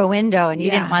see it through a window and you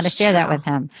Yeah, didn't want to it's share that true. with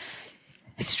him.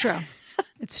 It's true.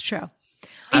 It's true.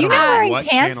 I Are you don't not know wearing what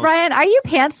pants, channels- Brian? Are you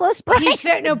pantsless, Brian?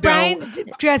 He's Brian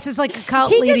dresses like a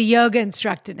cult leader yoga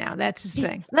instructor now. That's his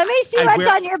thing. Let me see I what's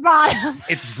wear- on your bottom.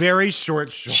 It's very short.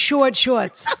 Short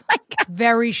shorts.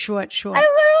 Very short shorts. I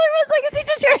literally was like, is he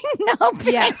just wearing no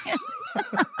pants? Yes.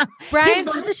 He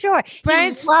Brian's loves a short. He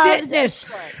Brian's loves a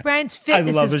fitness. short. Brian's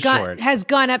fitness love a short. has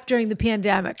gone up during the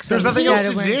pandemic. So There's he nothing else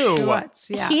started to wearing do. Shorts.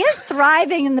 Yeah. He is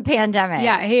thriving in the pandemic.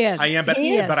 Yeah, he is. I am, but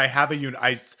He is. I have a unit.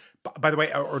 By the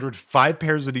way, I ordered 5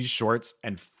 pairs of these shorts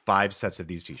and 5 sets of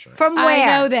these t-shirts. From where? I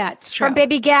know that. It's true. From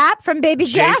Baby Gap? From Baby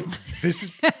Jake, Gap? this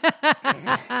is.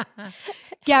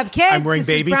 Gab Kids. I'm wearing this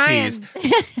is baby Brian.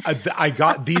 tees. I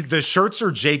got the shirts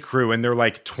are J Crew and they're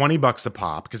like $20 a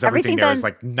pop because everything there is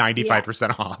like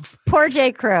 95% off. Poor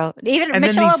J. Crew. Even And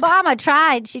then Michelle these- Obama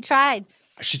tried. She tried.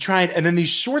 She tried, and then these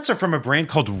shorts are from a brand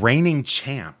called Reigning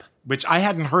Champ, which I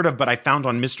hadn't heard of, but I found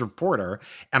on Mr. Porter,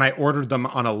 and I ordered them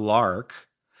on a lark,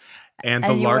 and the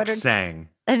And you lark ordered- sang.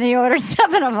 And they ordered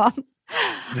 7 of them.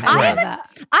 That's I right.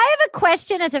 have a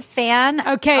question as a fan.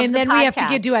 Okay, of and the then we have to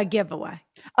podcast. do our giveaway.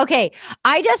 Okay,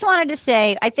 I just wanted to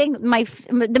say, I think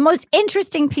the most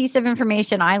interesting piece of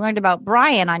information I learned about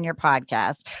Brian on your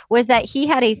podcast was that he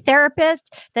had a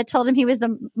therapist that told him he was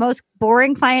the most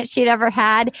boring client she'd ever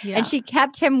had, Yeah. and she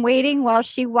kept him waiting while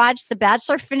she watched the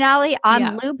Bachelor finale on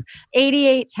Yeah. loop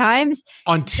 88 times.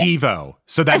 On TiVo,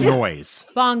 so that noise.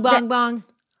 Bong, bong, bong.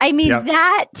 I mean, Yep.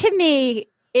 that to me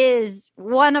is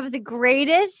one of the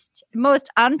greatest, most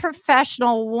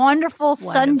unprofessional, wonderful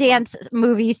Sundance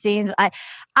movie scenes.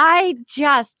 I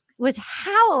just was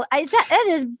that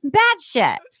is bad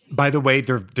shit. By the way,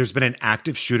 there's been an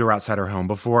active shooter outside her home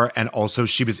before, and also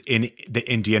she was in the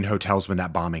Indian hotels when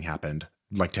that bombing happened,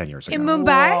 like 10 years ago. In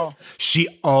Mumbai? Whoa. She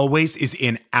always is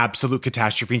in absolute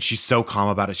catastrophe, and she's so calm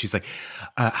about it. She's like,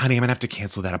 honey, I'm going to have to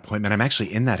cancel that appointment. I'm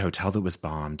actually in that hotel that was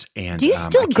bombed. And Do you I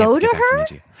still can't go get to back from her?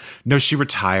 India." No, she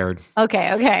retired.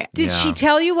 Okay. Did she Yeah.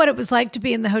 tell you what it was like to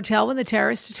be in the hotel when the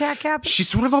terrorist attack happened? She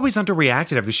sort of always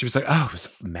underreacted after she was like, oh, it was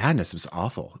madness. It was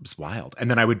awful. It was wild. And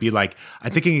then I would be like,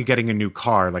 I'm thinking of getting a new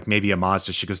car, like maybe a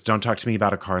Mazda. She goes, don't talk to me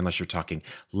about a car unless you're talking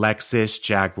Lexus,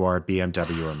 Jaguar,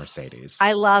 BMW, or Mercedes.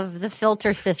 I love the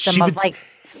filter system She of would-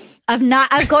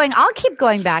 I'll keep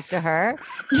going back to her.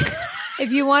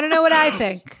 If you want to know what I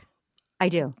think. I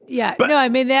do. Yeah. No, I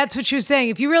mean, that's what you're saying.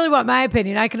 If you really want my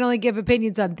opinion, I can only give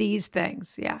opinions on these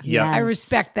things. Yeah. Yeah. I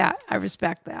respect that.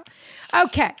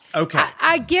 Okay. Okay.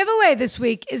 Our giveaway this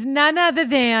week is none other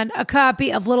than a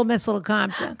copy of Little Miss Little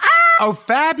Compton. Oh,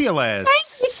 fabulous.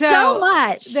 So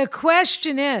much. The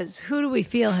question is, who do we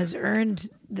feel has earned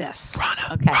this?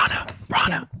 Rana, Okay.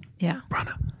 Rana, Yeah.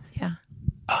 Rana. Yeah.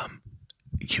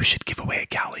 You should give away a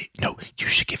galley. No, you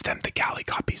should give them the galley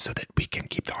copy so that we can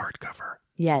keep the hardcover.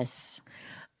 Yes.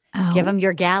 Oh, Give them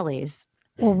your galleys.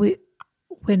 well,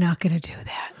 we're not going to do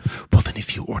that. Well, then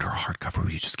if you order a hardcover,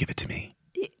 will you just give it to me?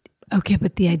 Okay,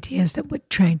 but the idea is that we're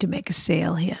trying to make a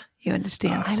sale here. You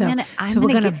understand? I'm we're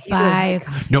gonna going give to you a buy.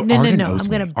 No, no. Arden I'm knows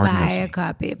going me. to Arden buy knows a me.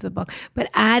 copy of the book. But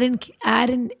Arden,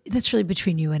 that's really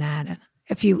between you and Arden.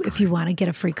 If you want to get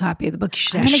a free copy of the book, you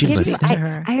should I'm gonna actually give speak you. to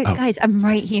her. Guys, I'm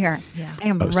right here. Yeah. I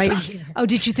am right here. Oh,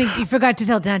 did you think you forgot to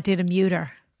tell Dante to mute her?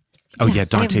 Oh yeah,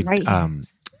 Dante. right here.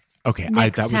 Okay,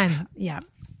 Next that was time, yeah.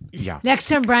 yeah. Next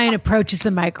time Brian approaches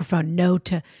the microphone, no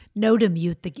to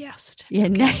mute the guest. Yeah,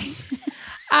 nice.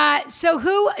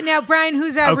 So now, Brian,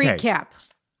 who's our Okay. recap?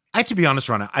 I have to be honest,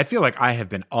 Rana. I feel like I have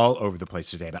been all over the place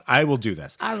today, but I will do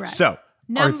this. All right. So,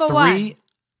 Number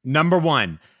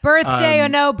one. Birthday or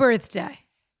no birthday?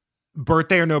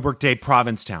 Birthday or no birthday,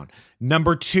 Provincetown.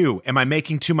 Number 2, am I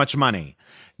making too much money?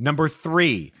 Number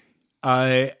 3,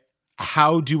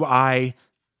 how do I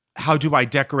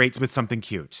decorate with something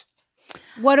cute?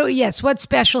 What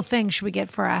special thing should we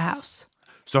get for our house?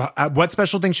 So what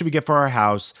special thing should we get for our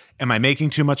house? Am I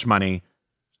making too much money?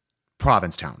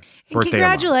 Provincetown. And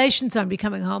congratulations on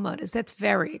becoming homeowners. That's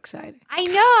very exciting. I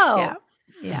know. Yeah.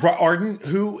 Yeah. Arden,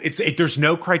 there's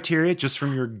no criteria, just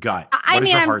from your gut. I'm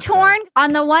torn. Say?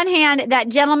 On the one hand, that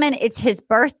gentleman, it's his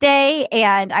birthday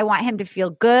and I want him to feel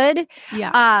good.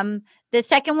 Yeah. The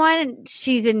second one,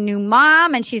 she's a new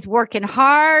mom and she's working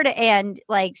hard and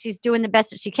like she's doing the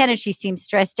best that she can and she seems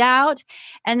stressed out.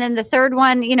 And then the third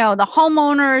one, the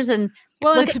homeowners and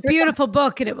it's a beautiful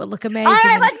book and it would look amazing. All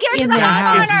right, let's give it to the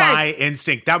homeowners. That is my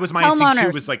instinct. That was my instinct too.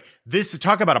 Was like this.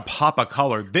 Talk about a pop of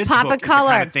color. This book is the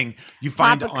kind of thing you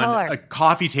find on a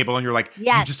coffee table, and you're like,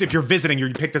 if you're visiting,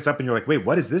 you pick this up, and you're like, wait,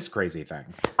 what is this crazy thing?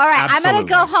 All right, absolutely. I'm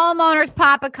gonna go homeowners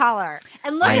pop of color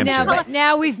and look at now. But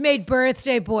now we've made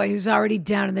birthday boy, who's already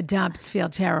down in the dumps, feel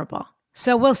terrible.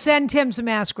 So we'll send him some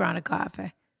Ascarana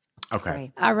coffee. Okay.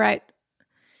 Great. All right.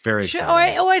 Very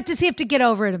exciting. Or does he have to get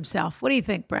over it himself? What do you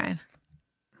think, Brian?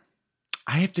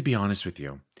 I have to be honest with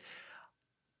you,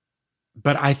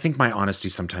 but I think my honesty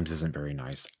sometimes isn't very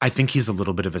nice. I think he's a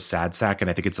little bit of a sad sack, and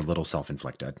I think it's a little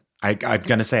self-inflicted. I'm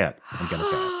going to say it.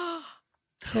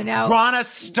 So now, Rana,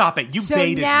 stop it. You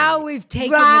baited me. So now we've taken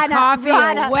the coffee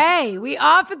away. We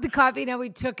offered the coffee, now we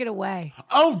took it away.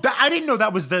 Oh, I didn't know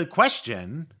that was the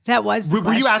question. That was the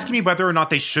question. Were you asking me whether or not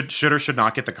they should or should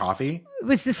not get the coffee? It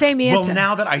was the same answer. Well,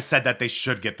 now that I said that they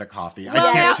should get the coffee.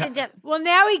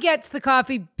 Now he gets the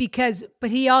coffee but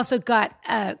he also got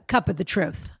a cup of the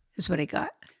truth is what he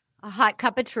got. A hot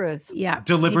cup of truth. Yeah.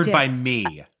 Delivered by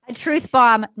me. A truth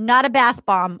bomb, not a bath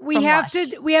bomb. We have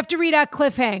to read our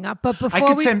cliffhanger, but before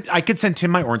I could send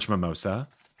Tim my orange mimosa.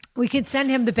 We could send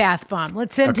him the bath bomb.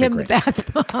 Let's send him the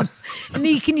bath bomb. And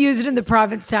he can use it in the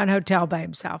Provincetown Hotel by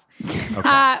himself.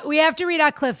 Okay. We have to read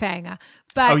our cliffhanger.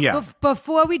 But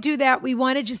before we do that, we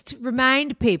want to just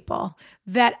remind people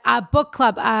that our book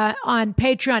club on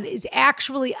Patreon is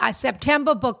actually a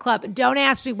September book club. Don't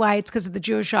ask me why. It's because of the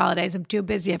Jewish holidays. I'm too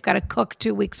busy. I've got to cook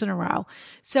 2 weeks in a row.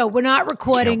 So we're not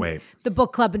recording the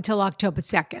book club until October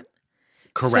 2nd.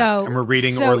 Correct. And we're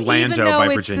reading Orlando by Virginia Woolf.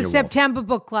 Even though it's the September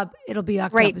book club, it'll be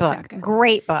October 2nd.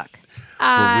 Great book.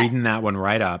 We're reading that one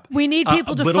right up. We need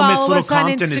people to follow us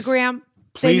on Instagram.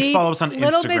 Please follow us on Instagram.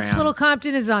 Little Miss Little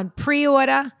Compton is on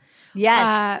pre-order.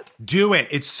 Yes. Do it.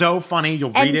 It's so funny.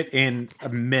 You'll read it in a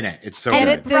minute. It's so good.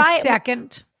 Edit this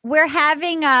second. We're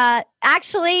having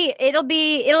actually it'll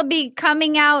be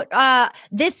coming out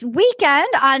this weekend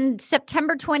on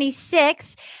September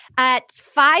 26th at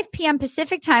 5 p.m.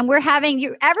 Pacific time. We're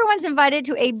having everyone's invited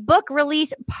to a book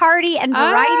release party and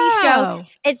variety show.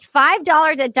 It's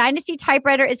 $5 at Dynasty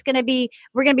Typewriter. We're going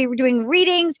to be doing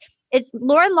readings. It's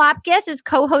Lauren Lopkis is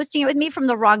co-hosting it with me from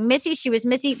The Wrong Missy. She was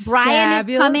Missy. Brian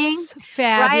is coming.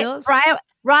 Fabulous. Brian,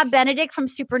 Rob Benedict from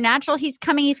Supernatural. He's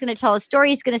coming. He's going to tell a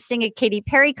story. He's going to sing a Katy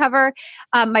Perry cover.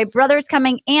 My brother's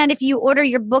coming. And if you order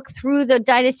your book through the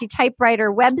Dynasty Typewriter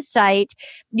website,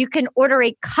 you can order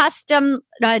a custom,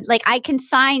 I can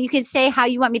sign. You can say how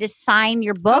you want me to sign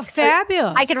your book. Oh,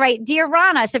 fabulous. So I could write Dear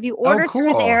Rana. So if you order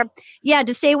through there,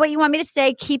 to say what you want me to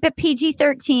say, keep it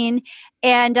PG-13.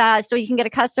 And so you can get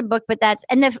a custom book,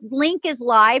 and the link is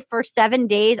live for 7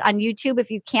 days on YouTube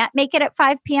if you can't make it at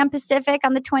 5 p.m. Pacific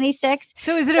on the 26th.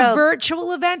 So is it a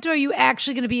virtual event or are you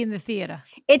actually going to be in the theater?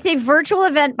 It's a virtual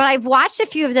event, but I've watched a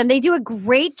few of them. They do a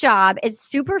great job. It's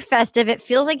super festive. It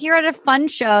feels like you're at a fun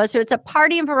show. So it's a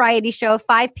party and variety show,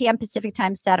 5 p.m. Pacific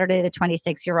time, Saturday the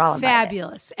 26th. You're all invited.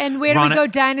 Fabulous. And where do we go?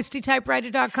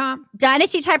 DynastyTypewriter.com?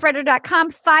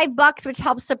 DynastyTypewriter.com, $5, which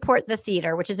helps support the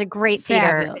theater, which is a great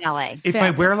theater in LA. If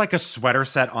I wear like a sweater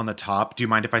set on the top, do you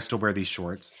mind if I still wear these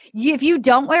shorts? If you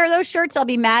don't wear those shorts, I'll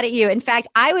be mad at you. In fact,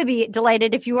 I would be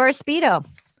delighted if you wore a Speedo.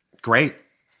 Great.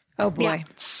 Oh, boy. Yeah.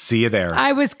 See you there.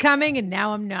 I was coming and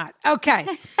now I'm not. Okay.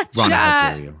 Rana,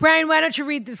 how dare you? Brian, why don't you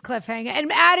read this cliffhanger? And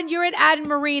Adam, you're at Adam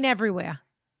Marine everywhere.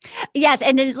 Yes,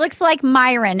 and it looks like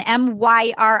Myron,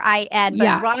 Myrin,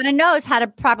 but Rana knows how to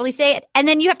properly say it. And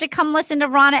then you have to come listen to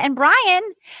Rana and Brian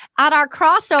on our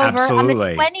crossover on the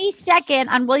 22nd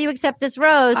on Will You Accept This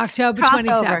Rose? October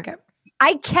 22nd.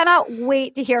 I cannot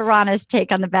wait to hear Rana's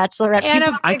take on The Bachelorette. And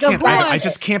I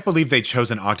just can't believe they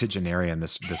chose an octogenarian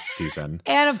this season.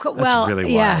 And of course, that's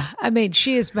really wild. I mean,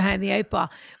 she is behind the 8 ball.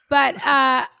 But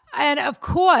and of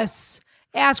course,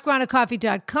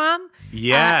 AskRonaCoffee.com.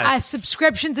 Yes.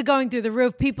 Subscriptions are going through the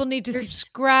roof. People need to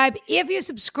subscribe. If you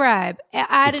subscribe,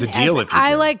 It's a deal if you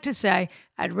I do. like to say,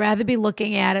 I'd rather be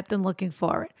looking at it than looking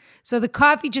for it. So the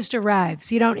coffee just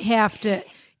arrives. You don't have to.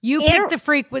 You pick the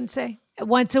frequency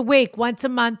once a week, once a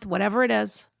month, whatever it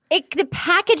is. The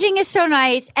packaging is so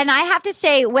nice. And I have to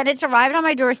say, when it's arrived on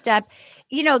my doorstep,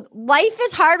 life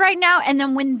is hard right now. And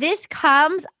then when this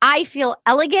comes, I feel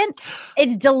elegant.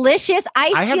 It's delicious. I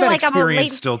have feel that like I'm a lady.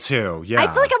 experience still too. Yeah. I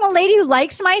feel like I'm a lady who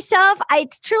likes myself.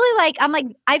 It's truly like,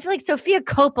 I feel like Sophia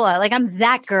Coppola. Like I'm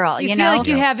that girl, You you feel know? like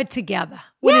you have it together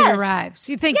when Yes. it arrives.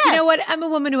 You think, Yes. you know what? I'm a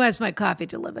woman who has my coffee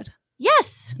delivered.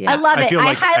 Yes. Yeah. I love I it. feel I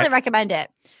like highly recommend it.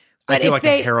 I But feel if like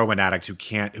they- a heroin addict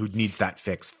who needs that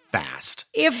fix fast.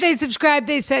 If they subscribe,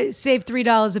 they save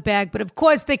 $3 a bag. But of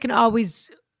course, they can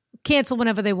always cancel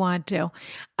whenever they want to.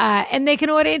 And they can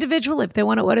order individually if they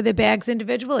want to order their bags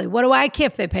individually. What do I care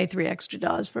if they pay $3 extra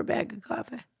for a bag of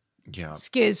coffee? Yeah.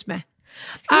 Excuse me.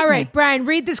 All right, Brian,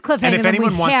 read this cliffhanger. And if then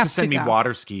anyone we wants have to send me go.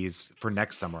 water skis for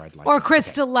next summer, I'd like Or that.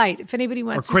 Crystal Light, if anybody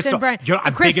wants to Crystal- send Brian. You know,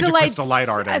 I'm big into Crystal Light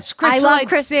artists. A Crystal I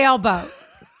love Light sailboat.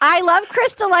 I love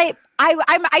Crystal Light.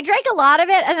 I drank a lot of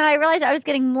it, and then I realized I was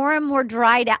getting more and more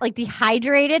dried out, like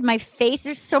dehydrated. My face,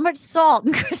 there's so much salt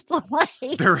in Crystal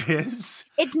Light. There is.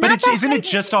 It's But not that isn't it great.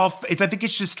 just all? I think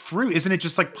it's just fruit. Isn't it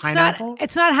just like pineapple?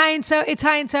 It's not high in it's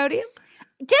high in sodium.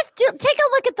 Just take a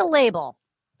look at the label.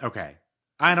 Okay.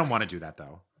 I don't want to do that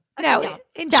though. No, don't.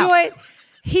 enjoy it.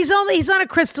 He's on a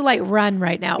Crystal Light run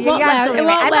right now. It You're won't last, absolutely it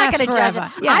right. won't I'm last not going to judge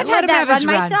forever. it. Yeah, I've let had him that have his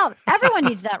run myself. Everyone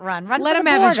needs that run. Run Let for him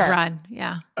the have his border. run.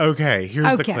 Yeah. Okay, here's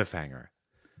the Okay. cliffhanger.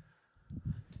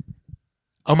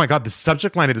 Oh my God, the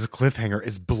subject line of this cliffhanger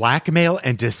is blackmail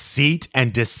and deceit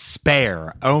and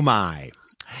despair. Oh my.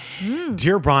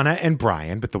 Dear Rana and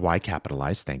Brian, with the Y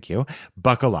capitalized, thank you.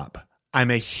 Buckle up. I'm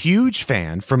a huge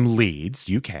fan from Leeds,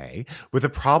 UK, with a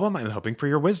problem I'm hoping for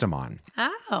your wisdom on.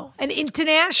 Oh, an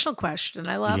international question.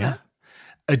 I love it.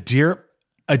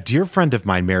 A dear friend of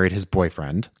mine married his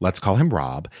boyfriend, let's call him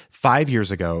Rob, 5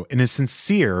 years ago in a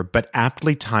sincere but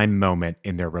aptly timed moment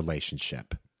in their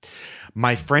relationship.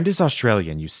 My friend is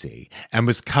Australian, you see, and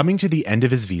was coming to the end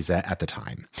of his visa at the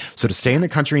time. So to stay in the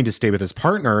country and to stay with his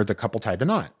partner, the couple tied the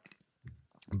knot.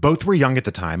 Both were young at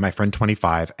the time, my friend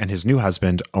 25 and his new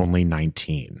husband only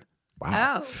 19.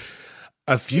 Wow. Oh,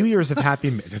 A few years of happy,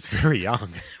 that's very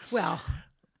young. well,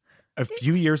 A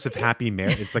few years of happy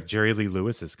marriage. It's like Jerry Lee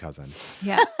Lewis's cousin.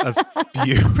 yeah. A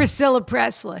few, Priscilla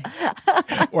Presley.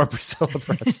 or Priscilla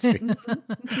Presley.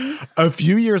 A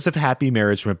few years of happy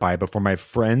marriage went by before my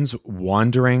friend's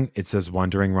wandering, it says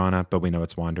wandering, Rana, but we know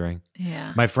it's wandering.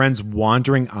 Yeah. My friend's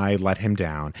wandering eye let him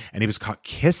down, and he was caught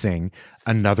kissing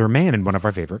another man in one of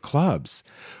our favorite clubs.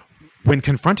 When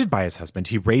confronted by his husband,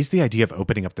 he raised the idea of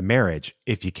opening up the marriage,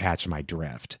 if you catch my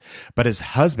drift. But his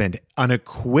husband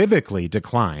unequivocally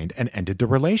declined and ended the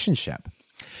relationship.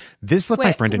 This left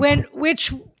my friend in... Yeah. I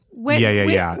Which Which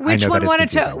know one that is wanted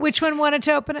to? confusing. Which one wanted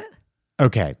to open it?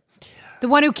 Okay. The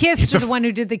one who kissed, or The the one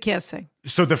who did the kissing?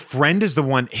 So the friend is the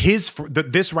one,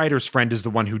 this writer's friend is the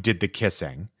one who did the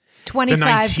kissing. 25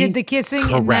 19 did the kissing, and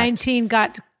correct. 19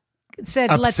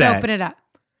 said, let's Upset. open it up.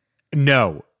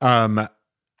 No.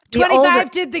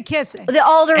 25 did the kissing. The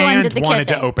older one And did the wanted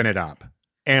kissing. to open it up.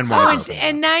 And Oh, wanted to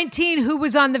and, open it and up. 19, who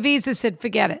was on the visa, said,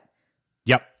 forget it.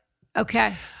 Yep.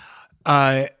 Okay.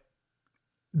 The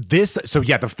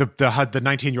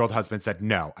 19-year-old husband said,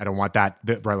 no, I don't want that.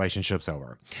 The relationship's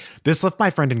over. This left my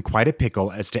friend in quite a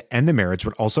pickle, as to end the marriage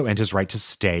would also end his right to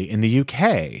stay in the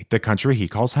UK, the country he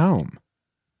calls home.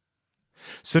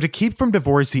 So to keep from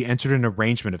divorce, he entered an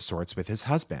arrangement of sorts with his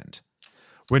husband.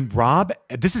 When Rob,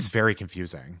 this is very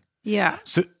confusing. Yeah.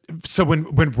 So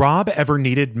when Rob ever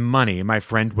needed money, my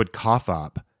friend would cough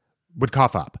up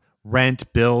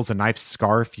rent, bills, a knife,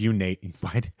 scarf, you name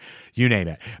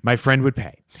it. My friend would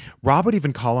pay. Rob would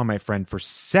even call on my friend for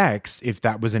sex if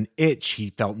that was an itch he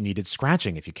felt needed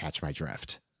scratching, if you catch my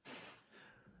drift.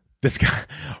 This guy,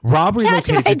 Rob Catch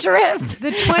relocated my to drift.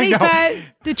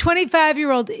 The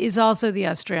 25-year-old is also the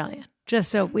Australian, just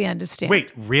so we understand.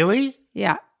 Wait, really?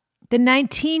 Yeah. The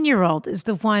 19-year-old is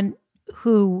the one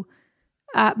who,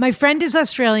 my friend is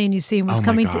Australian, you see, and was Oh my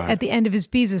coming God. at the end of his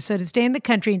visa. So to stay in the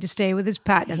country and to stay with his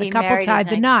partner. The He couple married tied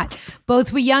his the knot.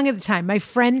 Both were young at the time. My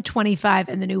friend, 25,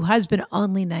 and the new husband,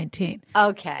 only 19.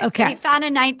 Okay. Okay. So he found a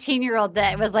 19-year-old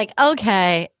that was like,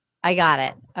 okay, I got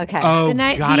it. Okay. Oh,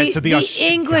 got it. So the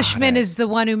Englishman got it. is the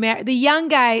one who married. The young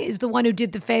guy is the one who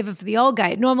did the favor for the old guy.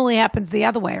 It normally happens the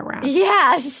other way around.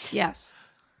 Yes. Yes.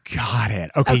 Got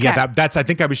it. Okay, Okay. yeah, that's. I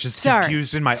think I was just Sorry.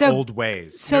 confused in my So- old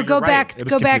ways. So No, go you're right. back. It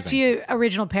was Go back to confusing. your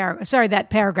original paragraph. Sorry,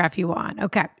 that paragraph you were on.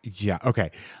 Okay. Yeah.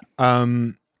 Okay.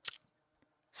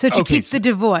 So to Okay, keep the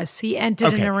divorce, he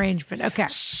entered Okay. an arrangement. Okay.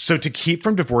 So to keep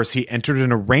from divorce, he entered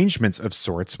an arrangements of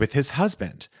sorts with his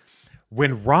husband.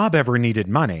 When Rob ever needed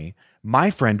money, my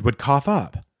friend would cough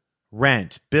up.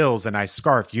 Rent, bills, and I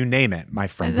scarf, you name it, my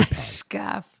friend would pay.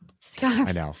 Scarf. Scarves.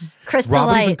 I know. Crystal Rob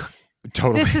would even, Light.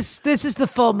 totally. This is the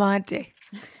full Monty.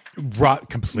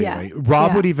 Completely. Yeah.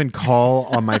 Rob Yeah. would even call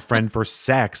on my friend for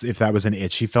sex if that was an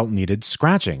itch he felt needed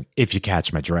scratching, if you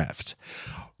catch my drift.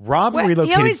 Rob Well,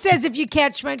 relocated he always to- says if you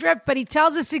catch my drift, but he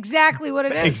tells us exactly what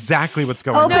it is. exactly what's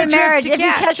going on. no Open drift marriage. to If you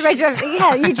catch. catch my drift.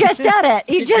 Yeah, you just said it.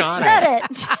 You just got said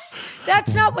it.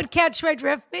 That's not what catch my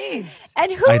drift means.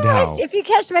 And who I know. writes if you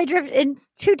catch my drift in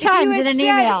two times in an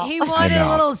email? He wanted know.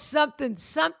 a little something,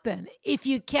 something. If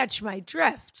you catch my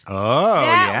drift, Oh,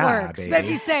 that yeah, works. baby. But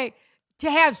if you say to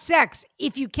have sex,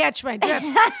 if you catch my drift,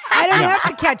 I don't have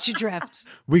to catch your drift.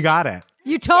 We got it.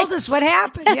 You told us what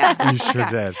happened. Yeah, You sure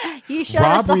did. You showed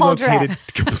us the whole relocated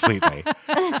drift. completely.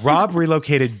 Rob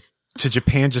relocated to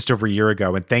Japan just over a year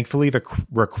ago, and thankfully the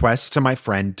request to my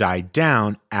friend died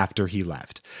down after he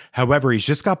left. However, he's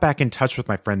just got back in touch with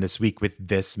my friend this week with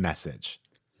this message.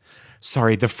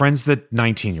 Sorry, the friend's the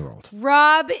 19-year-old.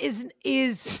 Rob is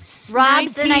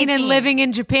Rob's the 19 and 19. living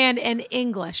in Japan and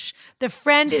English. The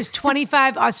friend is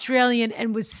 25 Australian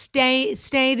and was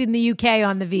stayed in the UK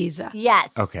on the visa. Yes.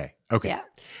 Okay. Yeah.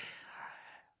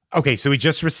 Okay, so he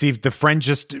just received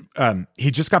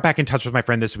he just got back in touch with my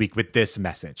friend this week with this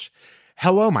message.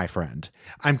 Hello, my friend.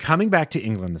 I'm coming back to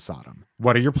England this autumn.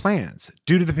 What are your plans?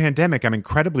 Due to the pandemic, I'm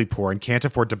incredibly poor and can't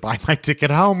afford to buy my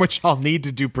ticket home, which I'll need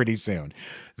to do pretty soon.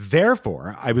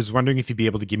 Therefore, I was wondering if you'd be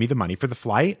able to give me the money for the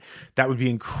flight. That would be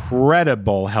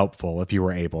incredible helpful if you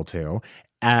were able to,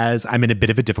 as I'm in a bit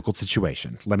of a difficult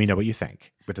situation. Let me know what you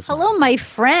think. With this Hello, my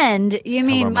friend. You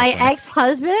mean Hello, my my friend.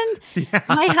 ex-husband?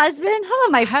 My husband? Hello,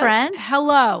 my friend.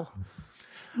 Hello.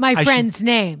 My I friend's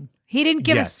name. He didn't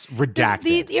give us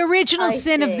redacted. the original I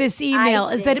sin of see. this email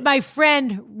I is see. that my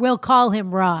friend will call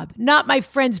him Rob, not my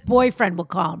friend's boyfriend will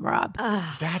call him Rob.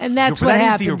 That's what that is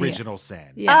happened the here. original sin.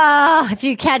 Oh, if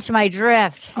you catch my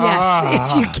drift.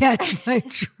 Yes, if you catch my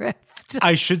drift.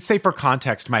 I should say for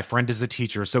context, my friend is a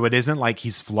teacher, so it isn't like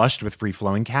he's flushed with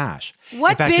free-flowing cash.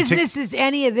 What In fact, business is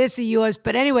any of this of yours?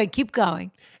 But anyway, keep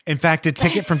going. In fact, a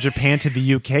ticket from Japan to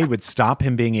the UK would stop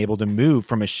him being able to move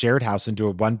from a shared house into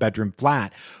a one-bedroom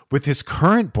flat with his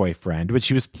current boyfriend, which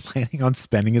he was planning on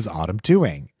spending his autumn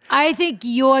doing. I think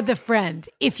you're the friend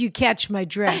if you catch my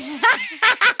drift.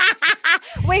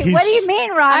 Wait, He's- what do you mean,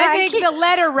 Ron? I think the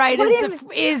letter right What is do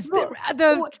the you is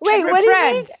the Wait, what do you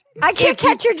mean? friend. I can't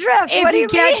catch your drift. If What do you you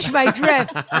catch mean? my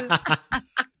drift,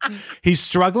 He's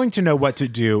struggling to know what to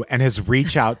do and has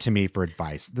reached out to me for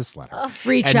advice. This letter.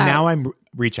 Reach and out. Now I'm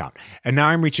reach out. And now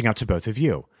I'm reaching out to both of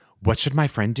you. What should my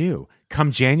friend do?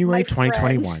 Come January My friend.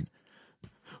 2021.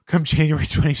 Come January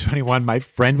 2021, my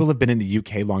friend will have been in the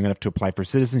UK long enough to apply for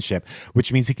citizenship,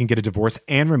 which means he can get a divorce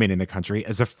and remain in the country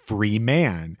as a free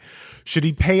man. Should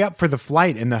he pay up for the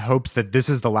flight in the hopes that this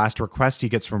is the last request he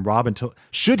gets from Rob until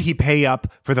should he pay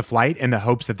up for the flight in the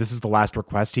hopes that this is the last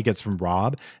request he gets from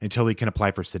Rob until he can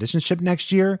apply for citizenship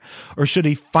next year? Or should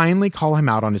he finally call him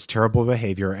out on his terrible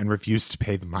behavior and refuse to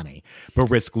pay the money, but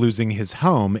risk losing his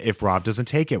home if Rob doesn't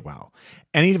take it well?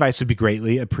 Any advice would be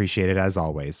greatly appreciated as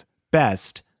always.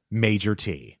 Best, Major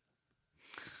T.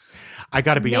 I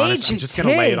got to be honest, I'm Major just going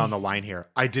to lay T. it on the line here.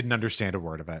 I didn't understand a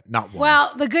word of it. Not one.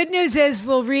 well, the good news is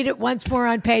we'll read it once more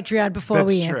on Patreon before That's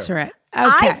we true. answer it.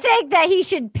 I Okay. think that he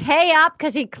should pay up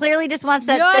because he clearly just wants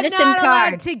that You're citizen not allowed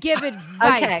card. to give Okay.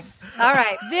 advice. All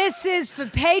right. This is for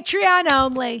Patreon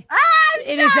only. I'm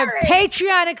It is a sorry. Patreon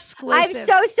I'm exclusive.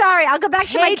 so sorry. I'll go back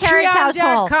to my carriage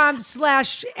household.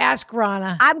 Patreon.com/Ask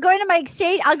Rana. I'm going to my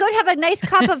shade. I'll go have a nice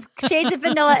cup of shades of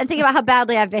vanilla and think about how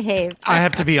badly I've behaved. I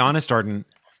have to be honest, Arden,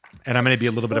 and I'm going to be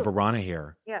a little bit of a Rana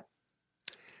here. Yeah.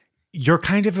 You're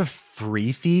kind of a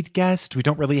free feed guest. We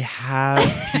don't really have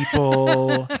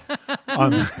people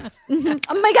on.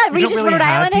 Oh my God, were We you don't just really Rhode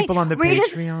have Islanding? people on the were you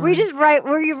Patreon. were you just right?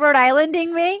 Were you Rhode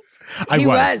Islanding me? I He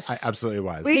was. I absolutely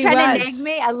was. Were you He trying was. to nag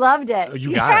me? I loved it.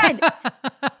 You got it.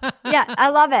 tried. Yeah, I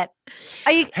love it.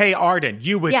 Are you? Hey, Arden,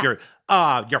 you with Yeah.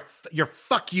 your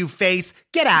fuck you face.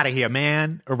 Get out of here,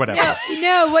 man, or whatever.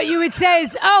 No, what you would say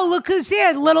is, "Oh, look who's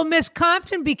here! Little Miss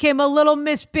Compton became a Little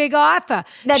Miss Big Arthur."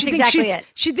 That's she thinks exactly she's, it.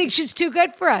 She thinks she's too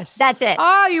good for us. That's it.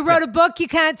 Oh, you wrote a book. You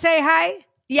can't say hi.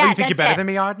 Yeah, Oh, you think you're that's better it. than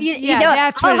me, Arden? You Yeah, know,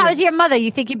 that's what oh, it how's is. your mother?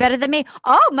 You think you're better than me?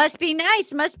 Oh, must be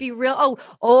nice. Must be real.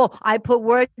 Oh, I put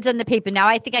words on the paper. Now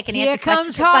I think I can Here answer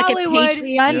comes questions like a Hollywood.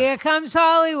 Patreon. Here comes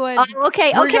Hollywood. Oh,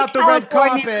 okay, Bring okay. out the red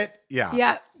California. carpet. Yeah.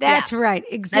 Yeah, that's right.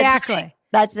 Exactly.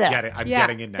 That's it. Get it. I'm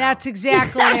getting it now. That's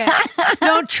exactly it.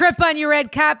 Don't trip on your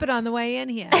red carpet on the way in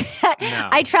here. No.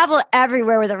 I travel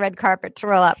everywhere with a red carpet to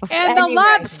roll up. And the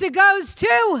lobster goes too.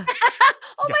 Oh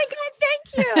my God, thank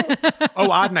you. Oh,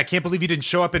 Auden, I can't believe you didn't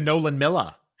show up in Nolan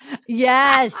Miller.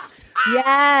 Yes.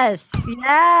 Yes.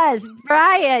 Yes.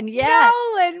 Brian, yes.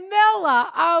 Nolan Miller.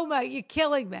 Oh my, you're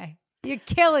killing me. You're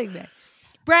killing me.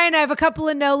 Brian, I have a couple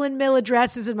of Nolan Miller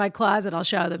dresses in my closet. I'll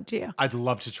show them to you. I'd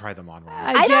love to try them on.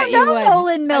 I don't know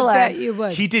Nolan Miller. I bet you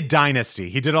would. He did Dynasty.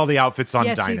 He did all the outfits on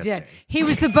Dynasty. Yes, he did. He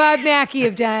was the Bob Mackie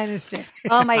of Dynasty.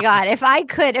 Oh my God. If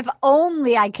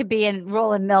only I could be in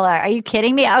Roland Miller. Are you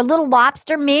kidding me? A little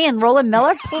lobster me and Roland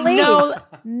Miller, please.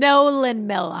 Nolan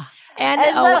Miller.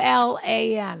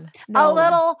 Nolan. A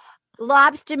little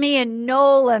lobster me and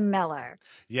Nolan Miller.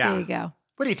 Yeah. There you go.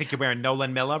 What do you think you're wearing,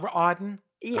 Nolan Miller, Auden?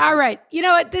 Yeah. All right. You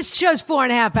know what? This show's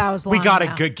 4.5 hours long. We got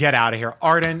to get out of here.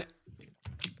 Arden,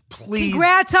 please.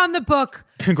 Congrats on the book.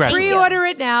 Congrats. Pre-order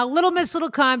it now. Little Miss Little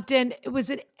Compton. It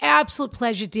was an absolute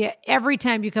pleasure, dear. Every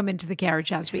time you come into the Carriage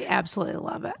House, we absolutely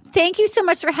love it. Thank you so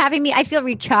much for having me. I feel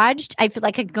recharged. I feel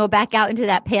like I can go back out into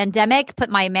that pandemic, put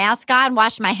my mask on,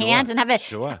 wash my hands, and have it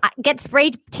get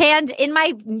spray tanned in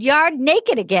my yard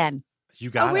naked again. You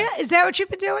got it. Is that what you've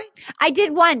been doing? I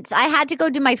did once. I had to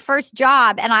go do my first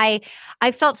job, and I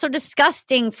felt so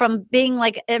disgusting from being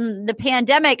like in the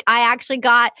pandemic. I actually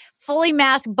got fully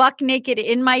masked, buck naked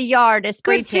in my yard, a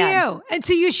spray Good for tan. you. And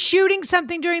so you're shooting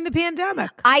something during the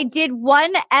pandemic. I did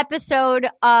one episode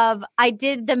I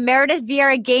did the Meredith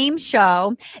Vieira game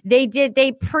show. They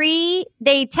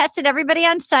tested everybody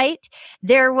on site.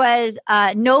 There was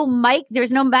no mic.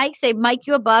 There's no mics. They mic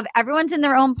you above. Everyone's in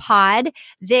their own pod.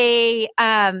 There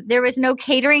was no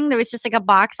catering. There was just like a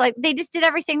box. Like they just did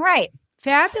everything right.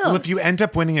 Fabulous. Well, if you end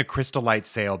up winning a Crystal Light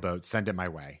sailboat, send it my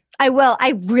way. I will.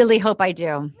 I really hope I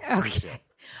do. Okay.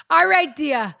 All right,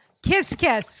 dear. Kiss,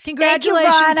 kiss.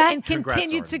 Congratulations you, and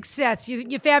continued success.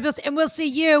 You're fabulous. And we'll see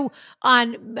you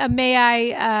on May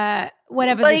I,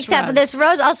 whatever this except rose. this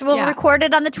rose. Also, we'll record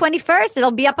it on the 21st. It'll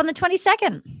be up on the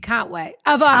 22nd. Can't wait.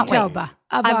 Of October.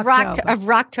 Of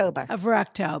Rocktober. Of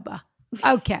Rocktober.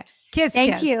 Okay. Kiss,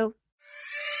 Thank kiss. you.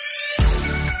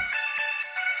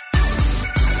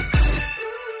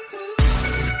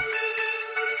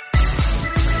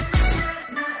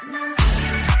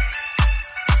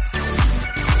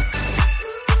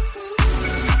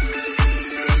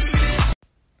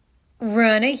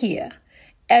 Rana here.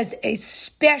 As a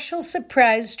special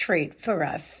surprise treat for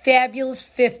our fabulous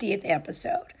 50th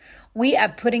episode, we are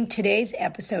putting today's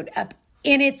episode up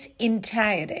in its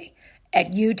entirety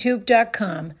at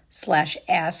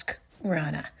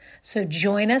youtube.com/AskRana. So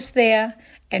join us there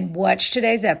and watch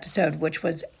today's episode, which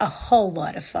was a whole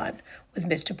lot of fun with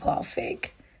Mr. Paul Feig.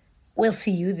 We'll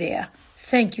see you there.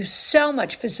 Thank you so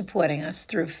much for supporting us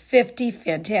through 50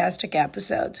 fantastic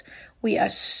episodes. We are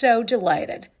so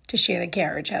delighted to share the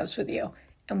Carriage House with you,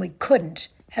 and we couldn't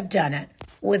have done it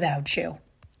without you.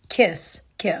 Kiss,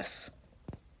 kiss.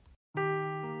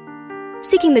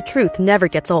 Seeking the truth never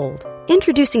gets old.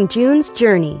 Introducing June's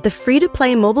Journey, the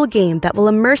free-to-play mobile game that will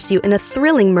immerse you in a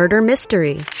thrilling murder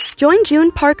mystery. Join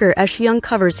June Parker as she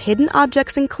uncovers hidden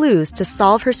objects and clues to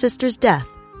solve her sister's death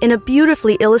in a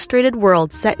beautifully illustrated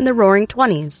world set in the Roaring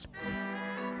 20s.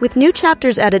 With new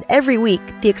chapters added every week,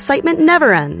 the excitement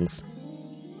never ends.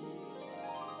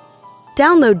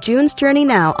 Download June's Journey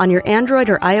now on your Android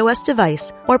or iOS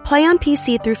device or play on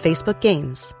PC through Facebook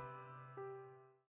Games.